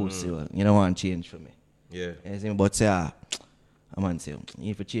 you're pussy, you don't want change for me. Yeah. You see me? But say, a man say, you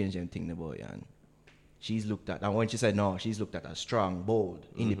need to change them thing about you. And she's looked at, and when she said no, she's looked at as strong, bold,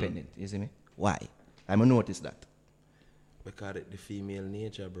 independent. You see me? Why? I'm gonna notice that. Because it's the female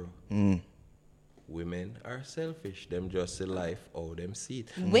nature, bro. Women are selfish. Them just see life how them see it.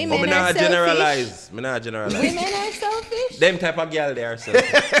 Women But me are not selfish. generalize. Me not generalize. Women are selfish? Them type of girl they are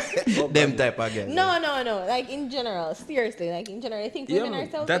selfish. Them type of girl. No. Like in general. Seriously. Like in general. I think women are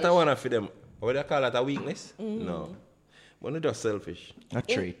selfish. That I wanna for them. What they call that a weakness? No. But they're just selfish. A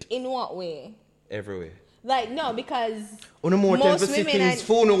trait. In what way? Everywhere. Like, no, because On the more tell most to see women things are-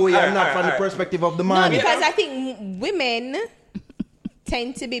 phone away and not from the Alright. perspective of the no, man. because I think women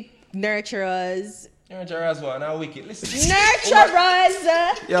tend to be nurturers Nurturers one, now wicked. Listen.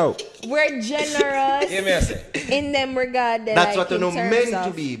 Nurturers. Yo. We're generous. Hear me I say. In them regard. That's like, what you're meant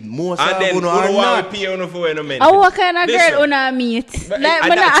to be. Most And of then you who are want not. to pay on for when men. Oh, what kind of Listen. girl una meet? But Like,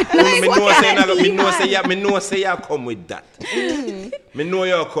 me know say you come with that. Me know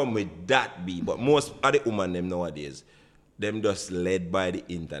you come with that, B. But most of the women them nowadays, them just led by the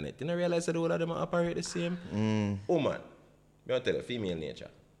internet. You know, realize that all of them operate the same. Woman, me want to tell you, female nature.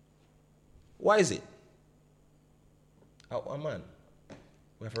 Why is it? A man,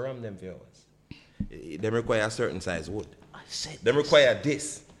 we have to ram them for hours. Them require a certain size wood. Them require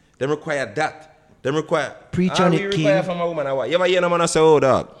this. Them require that. Them require. Preach on it, require king. from a woman. You ever hear a man say, "Oh,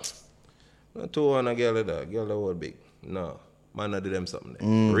 dog, not too on a girl, dog. Girl, the whole big." No, man, I do them something.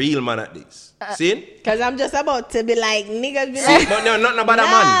 There. Real man at this. See? Because I'm just about to be like, niggas be See? like, But no, not about a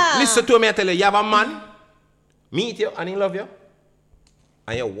man. Listen to me, I tell you, you have a man, meet you, and he love you,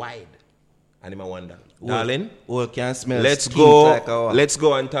 and you're wide, and he might wonder, darling. Oh, can smell. Let's skins go. Like Let's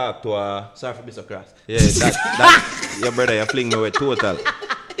go and talk to her. Sorry for being so cross. Yeah, that your brother, you fling me with total.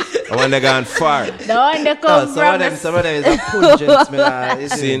 I want to go on far. the one that come from Some of them is a pungent smell.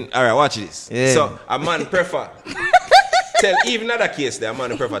 See, all right, watch this. Yeah. So a man prefer. Tell even another case there, a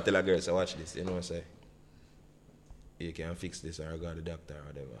man prefer tell a girl, so watch this. You know what I say? You can fix this or go to the doctor or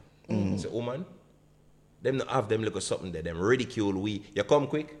whatever. So woman, them not have them little something there. Them ridicule we. You come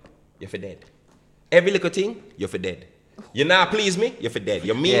quick, you're for dead. Every little thing, you're for dead. You not please me, you're for dead.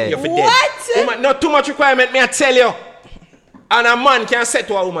 You mean, you're for dead. What? Woman, not too much requirement, me I tell you. And a man can say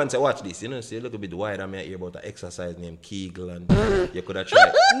to a woman, say, watch this. You know, see, look a bit wide. I may hear about an exercise named Kegel and you could have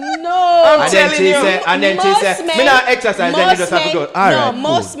tried. no. I'm telling you. And then she said, me not exercise, then you just have to go. All right,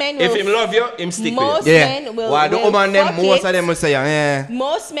 most men will. If him love you, him stick Most with you. men will. Why the will woman them, fuck most it. of them will say, yeah.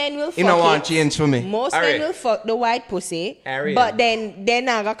 Most men will fuck You don't want it. change for me. Most Ariel. men will fuck the white pussy. Ariel. But then they're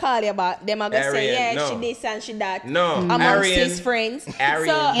not gonna call you about them. I'm gonna say, Ariel, yeah, no. she this and she that. No. Amongst Ariel. his friends.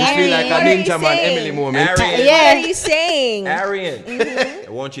 Ariel. So, You feel like a what are you ninja man, saying? Emily moment. Ariel. What are you saying? Arian,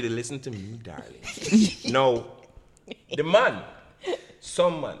 I want you to listen to me, darling. No, the man,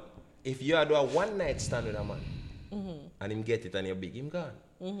 some man, if you do a one night stand with a man, and him get it and you're big, him gone.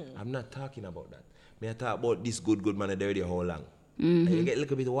 I'm not talking about that. Me I talk about this good man that already how long. And you get a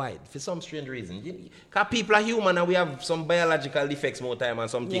little bit wide for some strange reason. Because people are human and we have some biological defects more time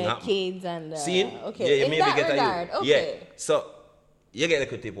and something Yeah, happen. kids and. See? Okay. Yeah, you In maybe that get regard, a okay. Yeah. So you get a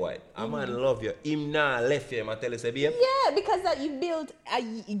little tip wide. A man love you. Him nah left you. I tell you, say, babe. Yeah, because that you built a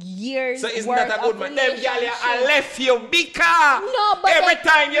years. So isn't worth that a good of man? Them gyal relationship. I left you because No, but every then-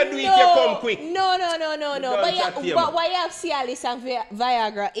 time you do it, you come quick. No. Don't But, chat to yeah, you, but man. why you have Cialis and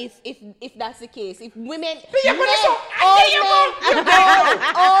Viagra if that's the case? If women, you put this up.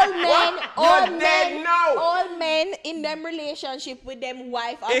 all You're dead now. all men in them relationship with them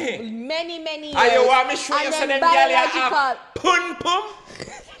wife of many years. And you want me show you and so them them gyal you biological. have pum pum?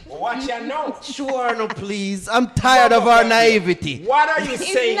 Watch you now. Sure, no, please. I'm tired of our naivety. What are you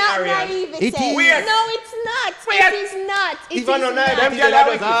It's saying, not Ariel? naivety. It is. Wait. No, it's not. Wait. It is not. It is If I know not. naivety, Them then gyal I are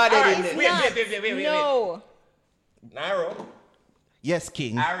was wicked. harder Alright, than them. wait. No. Nairo, Yes,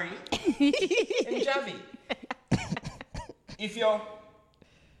 king. Ari, and Javi. If you're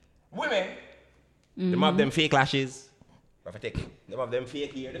women, them have them fake lashes. We have to take it. Them have them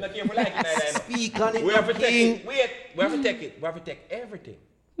fake here. They're not careful like it neither. Speak on it, We have to take king. it. Wait, we have to take it. We have to take everything.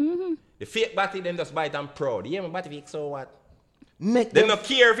 The fake body, them just bite and proud. You hear me, body fake, so what? Make They them- not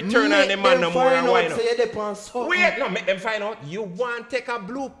care if you turn on make them man no them more find and out, why not. say they depend something. Wait, no, make them find out. You want to take a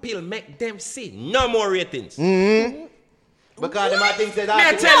blue pill, make them see. No more ratings. Because they might think say Me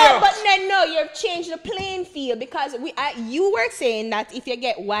I that. tell No, you. but then no, you've changed the playing field because you were saying that if you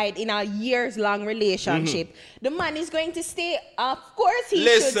get wide in a years-long relationship, the man is going to stay. Of course, he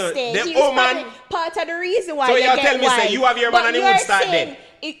Listen, should stay. the He's woman- probably part of the reason why So you you're get telling me, say, wide. you have your man But and he you're would start saying- then?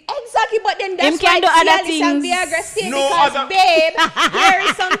 Exactly, but then that's Him can why do other Cialis and things. Viagra stay No because, other- babe, there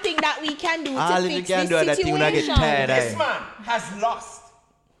is something that we can do All to if you fix can this do other thing when I get situation. tired, This man has lost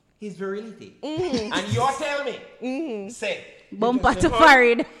his virility. And you tell me, say, Bumper to Hun,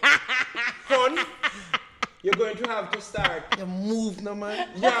 Farid. Hun, you're going to have to start. You move, no man.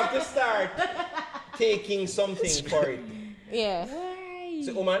 You have to start taking something for it. Yeah.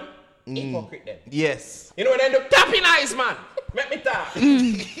 So, woman, hypocrite then. Yes. You know what they do? Tapping eyes, man. Make me tap.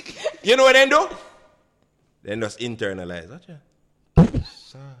 You know what they do? Then just internalize. Watch ya.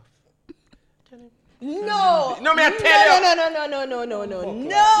 Soft. No. No, me I tell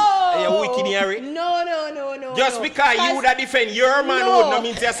No. Hey, you wicked, Harry. No. Just because you would defend your manhood, no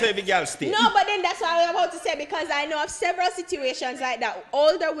means you say every girl stay. No, but then that's what I was about to say, because I know of several situations like that.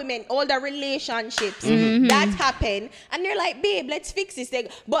 Older women, older relationships that happen, and they're like, babe, let's fix this thing.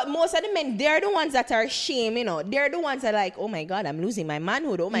 But most of the men, they're the ones that are ashamed, you know. They're the ones that are like, oh my God, I'm losing my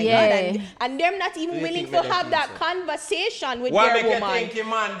manhood. Oh my God. And they're not even willing to have that conversation with their woman. Why make you think your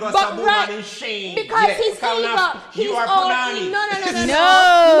man goes But a woman in shame? Because his ego, you are punani.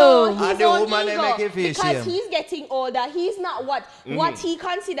 No. And His the own woman they ego, make it feel because shame. he's getting older. He's not what he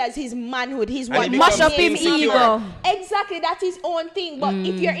considers his manhood. His And what he Mash becomes up him insecure. ego. Exactly, that's his own thing. But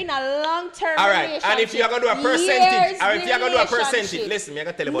if you're in a long-term All right, relationship, and if you're gonna do a percentage, or if you're gonna do a percentage, listen, me, I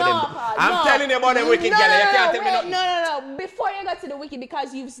gotta tell you about them. I'm telling you about them wicked girl. You can't tell me nothing. No. Before you got to the wicked,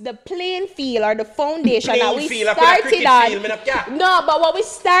 because you've the playing field or the foundation Playing that we field, I put a started cricket on. field, me not care. No, but what we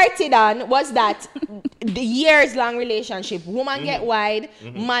started on was that the years-long relationship. Woman get wide,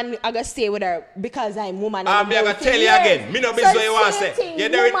 man I gotta stay with her because I'm woman. I'm gonna tell you again. Me no business what you want to say. You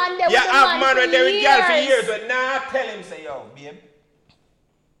have man when they're with girl for years, but now tell him say, yo, babe,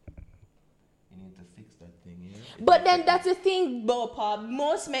 you need to fix that thing here. But then that's the thing, Bopa.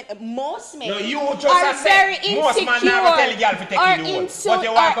 Most men No, you just are say very most insecure. man never tell the girl to take you to work. But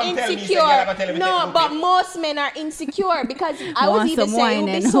you want to come tell me, say, girl, I gotta tell him to No, take but you. most men are insecure because I was Want even some saying it wine would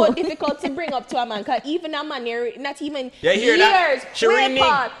be and so all. difficult to bring up to a man, because even a man, not even You hear years. that? Shirini. Wait,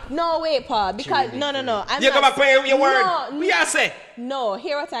 Pa. No, wait, Pa. Because no. I'm You not, come and pay your word. No, What you say? No,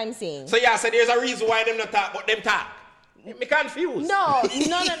 hear what I'm saying. So you say there's a reason why them not talk, but them talk. Me confused. No.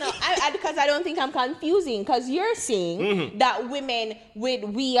 Because I don't think I'm confusing. Because you're saying that women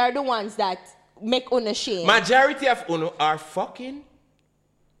we are the ones that make unashamed. Majority of uno are fucking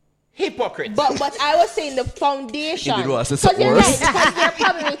hypocrites. But I was saying the foundation. You did what? I said Because something you're worse. right. Because there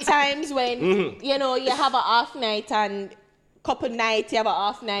are probably times when you know you have an off night and couple nights you have an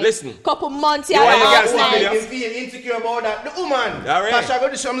off night. Listen. Couple months you You have an want off the girls to night. You feel insecure about that. The woman. All right. Because I got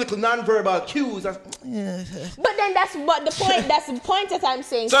to some little non-verbal cues. But then that's what the point. That's the point that I'm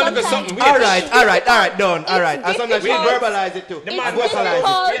saying. So because Sometimes something All weird. right, done. All right. And sometimes we difficult. verbalize it too. The It's man difficult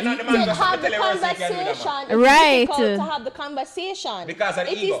vocalize it. The man to have the tell you what I say, you can do that, man. conversation. It's Right. difficult to have the conversation. Because of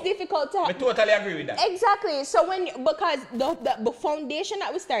the It ego. is difficult to I have. totally agree with that. Exactly. So because the foundation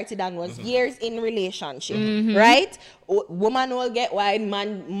that we started on was years in relationship, right? Woman will get wide,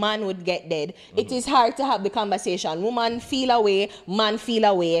 man would get dead. It is hard to have the conversation. Woman feel away, man feel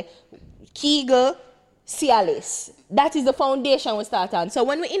away. Kegel, Cialis. That is the foundation we start on. So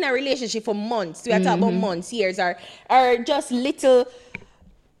when we're in a relationship for months, we are talking about months, years, or just little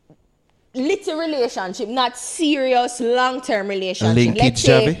relationship, not serious long-term relationship. Linkage, Let's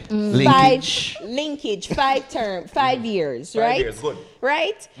say Javi. linkage, 5 years, 5 right? years, good.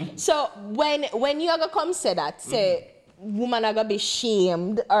 Right? So when you are gonna come say that, say woman are gonna be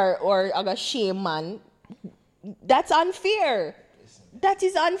shamed or are gonna shame man, that's unfair. That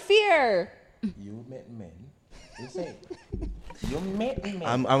is unfair. You met men. You say. You met men.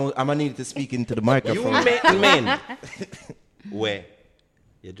 I'm gonna need to speak into the You microphone. met men. Where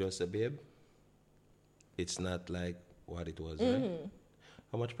you just say, babe, it's not like what it was, right?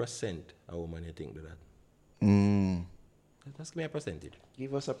 How much percent a woman you think do that? Just give me a percentage.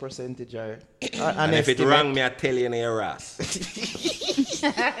 Give us a percentage, And if it wrong, me I tell you in your ass.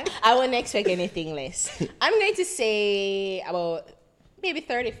 I wouldn't expect anything less. I'm going to say about maybe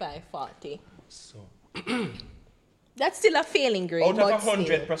 35, 40. So That's still a failing grade. out but of still.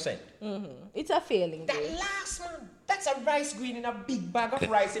 100%. It's a failing That grade. last man, that's a rice green in a big bag of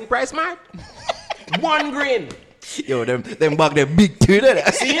rice in Price Mart. 1 grain. Yo, them bag them big too.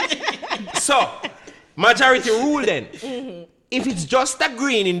 See? So, majority rule then. If it's just a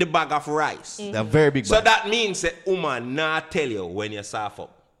green in the bag of rice, They're very big so bag. that means that woman not tell you when you soft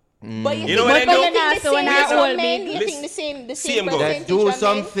up. But You know what I think do? the So when same I as hold men? big, You think the same same go. percentage Let's do on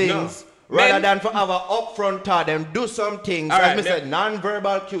some men? things. No. Rather Men- than for our upfront talk, them do some things. All right, As I said, them-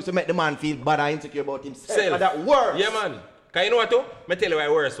 non-verbal cues to make the man feel bad and insecure about himself. Self. And that works. Yeah, man. Because you know what, though? Me tell you why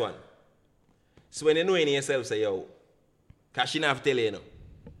worst one. So when you know in yourself, say, yo, because she not have to tell you,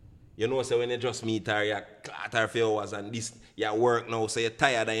 you know, so when you just meet her, you clat her for hours and this, you work now, so you're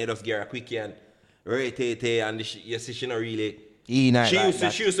tired and you just get her quick and rotate and you see she not really. She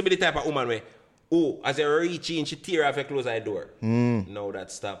She used to be the type of woman where, as you reach in, she tear off your clothes at the door. Now that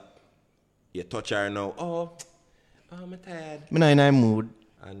stop. You touch her now. I'm tired. I'm not in a mood.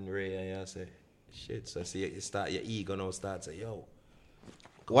 And Ray, and you say, shit. So see, you start, your ego now starts say, yo.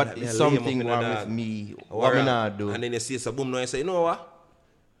 What let me is lay him something up in wrong the with dog. me? Or, What me not do? And then you see some boom now you say, you know what?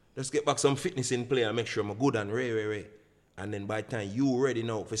 Let's get back some fitness in play and make sure I'm good and Ray. And then by the time you ready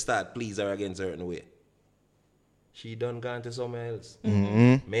now, if you start please her again certain way. she done gone to somewhere else.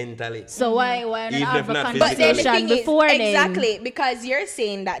 Mentally. So why not Even have if a not But then the conversation thing before is, then? exactly, because you're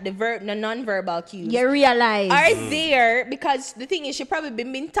saying that the non-verbal cues You realize. are there, because the thing is, she probably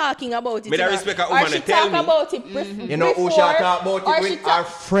been talking about it. Me da you know, respect a or woman she to tell talk me. about it You know who she before, talk about or it she with? Our talk,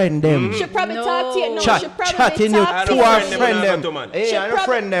 friend them. she probably talk to you. No, she probably Chatting you talk to to our you. friend She them. probably- Hey, She I'm a probably-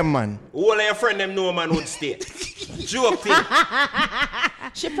 friend them, man. All of your friend them know man would stay. Joke thing.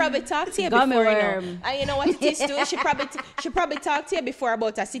 She probably talk to you Gummy before, worm. and you know what it is too. She probably talk to you before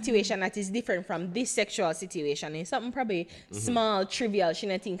about a situation that is different from this sexual situation. It's something probably small, trivial. She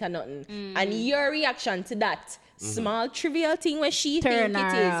not think of nothing, and your reaction to that small, trivial thing when she Turn think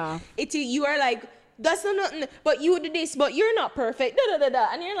her off. it is, you are like, that's not nothing. But you do this, but you're not perfect. Da da da da,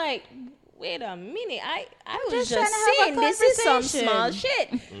 and you're like, wait a minute, I was just trying just to have a saying this is some conversation. small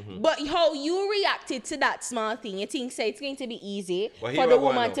shit. But how you reacted to that small thing, you think say it's going to be easy Well, for here the I go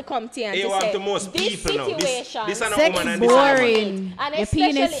woman now. to come to you and Here to I say, to most this people now. situation, This are not Sex woman and this are not man. boring. and Your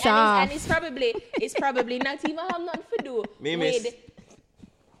especially, penis and soft. it's probably not even have nothing to do Me miss. with.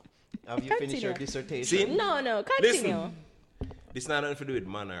 Have you finished your Continue. dissertation? See? No, continue. Listen. This not nothing to do with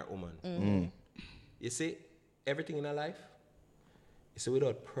man or woman. You see, everything in our life, it's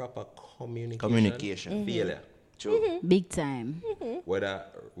without proper communication. Failure. True. Big time. Whether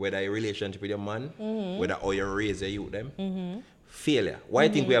a relationship with your man, whether how you raise your youth them, failure. Why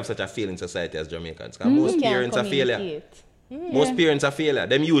think we have such a failing society as Jamaicans? Because most Can't parents are failure. communicate. Most parents are failure.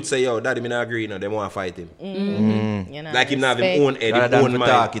 Them youth say, yo, daddy, me not agree, no, they want to fight him. You know, Like him not have respect. him own head, Rather him than own to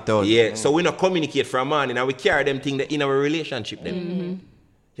mind. talk it out. Yeah, so we not communicate from morning and we carry them things in our relationship them.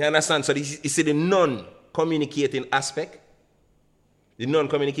 You understand? So this is the non-communicating aspect. The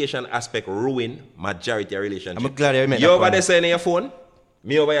non-communication aspect ruin majority of relationship. I'm glad you made You that over point. there saying on your phone,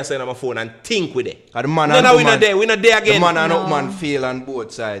 me over here saying on my phone and think with it. The man No, and no, we woman- not there. We not there The again. man and woman feel on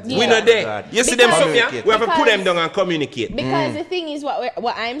both sides. We not there. God. You see them Because- something, yeah? Communicate. We have to put them Because- down and communicate. Because the thing is,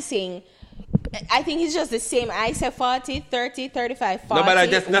 what I'm saying, I think it's just the same. I said 40, 30, 35, 40. No, but I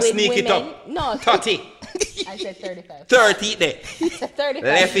just not with sneak it women. up. No, 30. I said 35. 30 there. 35,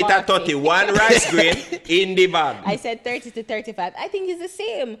 Left it at 40. 30. One rice grain in the bag. I said 30 to 35. I think it's the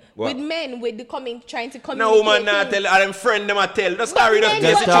same What? with men with the trying to No communicate. woman not things. tell, and them friend them a tell. The story Men just do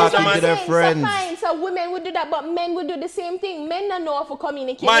Just it, talking that's what to I'm their saying. friends. So fine, so women would do that, but men would do the same thing. Men don't know how to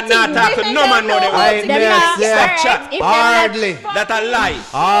communicate. Man You not think talk to women no don't man know them. how I to may communicate? say- Stop chat. If them Hardly. That a lie.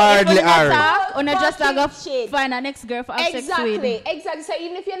 Hardly If hard. talk, una just Fucking go shit. find a next girl for have sex with. Exactly. So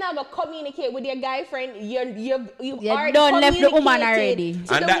even if you're not gonna communicate with your guy friend, you've You already done left the woman communicated already. to And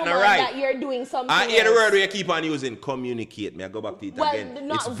the that not woman right. that you're doing something. I hear the else. word we keep on using, communicate. May I go back to it Well, again?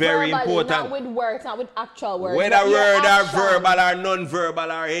 not It's very verbally, important. Not with words, not with actual words. Whether but your word or action. verbal or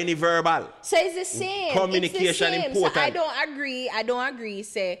non-verbal or any verbal. So it's the same. Communication It's the same. important. So I don't agree.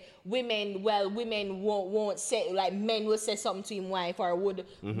 Say women won't say, like, men will say something to him wife or would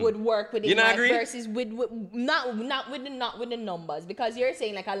work with him You not wife agree? versus with not with the numbers, because you're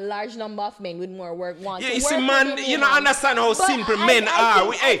saying like a large number of men with more work want Yeah, to you work see, with man, the you woman. don't understand how But simple men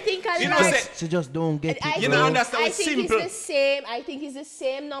are. I think a you know, large- say, She just don't get I it. You think- don't understand I what's think simple. it's the same. I think it's the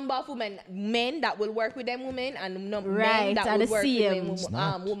same number of men that will work with them women and men Right, that are will the work same. with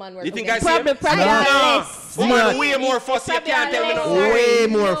them, woman work you with think them. I see Probably him? probably No. less. Woman way more fussy. You probably can't tell me less. no. Way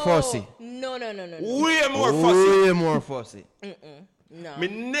more fussy. No. Way more fussy. Way more fussy. No. Me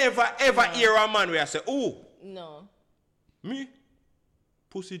never ever hear a man where I say, oh, No. me,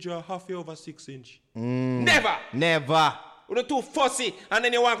 pussy jaw half over 6 inch. Never. Never. We're too fussy. And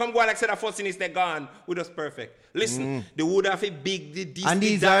then you want to come go and like say that fussiness they're gone. We're just perfect. Listen, the wood have a big, the this, And the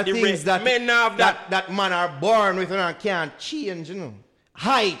these that, are the things red. that Men have that. that man are born with and can't change, you know.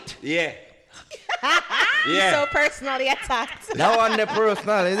 Height. Yeah. yeah. So personally attacked. That one the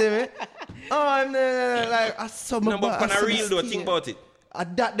personal, is it me? Oh, I'm like I saw my No, but on a real though, think about it.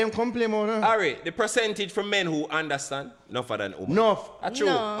 That them complain about her. Harry, the percentage from men who understand, enough than women. Enough. True.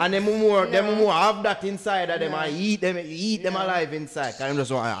 No. And them more have that inside of them and eat them alive inside. Cause I'm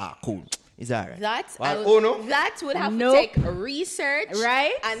just like, cool. It's alright. That would have Nope. to take research,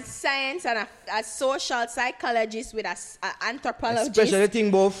 Right? and science, and a social psychologist with a anthropologist. Especially the thing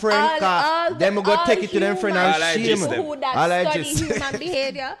about friends, cause them go take it to them friend and All I shame just them. them. Who that All I study just- human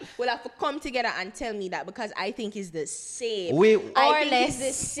behavior will have to come together and tell me that, because I think it's the same. We- I Or think less. it's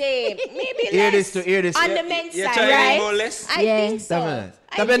the same. Maybe Hear less. this. On the men's You're side, trying right? more or less? I Yeah. think so.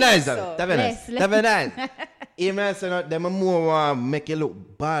 I That be think nice, so. that be nice. Less. That be nice. Even say not them more make you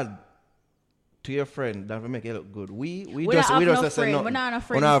look bad to your friend than to make you look good. We don't just have no say friend. nothing. We not have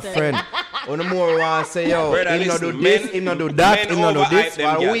We not have friends, friend. On the more want say, yo, Brother, him not do listen, this, men- him not do that, men him not do overhype this. them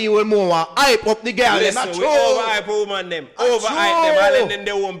While girl. we will more want hype up the girl. Listen, That's we true. overhype woman them. Overhype them. true. And then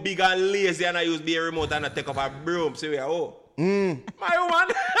they want big and lazy and I use the remote and I take up a broom. See where my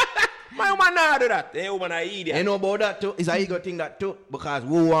woman. My woman not do that. The woman I idiot. You know about that too? It's a ego thing that too. Because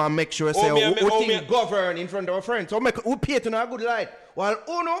we want to make sure say, we think govern in front of our friends. So we pay to a good light. While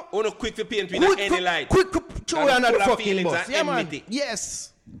Uno quick to paint with any light. Quick throw you under the full of fucking feelings bus. and Yeah, man. enmity.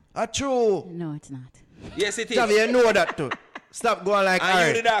 Yes. True. No, it's not. Yes, it is. Tavi, you know that too. Stop going like, And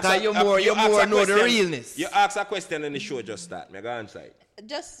you did ask because you more ask a know the question. realness. You ask a question and the show just start. Me go answer it.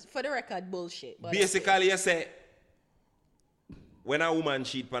 Just for the record, bullshit. But Basically, you say, when a woman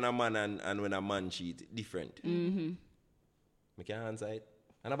cheat on a man and when a man cheat, different. Me can't answer it.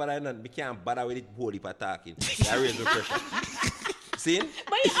 And about that, me can't bother with it whole heap of talking. I raise the pressure. See?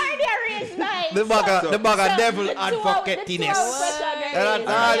 But you already raised mine. The bag of devil advocate-ness. That's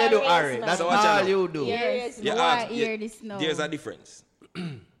all you do, Harry. That's So watch all out. you do. Yes, You why ask- hear this now? There's a difference.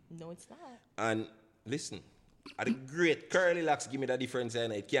 No, it's not. And listen, at the great curly locks give me the difference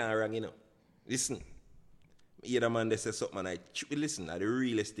and it can't wrong, you know. Listen. Hear the man they say something and listen, that's the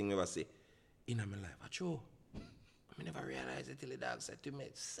realest thing I ever say. In my life, I true. I never realized it till the dog said to me,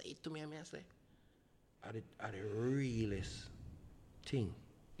 say it to me, and I say, are the realest thing.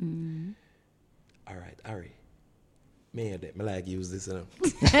 All right, Harry. Me and that. Me like use this, you know.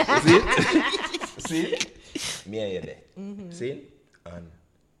 See? Me and you there. See? And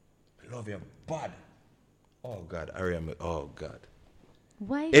I love you bad. Oh God, Harry, oh God.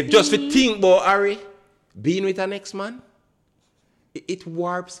 Why? If just for think about Harry being with an ex man, it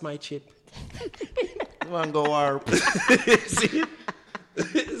warps my chip. You want to go warp. See it?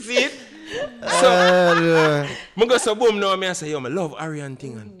 See it? So, I go so boom now, I say, yo, I love Harry and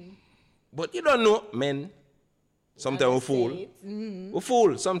thing. But you don't know, men. Sometimes we fool. We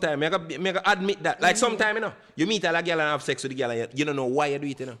fool sometimes. I gotta admit that. Like sometimes, you know, you meet a girl and have sex with the girl and you don't know why you do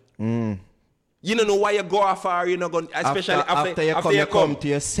it, you know. You don't know why you go off far, you know, especially after you come to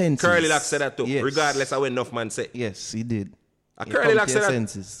your senses. Curly Lock said that too, Yes. regardless of what enough man say. Yes, he did. A You Curly come Lock to said your that.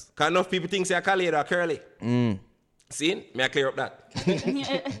 senses. Because enough people think say a Khalid or Curly. See? Me I clear up that.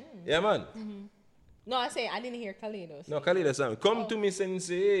 Yeah, man. No, I didn't hear Kalidos. No, Khalid song. Come to me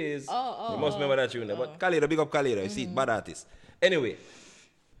senses. You must remember that tune. But Khalid, big up Khalid. You see, bad artist. Anyway.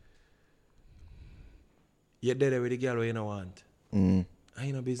 You're there with the girl where you don't want. I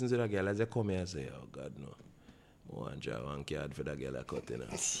ain't no business with that girl. As they come here and say, oh God, no. I want to draw one card for that girl I cut, you know.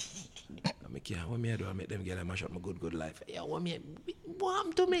 I can't. What me I do? I make them girl mash up my good life. Yeah, what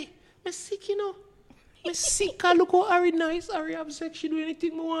happened to me? I'm sick, you know. I'm sick. I look how Harry nice. Harry have sex. She do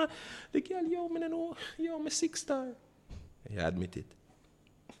anything I want. The girl, yo, me know. Yo, I'm a 6-star. Yeah, admit it.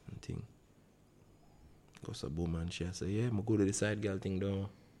 Thing. Go so boom and she say, yeah, I'm go to the side girl thing though.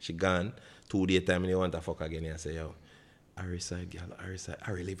 She gone. 2 days time and you want to fuck again. I say, yo, Harry side girl,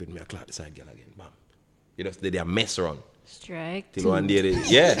 Harry live with me, I clap the side girl again. Bam. You just did a mess around. Strike. Till one day,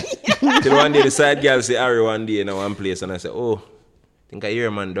 till one day the side girl say Harry one day in one place and I say, oh, think I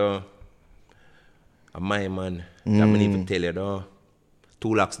hear man though. I'm my man. That me need to tell you though.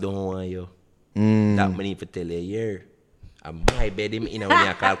 2 lakhs don't want you. That me need to tell you, yeah. I'm my bed him in when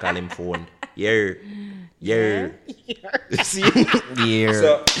you call him phone. Yeah. See? Yeah.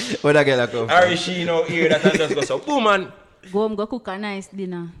 So, where that girl come from? Harry, she know hear that and just go so, boom man. Go home, go cook a nice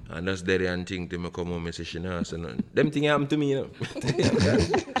dinner. And that's there and thing to me come home and say she not say nothing. Them thing happen to me, you know.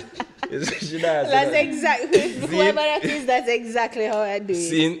 That's exactly whoever that is. That's exactly how I do it.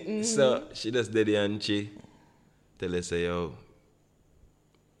 See, so she just did it and she tell her say, yo,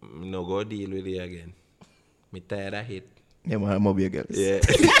 no go deal with it again. Me tired of it. Yeah, man, I'm be a girl. Yeah.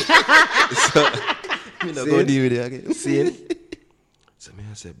 So Me not go deal with it again. see? So me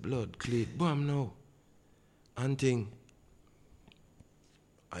I say, blood clean, bam now. And thing.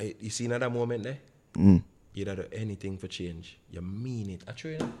 You see another moment there? You don't do anything for change. You mean it. I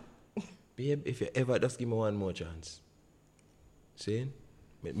try, you know? Babe, if you ever just give me one more chance. See?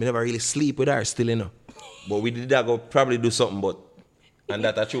 Me never really sleep with her still, you know. But we did that go probably do something, but and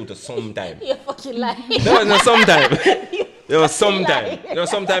that I true to sometime. You're fucking lying. There was no sometime. There was sometime. There was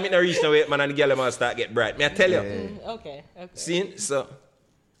sometime it not reach no way, man, and the girl must start get bright. Me I tell you. Okay. See? So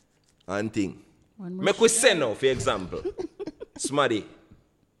and thing. One more Make we say now, for example. Smaddy.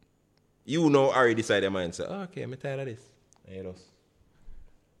 You know already decide your mind, say, oh, okay, I'm tired of this. And you just,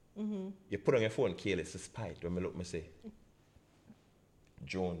 you put on your phone, careless, spite. When I look, I say,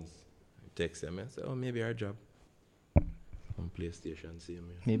 Jones. Text him, I say, oh, maybe our job. On PlayStation, see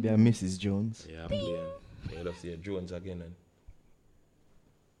me. Maybe I'm Mrs. Jones. Yeah, I'm playing. You just see Jones again.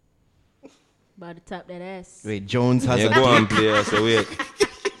 About to tap that ass. Wait, Jones has You a go and play, I say, wait.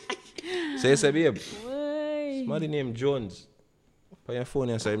 Say, babe. Somebody named Jones. Put your phone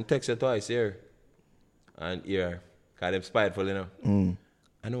and say, him text you twice here. And here. Because them spiteful, you know.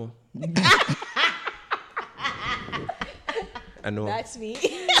 I know. I know. That's me.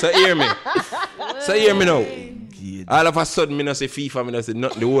 So hear me. Now. All of a sudden, me not say FIFA, me not say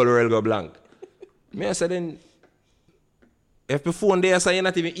nothing, the whole world go blank. Me I say then, if the phone there, say you're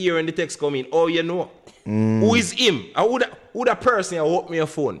not even hearing the text come in, oh, you know. Who is him? Who that person who open your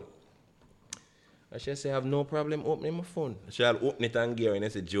phone? I should say, I have no problem opening my phone. I shall open it and gear and I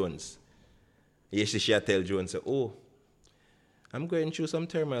say, Jones. Yes, she shall tell Jones, say, oh, I'm going through some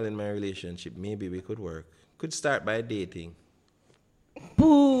turmoil in my relationship. Maybe we could work. Could start by dating.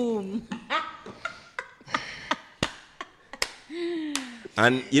 Boom.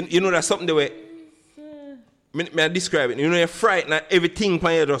 And you know that's something the way I describe it. You know you're frightened and everything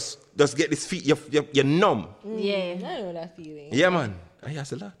when you just get this feet, you're numb. Yeah. I know that feeling. Yeah, man. I hear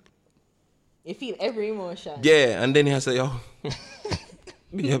a lot. You feel every emotion. Yeah, and then he say, oh.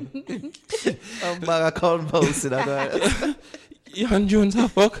 Yeah. I'm back account posting. You and Jones are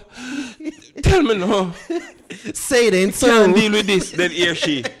fuck. Tell me no. Say it ain't so. Can't deal with this. Then here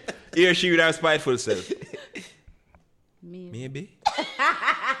she with her spiteful self. Maybe.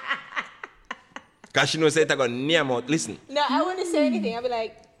 Because she knows that I got near mouth. Listen. No, I wouldn't say anything. I'd be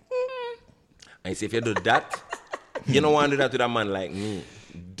like, I say if you do that, you don't want to do that with a man like me.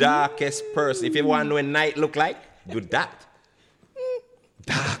 Darkest person. If you want to know what night look like, do that.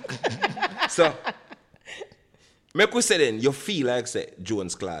 Dark. So, me could say then, you feel like say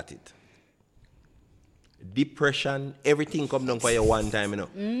Jones clotted. Depression, everything come down for you one time, you know.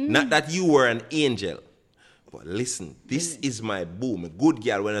 Not that you were an angel. But listen, this is my boo. My good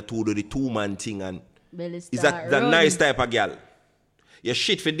girl when I told you the two-man thing and is that the nice type of girl. You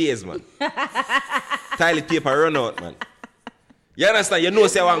shit for days, man. Toilet paper run out, man. You understand? You know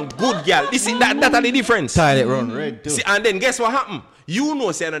say I'm good girl. This is that are the difference. Toilet run red too. See, and then guess what happened? You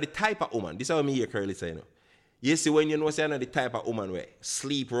know say I'm the type of woman. This is how me hear Curly say, you know. You see when you know say I'm the type of woman where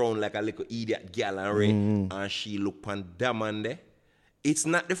sleep around like a little idiot girl and she look pan that man there. It's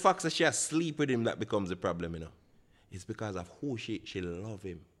not the fact that she has sleep with him that becomes the problem, you know. It's because of who she love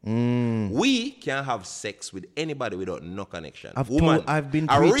him. We can't have sex with anybody without no connection. I've been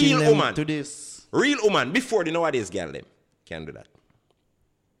a preaching real them woman to this. Real woman before the nowadays girl them can't do that.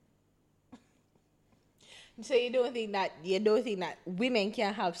 so you don't think that women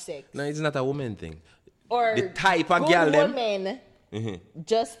can have sex? No, it's not a woman thing. Or the type of good girl them. women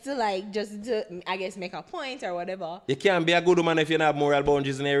just to I guess make a point or whatever. You can't be a good woman if you don't have moral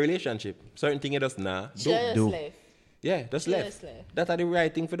boundaries in a relationship. Certain things you just Just do. left. Yeah, just left. That's the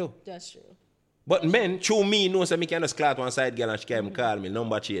right thing to do. That's true. But men, through me, know say me can just clout one side girl and she can call me,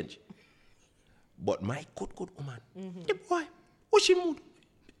 number change. But my good woman, the boy, what's she mood?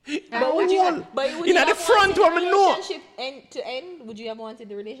 But would you have the front wanted woman know. relationship to end? Would you have wanted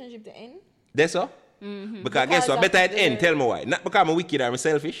the relationship to end? That's all? Because guess what? Better it end. Tell me why. Not because I'm wicked or I'm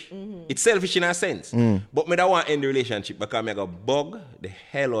selfish. It's selfish in a sense. But me don't want to end the relationship because I go bug the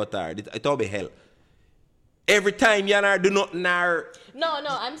hell out of her. It'll be hell. Every time you do not know. No,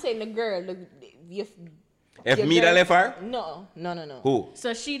 I'm saying the girl. If me that left her? No. Who?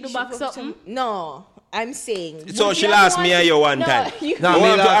 So she do back something? No, I'm saying. So she lost me and you one time. You No, me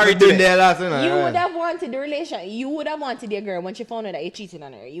want to last, argue been today. there last night. you would have wanted the relation. You would have wanted your girl when she found out that you cheated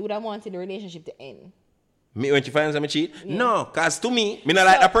on her. You would have wanted the relationship to end. Me when she finds me cheat? Yeah. No, cause to me not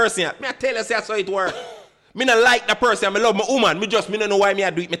like that person. Me I tell you that's how it work. Me not like that person. I love my woman. Me don't know why me I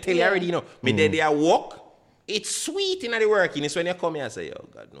do it. Me tell you already, you know. Me there I walk. It's sweet in the working. It's when you come here and say, yo,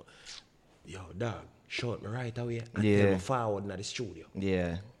 God, no. Yo, dog, short me right away and tell me forward in the studio.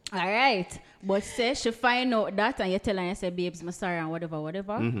 Yeah. All right. But say she find out that and you tell her, you say, babes, I'm sorry and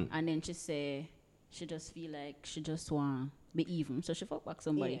whatever. And then she say, she just feel like she just want be even. So she fuck back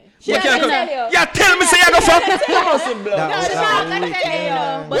somebody. She not gonna tell you. Yeah, tell me say you go fuck. No, she's not gonna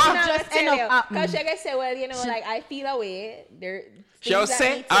tell you. But What? she's not Just gonna end tell up you. happening. Because she gonna say, well, you know, like, I feel away. She'll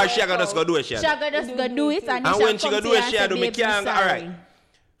say, or she gonna just go do it. She gonna just go do it and when she go do it, she do me babes, can't. I'm All sorry. right.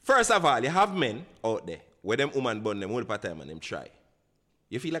 First of all, you have men out there where them woman burn them whole time and them try.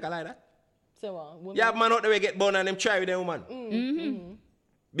 You feel like I like that? So, You have man out there get born and them try with them woman.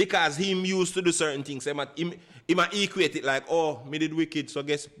 Because him used to do certain things. He might equate it like, oh, me did wicked, so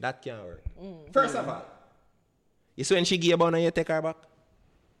guess that can't work. First of all, you see when she give born and you take her back,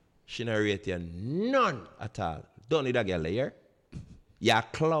 she not rate you none at all. Don't need that girl here. You're a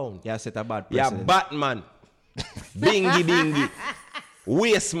clown. Yeah, set a bad You're precedent. Batman. Bingy.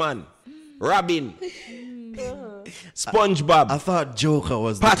 Waste man. Robin. SpongeBob. I thought Joker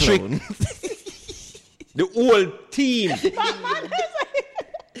was Patrick. the clown. The whole team.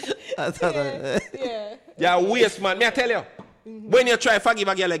 Yeah. Yeah, waste, man. Me I tell you. When you try forgive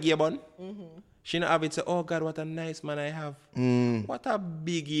a girl a gay bun, she not have it say, oh God, what a nice man I have. What a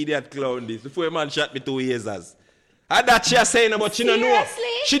big idiot clown this. Before a man shot me 2 years as. And that she saying, but she don't know.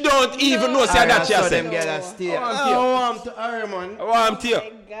 She don't even know say that she saying. I want to her, man. I want to. Oh my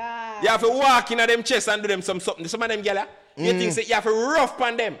God. You have to walk in at them chest and do them something. Some of them girl, you think say you have to rough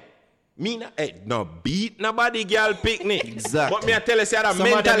on them. Me no beat nobody girl picnic. Exactly. But me I tell you, say that Some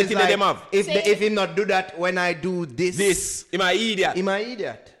mentality like, that them have. If him not do that when I do this, Am I idiot? Am I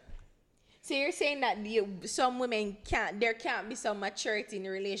idiot? So you're saying that some women there can't be some maturity in the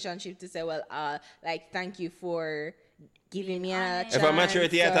relationship to say, well, like, thank you for giving me another chance. If a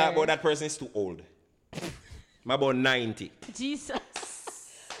maturity I talk about, that person is too old. I'm about 90. Jesus.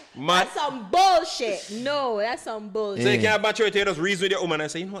 That's some bullshit. No, that's some bullshit. So you can't have maturity, you just reason with your woman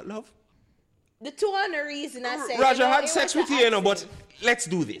and say, you know what, love? The 200 reason I said. Roger had sex with you, but let's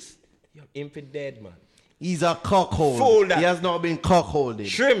do this. You're infant dead, man. He's a cockhold. Folder. He has not been cockholded.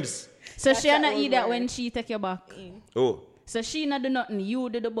 Shrimps. So she not eat that when she take you back. Oh. So she not do nothing. You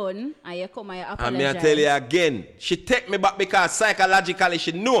do the bun and you come and you apologize. And me I tell you again, she take me back because psychologically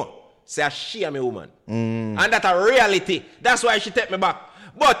she know. Say she am a woman. And that's a reality. That's why she take me back.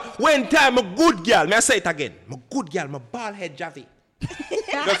 But when time a good girl, may I say it again, my good girl, my bald head Javi.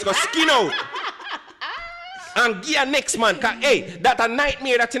 Just go skin out. And give her next man, cause hey, that's a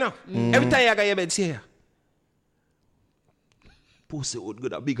nightmare that you know. Every time you go your bed, say here. Pussy would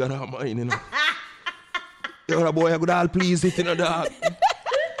good a bigger than mine, you know. You're boy, I could all please it, you know, dog.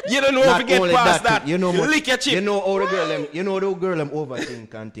 You don't know if you get past that. You know lick your chip. You know how the girl them,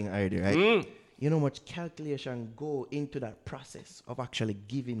 overthink and thing already, right? You know much calculation go into that process of actually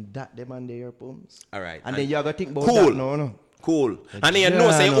giving that demand their poems. All right. And then you gotta think about that. No. Cool. And then you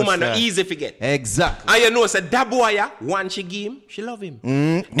know say woman not easy to get. Exactly. And you know say that boy, once she give him, she love him.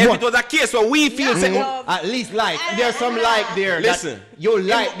 If it was a case where we feel say, at least like there's some like there. Listen. You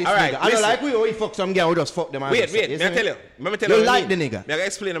like this right, nigga. I don't like we fuck some girl, we just fuck them. Wait, may I tell you? Let me tell you. You like the nigga. May I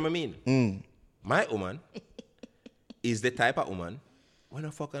explain what I mean? My woman is the type of woman when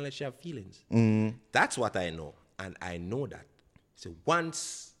I fuck unless she have feelings. That's what I know. And I know that. So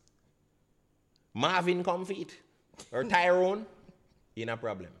once Marvin come feet or Tyrone, you no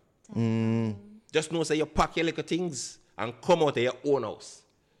problem. Just know say you pack your little things and come out of your own house.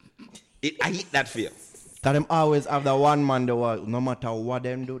 I hate that fear. Cause them always have the one man the world. No matter what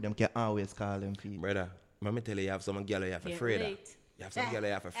them do, them can always call them feet. Brother, let me tell you have some girl you have afraid of. You have some girl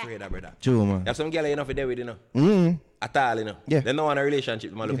you have afraid of, brother. True, man. You have some girl you know for there with, you know. At all, you know. Yeah. They don't want a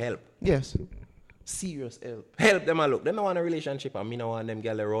relationship, they want look help. Yes. Serious help. Help them a look. They don't want a relationship and me don't want them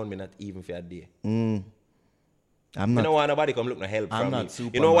girl around me not even for a day. I don't want nobody come look no help from me.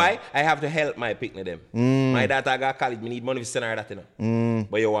 You know why? I have to help my picnic them. My daughter got college, me need money to send her that, you know.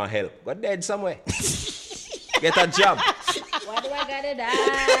 But you want help. Got dead somewhere. Get a job. Why do I gotta die?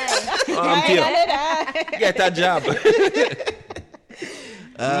 I'm here. Get a job.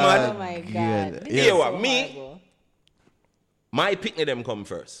 Oh my God. Here what? Me, my picnic them come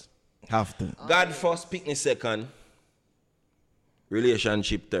first. Have to. God first, picnic second.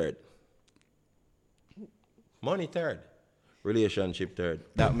 Relationship third. Money third. Relationship third.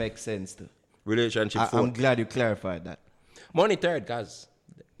 That makes sense too. Relationship fourth. I'm glad you clarified that. Money third, cause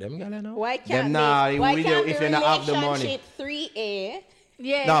them gyal know. Why can't if you not have the money. 3A?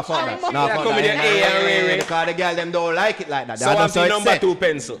 Yeah. No, fuck that. No, fuck come with your A and Ray. Because the girl them don't like it like that. So I'm the number 2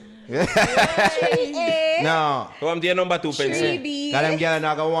 pencil. 3A. No. So I'm the number 2 pencil. 3B. Because them girl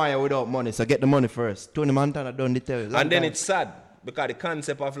not gonna want you without money. So get the money first. Tony Montana done the tell. And then it's sad. Because the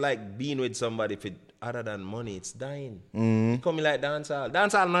concept of like being with somebody for other than money, it's dying. It coming like dancehall.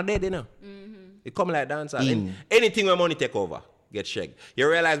 Dancehall not dead, you know. It coming like dancehall. Anything where money take over, get shagged. You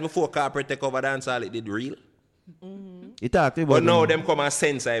realize before corporate take over dancehall, it did real. It talk about But now them come and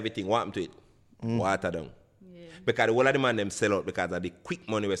censor everything. What happened to it? Water down. Yeah. Because the whole of the man them sell out because of the quick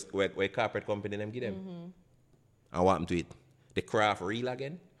money where corporate company them give them. And what happened to it? The craft real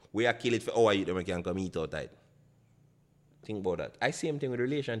again. We are kill it for our youth, them can come eat outside. Think about that. I same thing with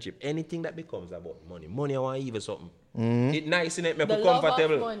relationship. Anything that becomes about money. Money I want even something. It nice in it, make The you love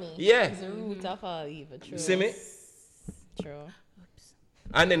comfortable. of money Yeah. is the root of all evil. True. See me? True.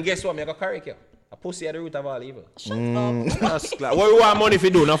 And then guess what? I go correct you. A pussy at the root of all evil. Shut up. That's clear. What you want money for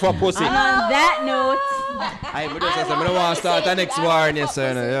do? Not for pussy. And on that note, I don't want to start the next war in your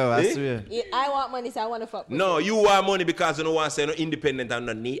son. Yo, I swear. I want money, so I want to fuck with No, you. you want money because you don't want to say no independent and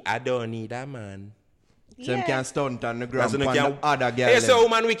no need. I don't need a man. So them can stunt on the ground. That's On the other girl. Hey, so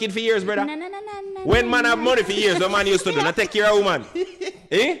woman wicked for years, brother. When man have money for years, what man used to do? Not take care of woman.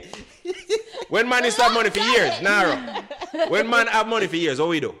 When man used to have money for years, narrow. When man have money for years, what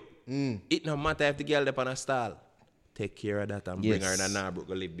we do? It no matter if the girl up on a stall. Take care of that and bring her Yes. in a Narbrook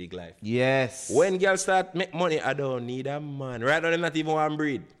to live big life. Yes. When girls start make money, I don't need a man. Right now, they not even one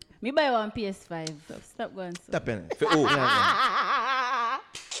breed. Me buy one PS5. Stop going so. Stop it. For who?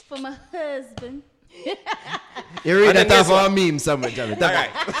 For my husband. You read And then that off guess what? a meme somewhere, Johnny. All right.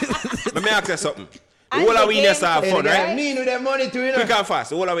 Let me ask you something. The whole of we there have fun, right? Me with that money too, you know. Quick and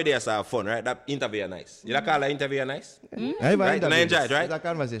fast. The whole of we there have fun, right? That interview nice. You like call that interview nice? Right? And I enjoy it, right? It's a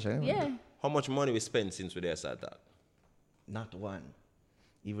conversation. Yeah. How much money we spend since we there start that? Not one.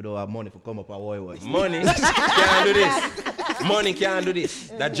 Even though I have money for come up a boy. Money can't do this. Money can't do this.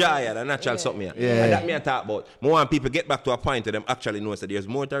 That joy, the natural something here. Yeah. And that me I talk about. More want people get back to a point where them actually know that there's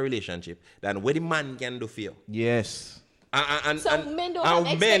more to a relationship than what the man can do for you. Yes. So men don't have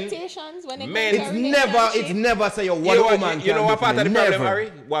expectations when it men- comes to It's never say you're one woman. You know what part of the problem, Never. Harry?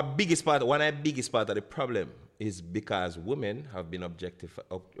 One of the biggest part of the problem is because women have been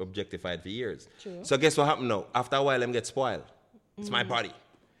objectified for years. True. So guess what happened now? After a while, them get spoiled. It's my body.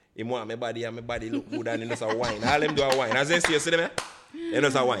 He want my body and my body look good and he does a wine. All them do a wine. As they see them, he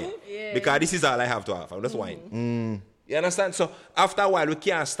does a wine. Yeah. Because this is all I have to offer. I'm just wine. You understand? So after a while, we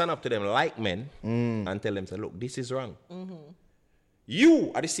can't stand up to them like men and tell them, say, look, this is wrong.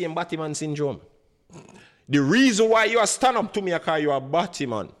 You are the same Batman syndrome. The reason why you are stand up to me because you are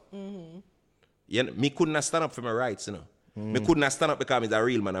Batman. You know, me couldn't stand up for my rights, you know. Me couldn't stand up because I'm a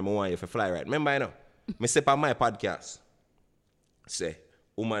real man and I want you to fly right. Remember, you know, me say on my podcast, say,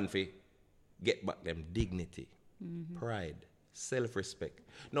 woman fi get back them dignity, pride, self-respect.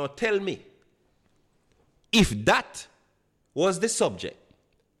 Now tell me, if that was the subject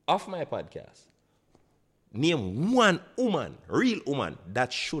of my podcast, name one woman, real woman,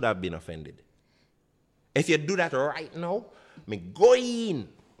 that should have been offended. If you do that right now, me go in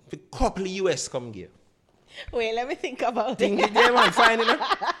for couple US come give. Wait, let me think about Think it. it there, man, find it. No?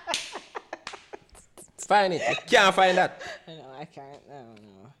 Find it. You can't find that. No, I can't.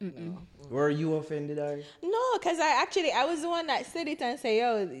 I don't know. Were you offended, Ari? No, because I was the one that said it and say,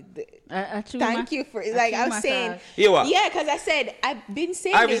 yo, thank you for, I like, I was saying, You what? yeah, because I said, I've been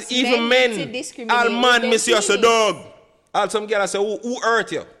saying I this, was even men to men. discriminate. All man with miss you their as a feelings. dog. All some girl say, who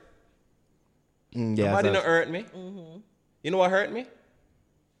hurt you? Yeah, Nobody so- not hurt me. You know what hurt me?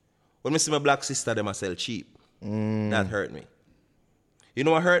 When I see my black sister, them I sell cheap. That hurt me. You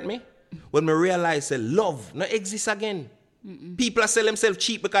know what hurt me? When I realize that love not exists again. People are sell themselves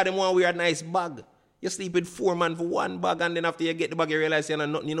cheap because they want to wear a nice bag. You sleep with 4 man for 1 bag and then after you get the bag, you realize you know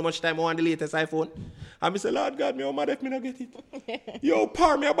nothing. You know how much time I want the latest iPhone? And I say, Lord God, me how mad if me not get it. Yo,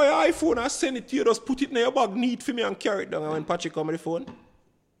 par me I buy an iPhone and send it to you. Just put it in your bag neat for me and carry it down. And when Patrick come with the phone,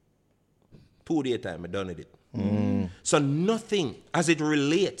 2 days time, I done with it. So nothing as it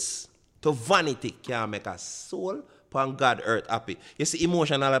relates to vanity can make a soul upon God earth happy. You see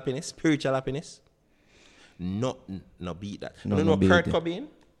emotional happiness, spiritual happiness. Nothing no beat that. No, you no know beat Kurt it. Cobain?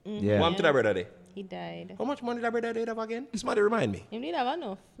 Yeah. What happened to that brother there? He died. How much money did that brother there have again? Somebody remind me. He did have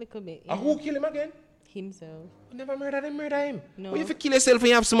enough, little bit. And who killed him again? Himself. You never murder him. No. Why you have to kill yourself when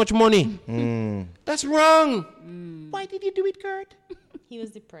you have so much money? That's wrong. Why did you do it, Kurt? He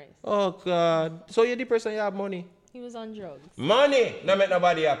was depressed. Oh, God. So you're the person you have money. He was on drugs. Money no make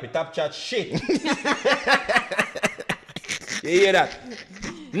nobody happy. Top chat shit. You hear that?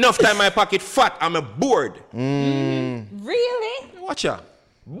 Enough time my pocket fat. I'm a bored. Really? Watch out.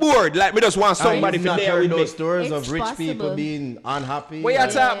 Bored. Like me just want somebody I've to not there heard with me. those stories It's of rich people possible. being unhappy. What you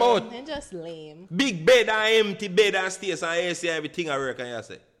talk about? They're just lame. Big bed and empty bed and stairs and you see everything I work and you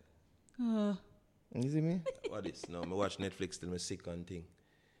say, You see me? what is? No, me watch Netflix till me sick and thing.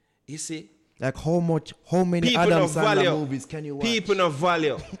 You see? Like how many People Adam no Sandler value. movies can you watch? People no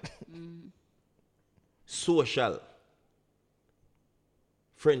value. Social.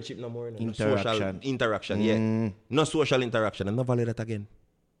 Friendship no more. No. Interaction. Social interaction, yeah. No social interaction. And no value that again.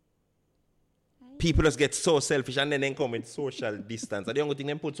 People just get so selfish and then come with social distance. And the only thing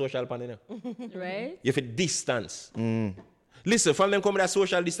them put social upon it. Right? You have a distance. Listen, from them come with that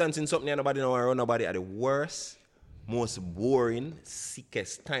social distance in something and nobody know around nobody at the worst, most boring,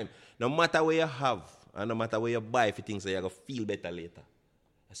 sickest time. No matter where you have and no matter where you buy for things, so you're going to feel better later.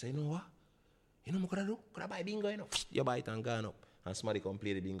 I say, you know what? You know what I could do? Could I buy bingo? You know? You buy it and gone up. And somebody come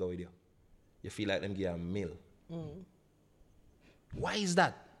play the bingo with you. You feel like them give you a meal. Why is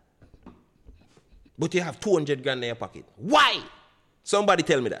that? But you have 200 grand in your pocket. Why? Somebody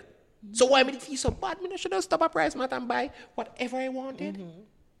tell me that. So why me it feel so bad? Me should have stop a price mat and buy whatever I wanted.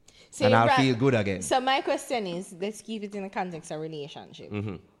 So And you I'll brought- feel good again. So my question is, let's keep it in the context of relationship.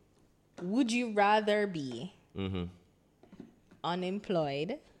 Would you rather be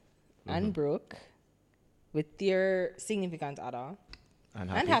unemployed and broke with your significant other, And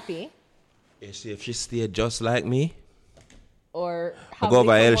And happy. You see, if she stay just like me, Or I go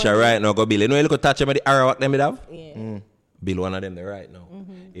over Elsha right now, go Bill. You know, you look at touch the Arawak them it have? Yeah. Bill one of them there right now.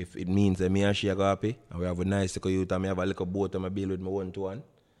 If it means that me and she are go happy, and we have a nice little youth, and me have a little boat and I build with my 1-to-1,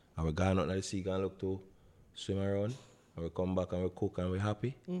 and we gone out to the sea and look to swim around, and we come back and we cook and we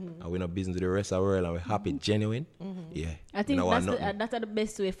happy, and we not business with the rest of the world and we happy, genuine. Yeah. I think Me no want that's nothing. the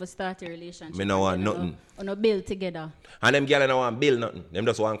best way for start a relationship. Me no want nothing. On a build together. And them girls don't want build nothing. Them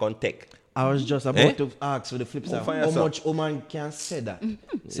just want to take. I was just about to ask for the flip side. find How yourself. much woman can say that?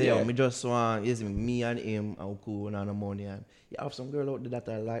 Say, Yeah. yo, me just want, yes, me and him, and we cool and the money. And you have some girl out there that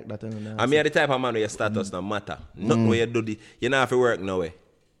I like that. And I mean, the type of man where your status no matter. Nothing where you do the, you don't have to work no way.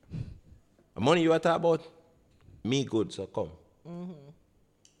 The money you are talking about, me good, so come.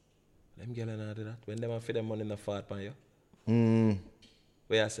 Them girls don't do that. When them feed them money in the fart pan you.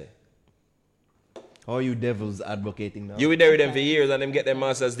 What you say? How are you devils advocating now? You were there with them for years and them get their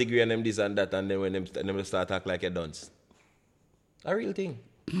master's degree and them this and that, and then when them start act like a dunce. A real thing.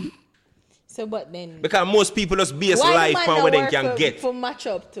 So, but then. Because most people just base Why life the man on not what they work can get. for match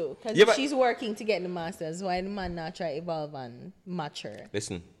up to? Because Yeah, but- she's working to get the masters. Why the man not try evolve and match her?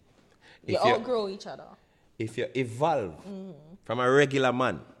 Listen. You If you outgrow each other. if you evolve from a regular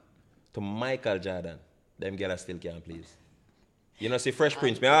man to Michael Jordan, them girls still can't please. You know, see Fresh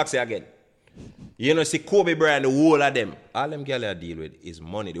Prince, may I ask you again. You know, see Kobe Bryant, the whole of them, all them girls I deal with is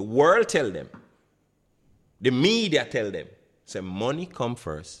money. The world tell them, the media tell them, say money come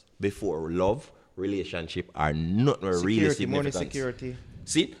first before love, relationship, are not really security, money, significant. security.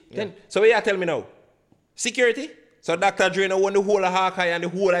 See? Then, so what you tell me now? Security? So Dr. Dre now won the whole of Hawkeye and the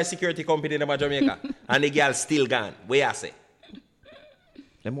whole of security company in Jamaica. And the girl still gone. What you say?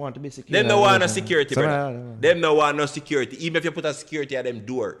 Them want to be secure. Them no want no security, So, brother. Them no want no security. Even if you put a security at them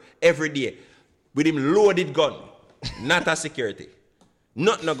door every day with him loaded gun, not a security.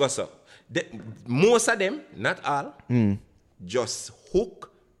 Not no go so. Most of them, not all, just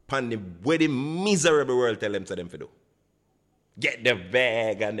hook on the way the miserable world tell them to them to do. Get the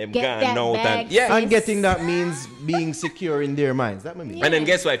bag and them Get gone that out bag. and yeah. And getting that means being secure in their minds. That means. And then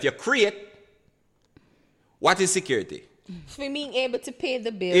guess what? If you create, what is security? For being able to pay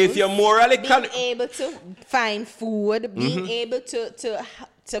the bills. If you're morally being able to find food, being able to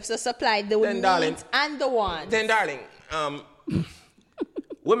supply the Then, needs darling, and the wants. Then, darling,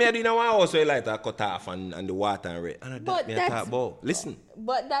 what me I do in our house where like that cut off and the water and rate. And But that me I that's- talk about. Listen.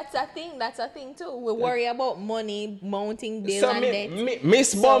 But that's a thing. That's a thing too. We worry about money, mounting bill So and debt.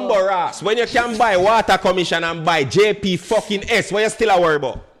 Miss So- Bumbo Ross, when you can buy water commission and buy JP fucking S, what you still a worry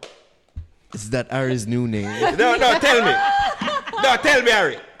about? Is that Harry's new name? No, tell me. No, tell me,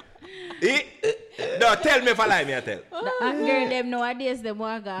 Harry. No, tell me if I lie, me I tell. The girl them nowadays them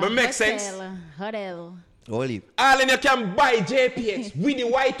want go But make sense. Hotel. Holy. All in you can buy JPX with the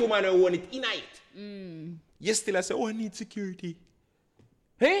white woman who own it in it. You still a say, oh, I need security.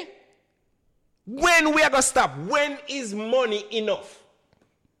 Hey? When we are going to stop? When is money enough?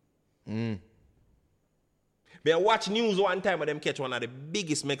 Me I watch news one time and them catch one of the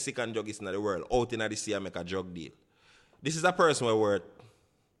biggest Mexican druggists in the world out in the sea and make a drug deal. This is a person who worth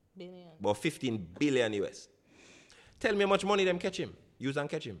Billion. about 15 billion US. Tell me how much money them catch him. Use and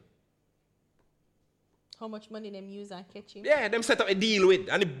catch him. How much money them use and catch him? Yeah, them set up a deal with.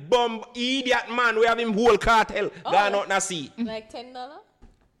 And the bum idiot man, we have him whole cartel. Gone out in the sea. Like $10?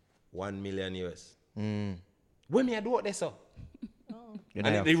 1 million US. When me I do what they saw. You And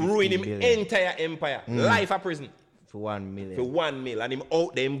have they ruin 15 him billion entire empire. Life of prison. for 1 million. For 1 mil. And him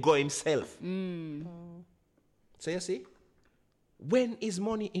out there, him go himself. So you see? When is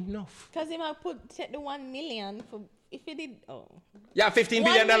money enough? Because he might take the 1 million for if he did. Oh, Yeah, $15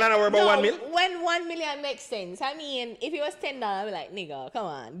 billion an hour about 1 mil? When 1 million makes sense. I mean, if it was $10, I'd be like, nigga, come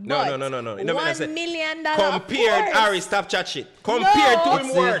on. No. But You know what I say? $1 million. Compared, Harry, stop chat shit. Compared to No.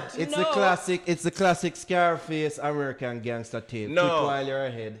 him worth. It's No. the classic Scarface American gangster tape. No. Quick while you're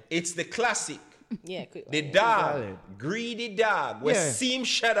ahead. It's the classic. Yeah, quick. The dog, Valid. greedy dog, we Yeah. see him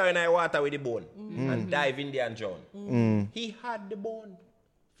shadow in the water with the bone and dive in there and drown. He had the bone.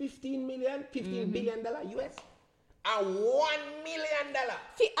 15 billion dollar US. And $1 million.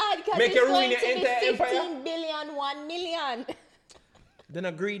 Make you ruin your entire empire? 15 billion, 1 million. Then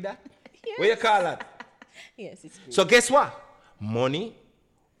agree that? Yes. What you call that? Yes, it's good. So guess what? Money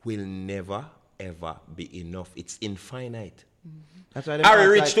will never ever be enough. It's infinite. That's why they Harry act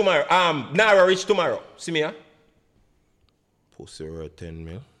rich like- tomorrow. Nara rich tomorrow. See me, huh? Pussy worth 10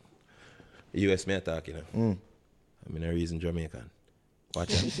 mil. US me talking. I'm in a reason Jamaican.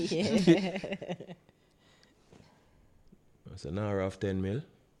 Watch out. So Nara have 10 mil.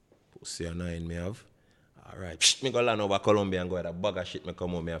 Pussy a 9 me have. All right. Me go land over Colombia and go at a bag of shit. Me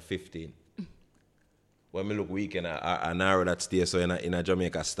come home, me at 15. When me look weekend, I narrow that stay so in a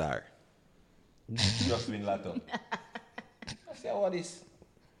Jamaica Star. Just win Lato. I say, what is?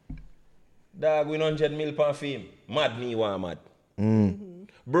 Dog win 100 mil per film. Mad me, one mad.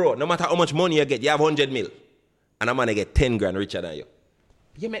 Bro, no matter how much money you get, you have 100 mil. And a man get 10 grand richer than you.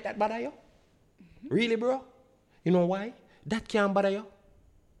 You make that bother you? Really, bro? You know why? That can't bother you.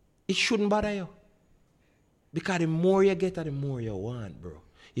 It shouldn't bother you. Because the more you get, the more you want, bro.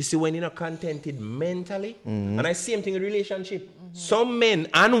 You see, when you're not contented mentally, and I same thing in relationship. Some men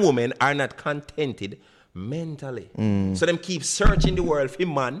and women are not contented mentally. So them keep searching the world for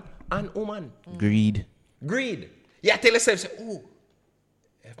man and woman. Greed. You tell yourself, say, oh,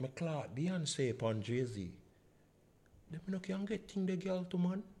 if my clock Beyonce upon Jay-Z, then you can get thing the girl to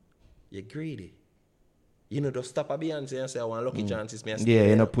man. You're greedy. You know, just stop a Beyonce and say, I want lucky chances. Yeah,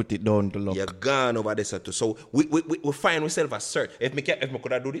 you know, put it down to luck. You're gone over this. So we find ourselves a search. If me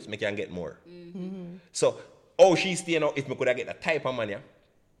could have do this, me can get more. So, she's staying out, if me could have get a type of man, yeah?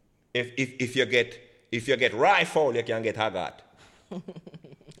 If you get rifle, you can get Haggard.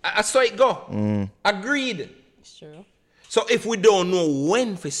 I saw it go. Agreed. It's true. So if we don't know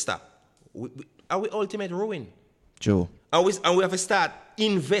when to stop, are we ultimate ruin? True. And we have to start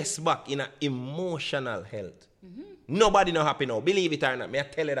invest back in emotional health. Nobody not happy now. Believe it or not. May I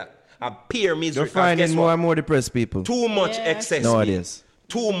tell you that. A peer misery. You're finding more and more depressed people. Too much excess. Nowadays.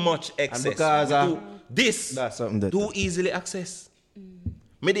 Too much excess. And because this that's something that too easily access.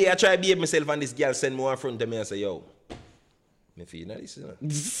 Me I try to behave myself and this girl send me in front of me and say, yo, me feel that this, you know.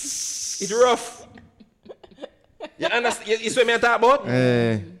 It's rough. You understand? You see what I talk about?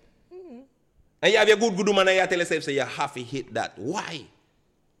 And you have your good woman and you tell yourself, say, you have to hit that. Why?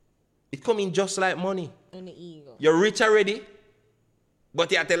 It come in just like money. And the ego. You're rich already,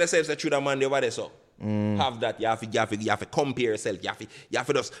 but you tell yourself, say, through the man over there, so. Have that. You have to compare yourself. You have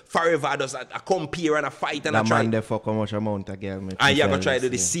to just forever just compare and a fight and a try. Man, they fuck how much amount of girl. And you're going to try to do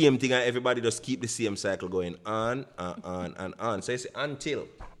the same thing and everybody just keep the same cycle going on and on. So you see, until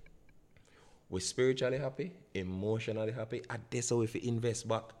we're spiritually happy, emotionally happy, and that's how if we invest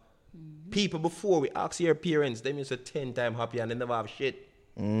back. People before we ask your parents, them used to 10 times happy and they never have shit.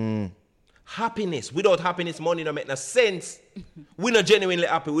 Happiness. Without happiness, money don't make no sense. We're not genuinely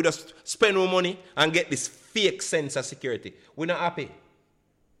happy. We just spend more money and get this fake sense of security. We're not happy.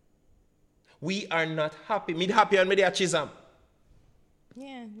 We are not happy. Me happy and me there chisam.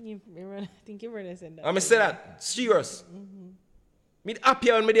 Yeah, I think you already said that. I say that. Serious. Me happy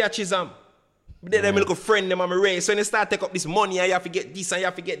and me there chisam. Then them little friend them and me raise. So when they start take up this money and you have to get this and you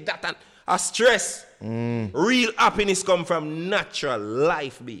have to get that and a stress. Real happiness come from natural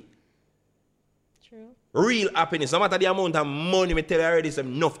life, be. True. Real happiness. No matter the amount of money, me tell you already, some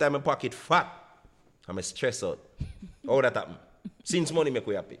enough time in pocket fat. I'm stressed out. How that happen? Since money make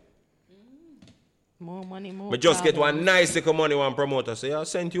we happy. More money, more. Me just problems. get one nice little money, one promoter say, I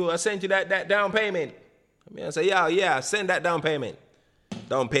sent you that down payment. I say, yeah, send that down payment.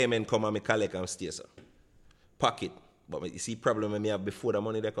 Down payment come and me collect and stay, sir. Pocket. But you see problem when me have before the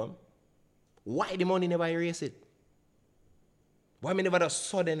money they come? Why the money never erase it? Why me never just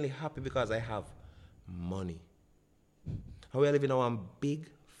suddenly happy because I have money? And we are living in one big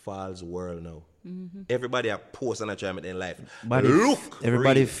false world now. Everybody are post and a try in life. But look,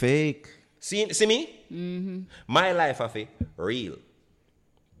 everybody real. fake. See me? My life of it real.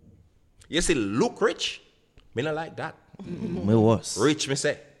 You see, look rich. Me not like that. Me was. Rich, me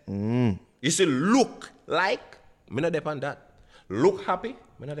say. You see, look like. Me not depend that. Look happy.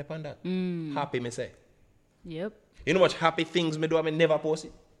 Me not depend that. Happy, me say. Yep. You know what happy things me do? I me never post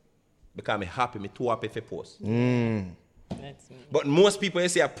it. Because me happy. Me too happy for post. That's me. But most people, you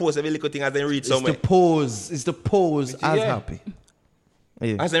see, I post every little thing as they read somewhere. It's the pose as happy.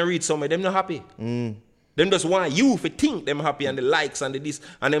 Yeah. As they read somewhere, them not happy. Them just want you to think them happy and the likes and the this.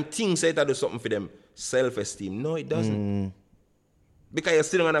 And them things say that do something for them self-esteem. No, it doesn't. Because you're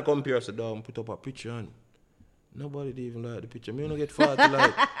still going to compare, so dog, put up a picture on. Nobody did even like the picture. Me don't get far to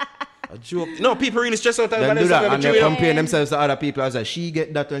like a joke. No, people really stress out They about do that and themselves. they compare themselves to other people. I was like, she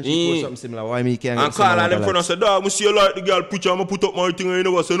get that and she post something similar. Why me can't And get call similar and them friend and say, dog, I see you like the girl picture, I'm going to put up my thing and you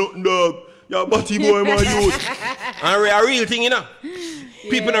never say nothing, dog. You're a batty boy, my youth. And a real thing, you know.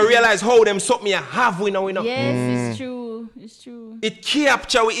 People don't realize how them something you have, we know. Yes, it's true. It's true. It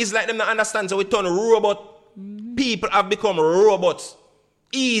capture we. It's like them not understand, so we turn robot. People have become robots.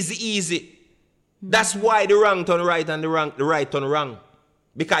 Easy. That's why the wrong turn right and the right turn wrong.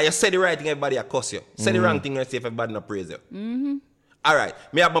 Because you say the right thing, everybody will cuss you. Say the wrong thing, you see if everybody not praise you. All right,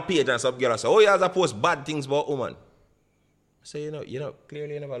 me have my page and some girl say, oh, you have to post bad things about woman. I say, you know,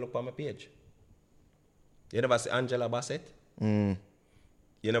 clearly you never look on my page. You never see Angela Bassett? You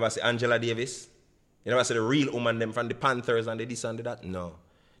never see Angela Davis? You never see the real woman them from the Panthers and the this and the that? No.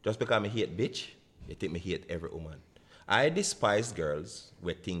 Just because I hate bitch, you think me hate every woman. I despise girls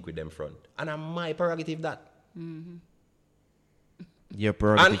who think with them front. And I'm my prerogative that. Your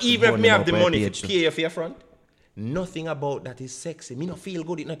prerogative. And even if me have the money to pay you for your front, nothing about that is sexy. Me not feel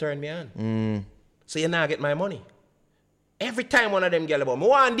good, it not turn me on. So you now get my money. Every time one of them girl about me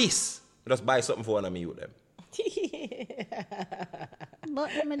want this, just buy something for one of me with them.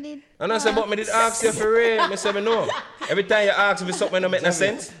 But me did. And I said, but me did ask you for real. Me say, me no. Every time you ask me something that don't make no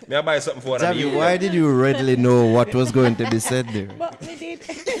sense, me I buy something for one of you. Why did you readily know what was going to be said there? But we did.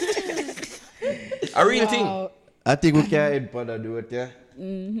 A real thing. I think we can head further do it, yeah?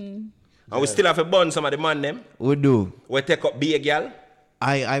 And we still have to burn some of the man them. We do. We take up be a girl.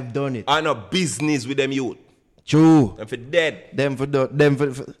 I've done it. I know business with them youth. True. Them for dead. Them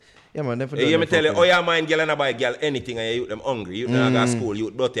for yeah, man, them for You hear me tell you, oh, you mind girl and I buy girl anything and you them hungry. You not go to school,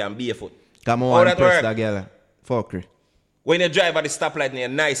 you dirty and barefoot. Come on, that press work? that girl. Fuckery. When you drive at the stoplight in a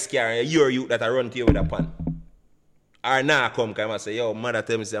nice car and you're youth that I run to you with a pan. Or now come and say, yo, mother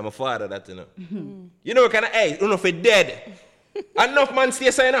tell me say I'm a father that, you know. You know, kind of, hey, you know, for dead. Enough man stay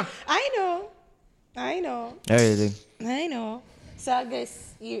saying now. I know. Everything. I know. So I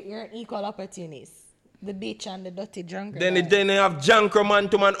guess you're an equal opportunist. The bitch and the dirty drunk. Then they have junker man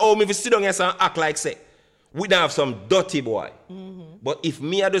to man. Oh, me if you sit down here and act like say, we don't have some dirty boy. But if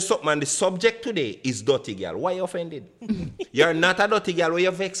me are the something and the subject today is dirty girl, why you offended? You're not a dirty girl, where you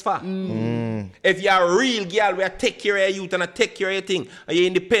vex for? If you're a real girl, where you take care of your youth and take care of your thing, and you're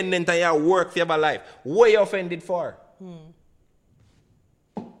independent and you work for your life, what you offended for?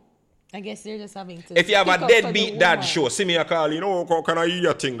 I guess they're just having to. If you have a deadbeat dad show, see me a call, you know, how can I hear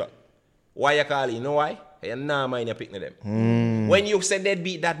your thing that? Why you call it? You know why? You nah mind you picking them. When you say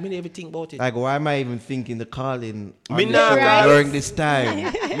deadbeat dad, me never think about it. Like, why am I even thinking the calling on Me the nah show call. during this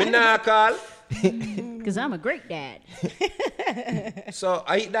time? Me nah call. Because I'm a great dad. So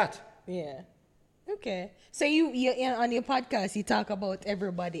I eat that. Yeah. Okay. So you on your podcast you talk about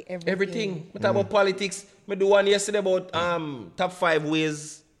everybody, Everything. We talk about politics. Me do one yesterday about top 5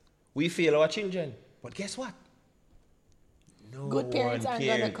 ways we fail our children. But guess what? No Good parents one aren't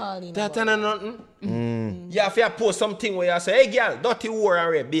care. gonna call in That about ain't nothing. Yeah, if you post something where you say, hey girl, dirty war and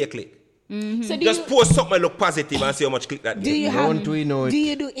rape, be a click. So Just post something that look positive and see how much click that do get. you Don't we know it? do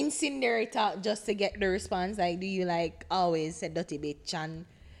you do incendiary talk just to get the response? Like, do you like always say dirty bitch and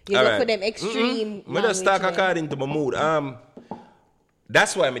you All look right. for them extreme? Me just talk language there? according to my mood.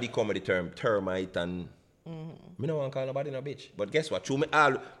 That's why me come with the term termite and me no want to call nobody no bitch. But guess what? True,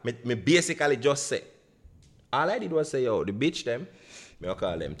 me basically just say, all I did was say, yo, the bitch them, me I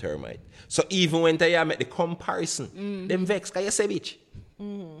call them termite. So even when they make the comparison, them vex, can you say bitch?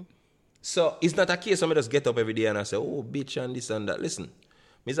 So it's not a case of me just get up every day and I say, oh, bitch and this and that. Listen,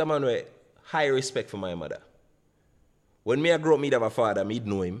 me a man with high respect for my mother. When me I grew up, me have a father, me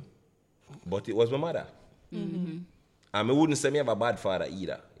know him, but it was my mother. And me wouldn't say me have a bad father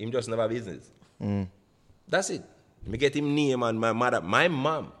either. Him just never business. That's it. Me get him name and my mother, my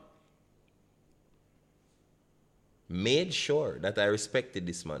mom, made sure that I respected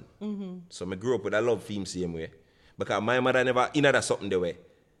this man. So me grew up with a love for him same way. Because my mother never, in that something the way.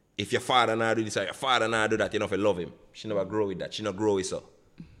 If your father not do this or your father not do that, you know if you love him. She never grow with that. She not grow with so.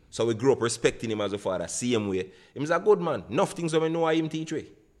 So we grew up respecting him as a father, same way. Him's a good man. Enough things we know him teach way.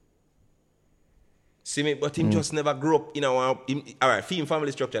 See me, but him just never grew up in our, alright, him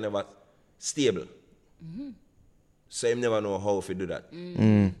family structure never stable. So him never know how to do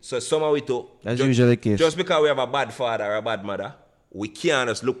that. So somehow we talk. That's usually the case. Just because we have a bad father or a bad mother, we can't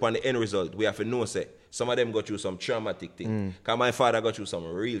just look on the end result. We have to know, say, some of them go through some traumatic thing. Because my father got through some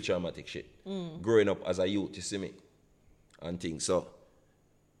real traumatic shit. Growing up as a youth, you see me? And things. So,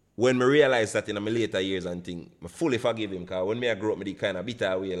 when me realize that in my later years and things, I fully forgive him. Because when me I grew up, me the kind of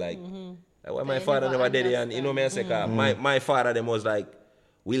bitter way, like why my father never did it. And you know me, I say, my father, them was like,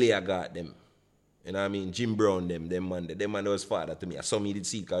 Willie, I got them. You know what I mean? Jim Brown, them man was father to me. I saw me did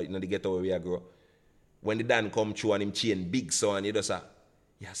see, because you know, the ghetto where we grew up. When the Dan come through and him chain big so and he just say,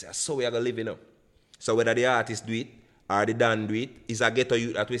 yeah, I saw we are going to live, you know. So whether the artist do it or the Dan do it, it's a ghetto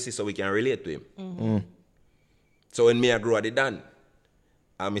youth that we see so we can relate to him. So when me I grow at the Dan,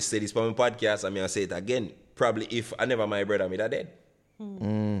 I may say this on my podcast and I say it again. Probably if I never my brother, me that dead.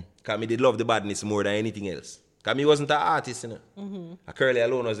 Because me did love the badness more than anything else. Because me wasn't an artist, you know. I Curly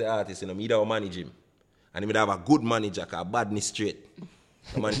alone was the artist, you know. Me would manage him. And me have a good manager, because badness straight.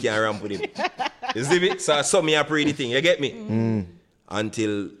 The man can't ramp with him. You see me? So I saw me a pray the thing, you get me?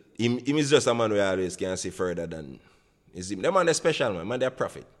 Until him is just a man who always can see further than is him. The man is special, man. Man, they're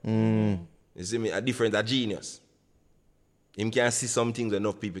prophet. You see me? A genius. Him can see some things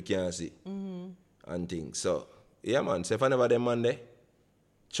enough people can't see. And things. So, yeah, man. So if I never them man there,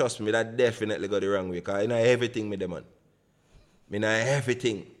 trust me, that definitely got the wrong way. Because I know everything me them man. Me know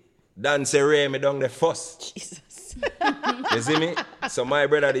everything. Dance Ray me down the first. Jesus. You see me? So my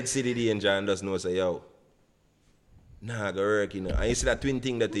brother did see the danger and just know say, yo, nah, go work, you know. And you see that twin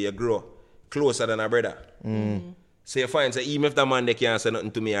thing that you grow closer than a brother. So you find, say, even if the man they can't say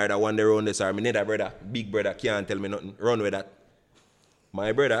nothing to me or that one they run this or me need a brother, big brother can't tell me nothing, run with that.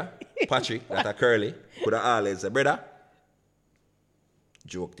 My brother, Patrick, that a curly, could have always say, brother,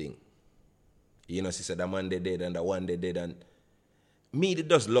 joke thing. You know, she said the man they dead and the one they dead and me, it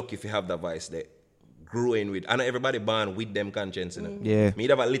does luck if you have the voice there. Growing with, and everybody born with them conscience, you know. Yeah. Me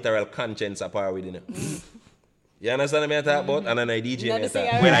have a literal conscience apart with, you know. You understand what I talk about? And then I DJ me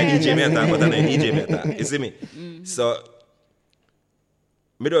talk. When I DJ me talk, but then I DJ me talk. You see me? So,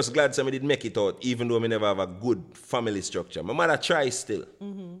 me just glad somebody did make it out, even though me never have a good family structure. My mother tries still.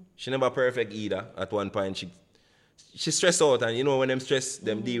 She never perfect either. At one point, she stressed out, and you know when them stress,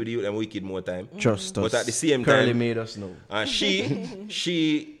 them deal with you, them wicked more time. Trust us. But at the same Curly time, made us know. and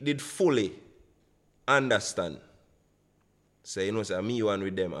she did fully understand. Say, you know, say, me one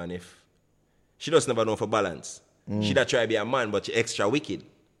with them, and if she does never know for balance. She da try to be a man, but she extra wicked.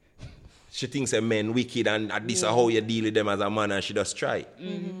 She thinks a man wicked, and this is how you deal with them as a man, and she just try.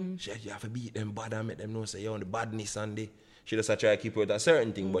 She said, you have to beat them bad and make them know, say, you on the badness, and she just try to keep with a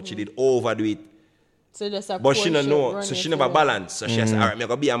certain thing, but she did overdo it. So just a But she don't know, run so she it never through. balance. So she said, all right, I'm going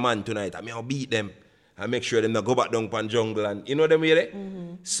to be a man tonight. I'm going to beat them. And make sure them not go back down pan jungle. And you know them way there?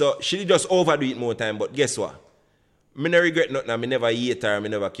 So she just overdo it more time. But guess what? Me no regret nothing. I never hate her. I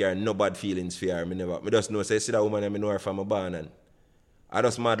never care no bad feelings for her. Me just know, say, see that woman, I know her from a barn. And I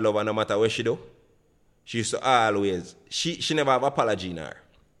just mad love her no matter what she do. She used to always, she never have apology in her.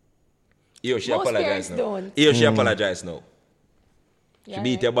 Yo, she Most apologize parents now. don't. Yo, she apologize now. She Yeah,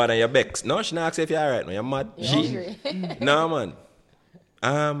 beat right. your bad and your becks. No, she not ask if you're alright now. You're mad. Hungry. No, man.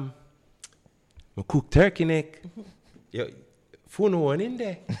 I cook turkey neck. Yo, phone one in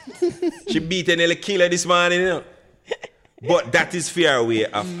there. She beat and nearly kill her this morning, you know. But that is fair way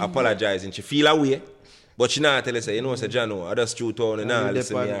of apologizing. She feel away. But she not tell us, say, you know, say, Jano, I just true tone and all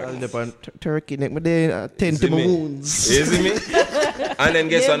listen me. I'll dip on turkey neck, but they tend to my wounds. You see me? And then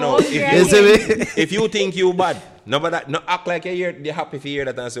guess what now? You see me? If you think you bad, no act like you're happy to hear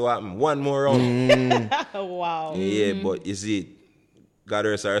that and say what happened. One more round. Wow. Yeah, but you see, God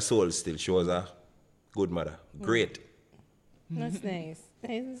rest her soul still. She was a good mother. Great. That's nice.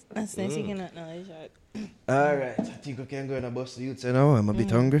 That's nice. You can acknowledge that. All right, I think we can go and bust the youths now. I'm a bit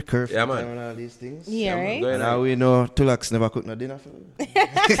hungry. Curfew Yeah, man. time and all these things. Yeah, man, right? go ahead. Now we know Tulax never cooked no dinner for me.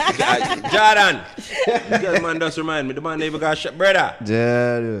 Jordan! This man just remind me, the man never got shot. Brother!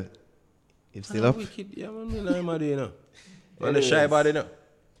 Yeah, dude. You still up? Wicked. Yeah, man, me know him, you know. Man, the shy body, you know.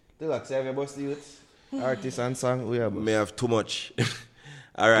 Tulax, have you bust the youths? Artists and song, we have. May have too much.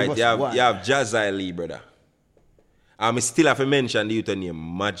 All right, Give us you one. have Jazzy Lee, brother. I still have to mention the youth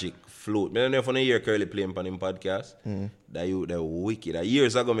name Magic Float. I don't know if you hear Curly playing on him podcast. That youth, they're wicked.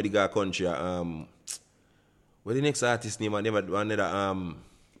 Years ago, I got country. What the next artist name? Another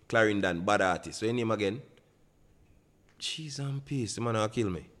Clarendon, bad artist. What name again? Cheese and peace. The man will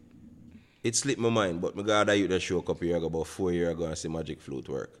kill me. It slipped my mind, but I got that youth that show a couple years ago, about 4 years ago, and see Magic Float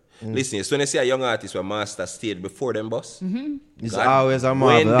work. Listen, so when I see a young artist where master stayed before them boss, It's God, always a when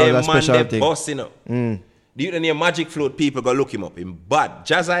marvel, them always a man special they thing. boss, you know. The youth name Magic Float, people go look him up. Him bad.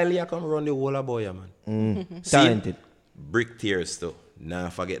 Jazzy Lee come run the whole of boy, man. See? Talented. Brick tears too. Nah,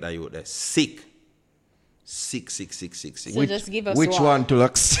 forget that youth there. Sick. Sick. So just give us Which one,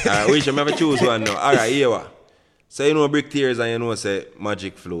 Tulax? Which I'm ever choose one now. All right, here what. So you know Brick Tears and you know say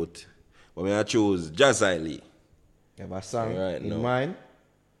Magic Float. But me I choose Jazzy Lee. You have a song Right, in no. mind?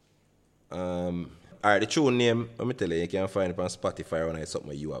 All right, the tune name, let me tell you can find it on Spotify when it's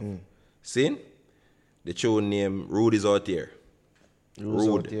something you have. See? The tune name, Rude is out here. Rude's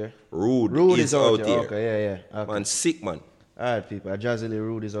out here. Rude is out here. Okay, yeah. Okay. Man, sick man. All right, people. Jazzy Lee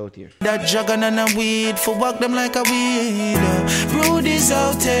Rude is out here. That dragon and a weed for walk them like a weed. Rude is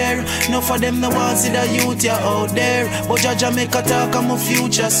out there. No for them no want see the youth ya out there. But Jaja make a talk and my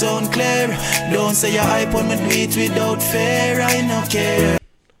future sound clear. Don't say you hype on me do it without fear. I no care.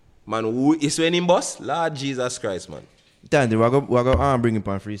 Man, who is when him boss? Lord Jesus Christ, man. Dandy, we're going to bring him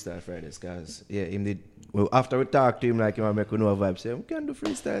on Freestyle Fridays, because, yeah, him did. Well, after we talked to him, like, him make a new vibe, say, we can do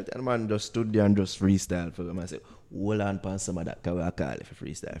freestyle. And man just stood there and just freestyle for him. I said, hold on, pan some of that, because we call it for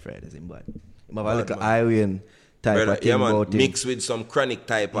Freestyle Fridays. Him bad. Him have a little highway and type Brother, of thing yeah, man, about him. mixed with some chronic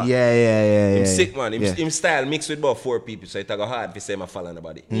type of. Yeah. Him sick, man. Yeah. Him style mixed with about 4 people, so it's hard to say my fall on the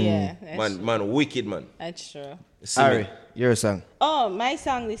body. Yeah, that's true. Man, wicked, man. That's true. See me? Ari, your song. Oh, my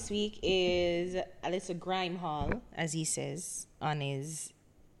song this week is a little grime hall, as he says on his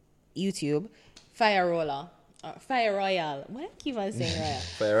YouTube. Fire Royale. What I keep on saying Royale?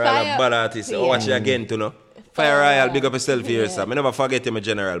 Fire Royale, bad artist. Oh, watch it again, too, no? Fire Royale, big up yourself here, sir. I never forget him, a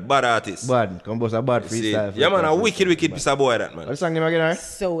general. Bad artist. Bad. Come boss a bad See? freestyle. Yeah, man, a wicked piece of boy, that, man. What song name again, Ari?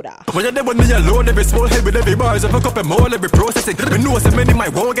 Soda. When you're there with me alone, every small head with every bars, every cup and more, every processing. We know so many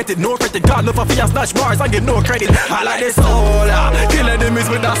might won't get it, no credit. God love for fear, snatch bars, I get no credit. I like this soda, kill enemies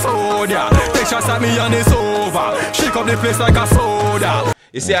with that soda. Take shots at me and it's over. Shake up the place like a soda.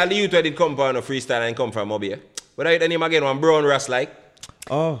 You see, all the youth where did come from a freestyle and come from Mobile. But I hit the name again, one brown Ras like.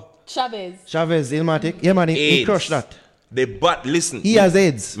 Oh, Chavez. Ilmatic. Yeah, man, he AIDS. crushed that. The butt, listen. He has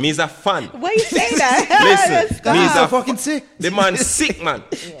AIDS. Me's a fan. Why you say that? Listen, He's me's so a fucking sick. The man sick, man.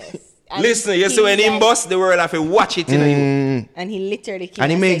 Yes. And Listen, you he see when him like- bust, the world have to watch it, you know. And he literally came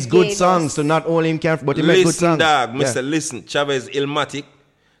And he and makes said, good "Gave songs, us." so not only him can, but he makes good Listen, songs. dog, Yeah. Mr. Listen, Chavez Ilmatic.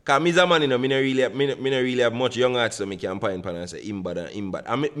 Cause me's a man, you know, me no really have much young artists so me can point pan and say him bad and him bad.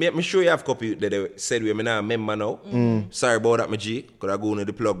 And me sure you have copy that they said we me not remember now. Sorry about that, my G. Could I go on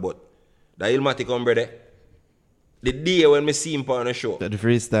the plug, but that Ilmatic hombre there. The day when me see him on the show, The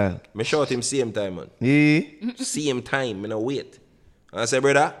freestyle. me shot him same time, man. Yeah. Same time, me no wait. And I say,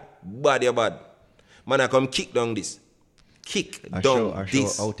 brother, bad you bad. Man, I come kick down this. Kick down Our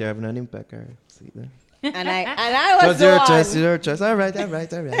this. show out there having an impact. All right. See there. And I was Just the your one. choice, your choice. All right.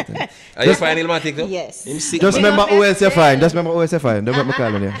 Are you find Ilmatic though? Yes. Him sick, Just man. remember who else you find. Just remember who else you find. Don't make me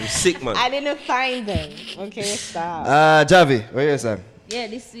call on you. Him sick, man. I didn't find them. Okay, stop. Javi, what you song? Yeah,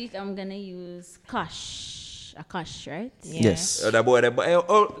 this week I'm gonna use Kosh. A Kosh, right? Yeah. Yes. That boy, I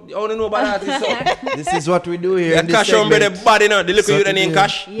only know about that. This is what we do here. Yeah, in this Cash hombre, the segment. body now. The look So at you, to the name do-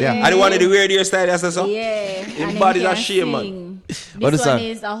 Cash. Yeah. I the one of the weird hairstyle, that's so. Yeah. Him and body's then a he shame, can man. sing. What This is one that?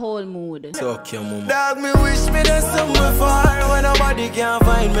 is a whole mood. Dog, me wish me there's somewhere far when nobody can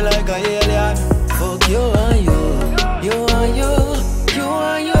find me like a alien. Fuck you and you, you and you, you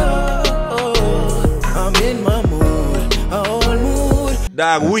and you. I'm in my mood, a whole mood.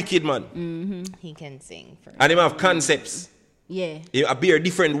 Dog, wicked, man. He can sing for And him have concepts. Yeah. He appear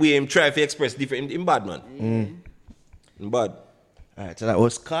different way. Him try to express different. Him bad, man. Him bad. All right, so that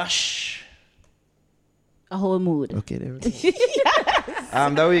was Kosh. A whole mood. Okay, there we go.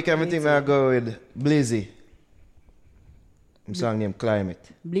 That week, I think I'll go with Blizzy. Song named Climate.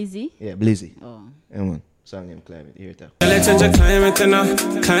 Blizzy. Yeah, Blizzy. Oh. Yeah, man. Song named Climate. Here it is. Girl, you change your climate, you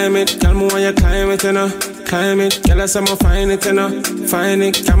know. Climate, girl, me want your climate, you know. Climate, girl, I say me find it, you know. Find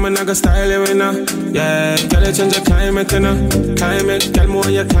it, come on, I go style you, you know. Yeah, girl, you change your climate, you know. Climate, girl, me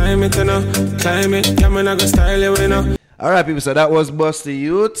want your climate, you know. Climate, come on, I go style you, you know. All right, people. So that was Busty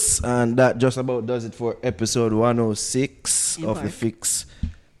Youths, and that just about does it for episode 106 of The Fix.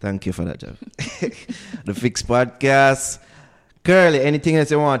 Thank you for that, Jeff. The Fix podcast. Curly, anything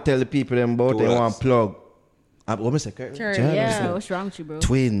else you want to tell the people them about? They want to plug. What was it, Curly? Curly, Jeff? Yeah, what's wrong with you, bro?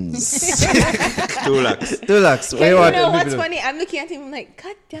 Twins. 2 lakhs. 2 lakhs. What You you want to know tell what's people? funny? I'm looking at him like,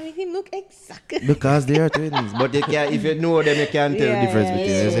 God damn it, him look exactly. Because they are twins. But they can, if you know them, you can't tell the Yeah, difference yeah,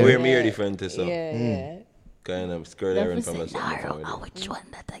 between yeah, them. We're mere different, so. Yeah. Kind of skirt iron from us. Which one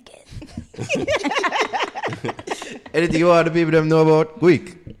that again? Anything you want the people them know about?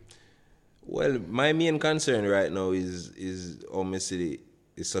 Quick. Well, my main concern right now is how me see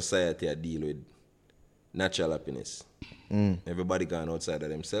the society I deal with natural happiness. Everybody gone outside of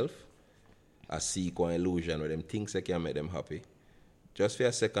themselves. I seek one illusion where them things that can make them happy. Just for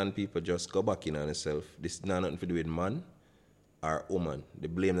a second, people just go back in on themselves. This is not nothing to do with man or woman. The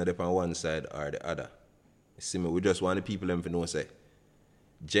blame that on one side or the other. You see me, we just want the people them to know say,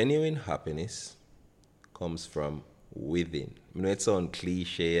 genuine happiness comes from within. You know, it sounds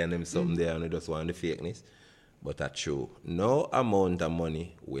cliche and them something there and we just want the fakeness. But that's true. No amount of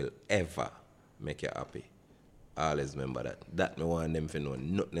money will ever make you happy. Always remember that. That me want them to know.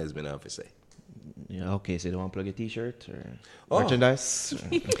 Nothing else me have to say. Yeah, okay, so you don't want to plug a t-shirt or merchandise?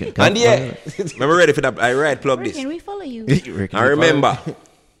 Okay, And yeah, I'm ready for that. I right plug Where this. can we follow you? And remember,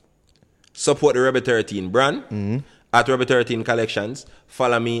 support the Rebel 13 brand at Rebel 13 Collections.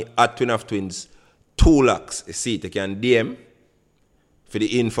 Follow me at Twin of Twins. 2 lakhs. You see, you can DM for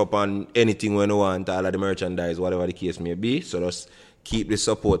the info on anything when you want, all of the merchandise, whatever the case may be. So just keep the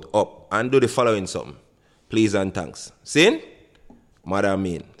support up and do the following something. Please and thanks. See? Mother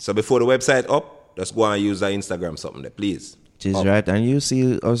mean. So before the website up, just go and use our Instagram something there, please. Which is right, and you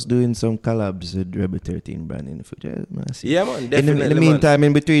see us doing some collabs with Rebel 13 brand in the future. Yeah, man, definitely. In the meantime,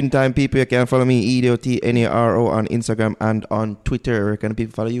 in between time, people, you can follow me, EDOTNARO, on Instagram and on Twitter. Where can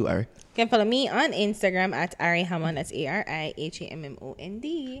people follow you, Ari? You can follow me on Instagram at Ari Hammond. That's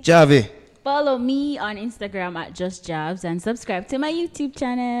ARIHAMMOND. Javi. Follow me on Instagram at Just Jobs and subscribe to my YouTube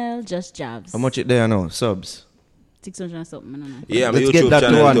channel, Just Jobs. How much it there now? Subs? 600 and something, I don't know. Yeah, my Let's YouTube get that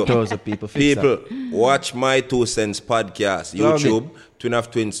to channel 1,000 people. People, watch my 2 cents podcast. YouTube, Twin of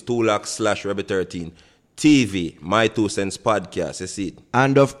Twins, 2LOCK/Rebel13. TV, my 2 cents podcast. You see it.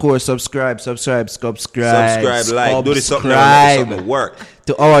 And of course, subscribe, like, do this something work.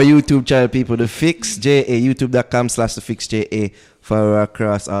 To our YouTube channel, people, The Fix JA, youtube.com/TheFixJA. Follow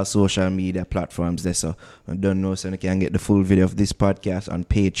across our social media platforms there. So I don't know, so you can get the full video of this podcast on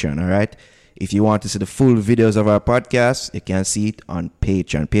Patreon, all right? If you want to see the full videos of our podcast, you can see it on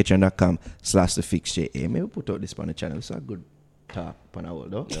Patreon, patreon.com/TheFixJA. Maybe put out this on the channel. It's a good talk on our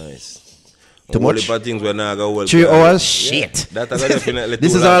though. Nice. Too much? Things when I go 3 hours? Shit. Yeah, definitely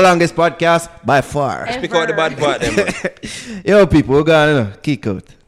this is our longest podcast by far. Speak out the bad part, then, man. Yo, people, we're going to kick out.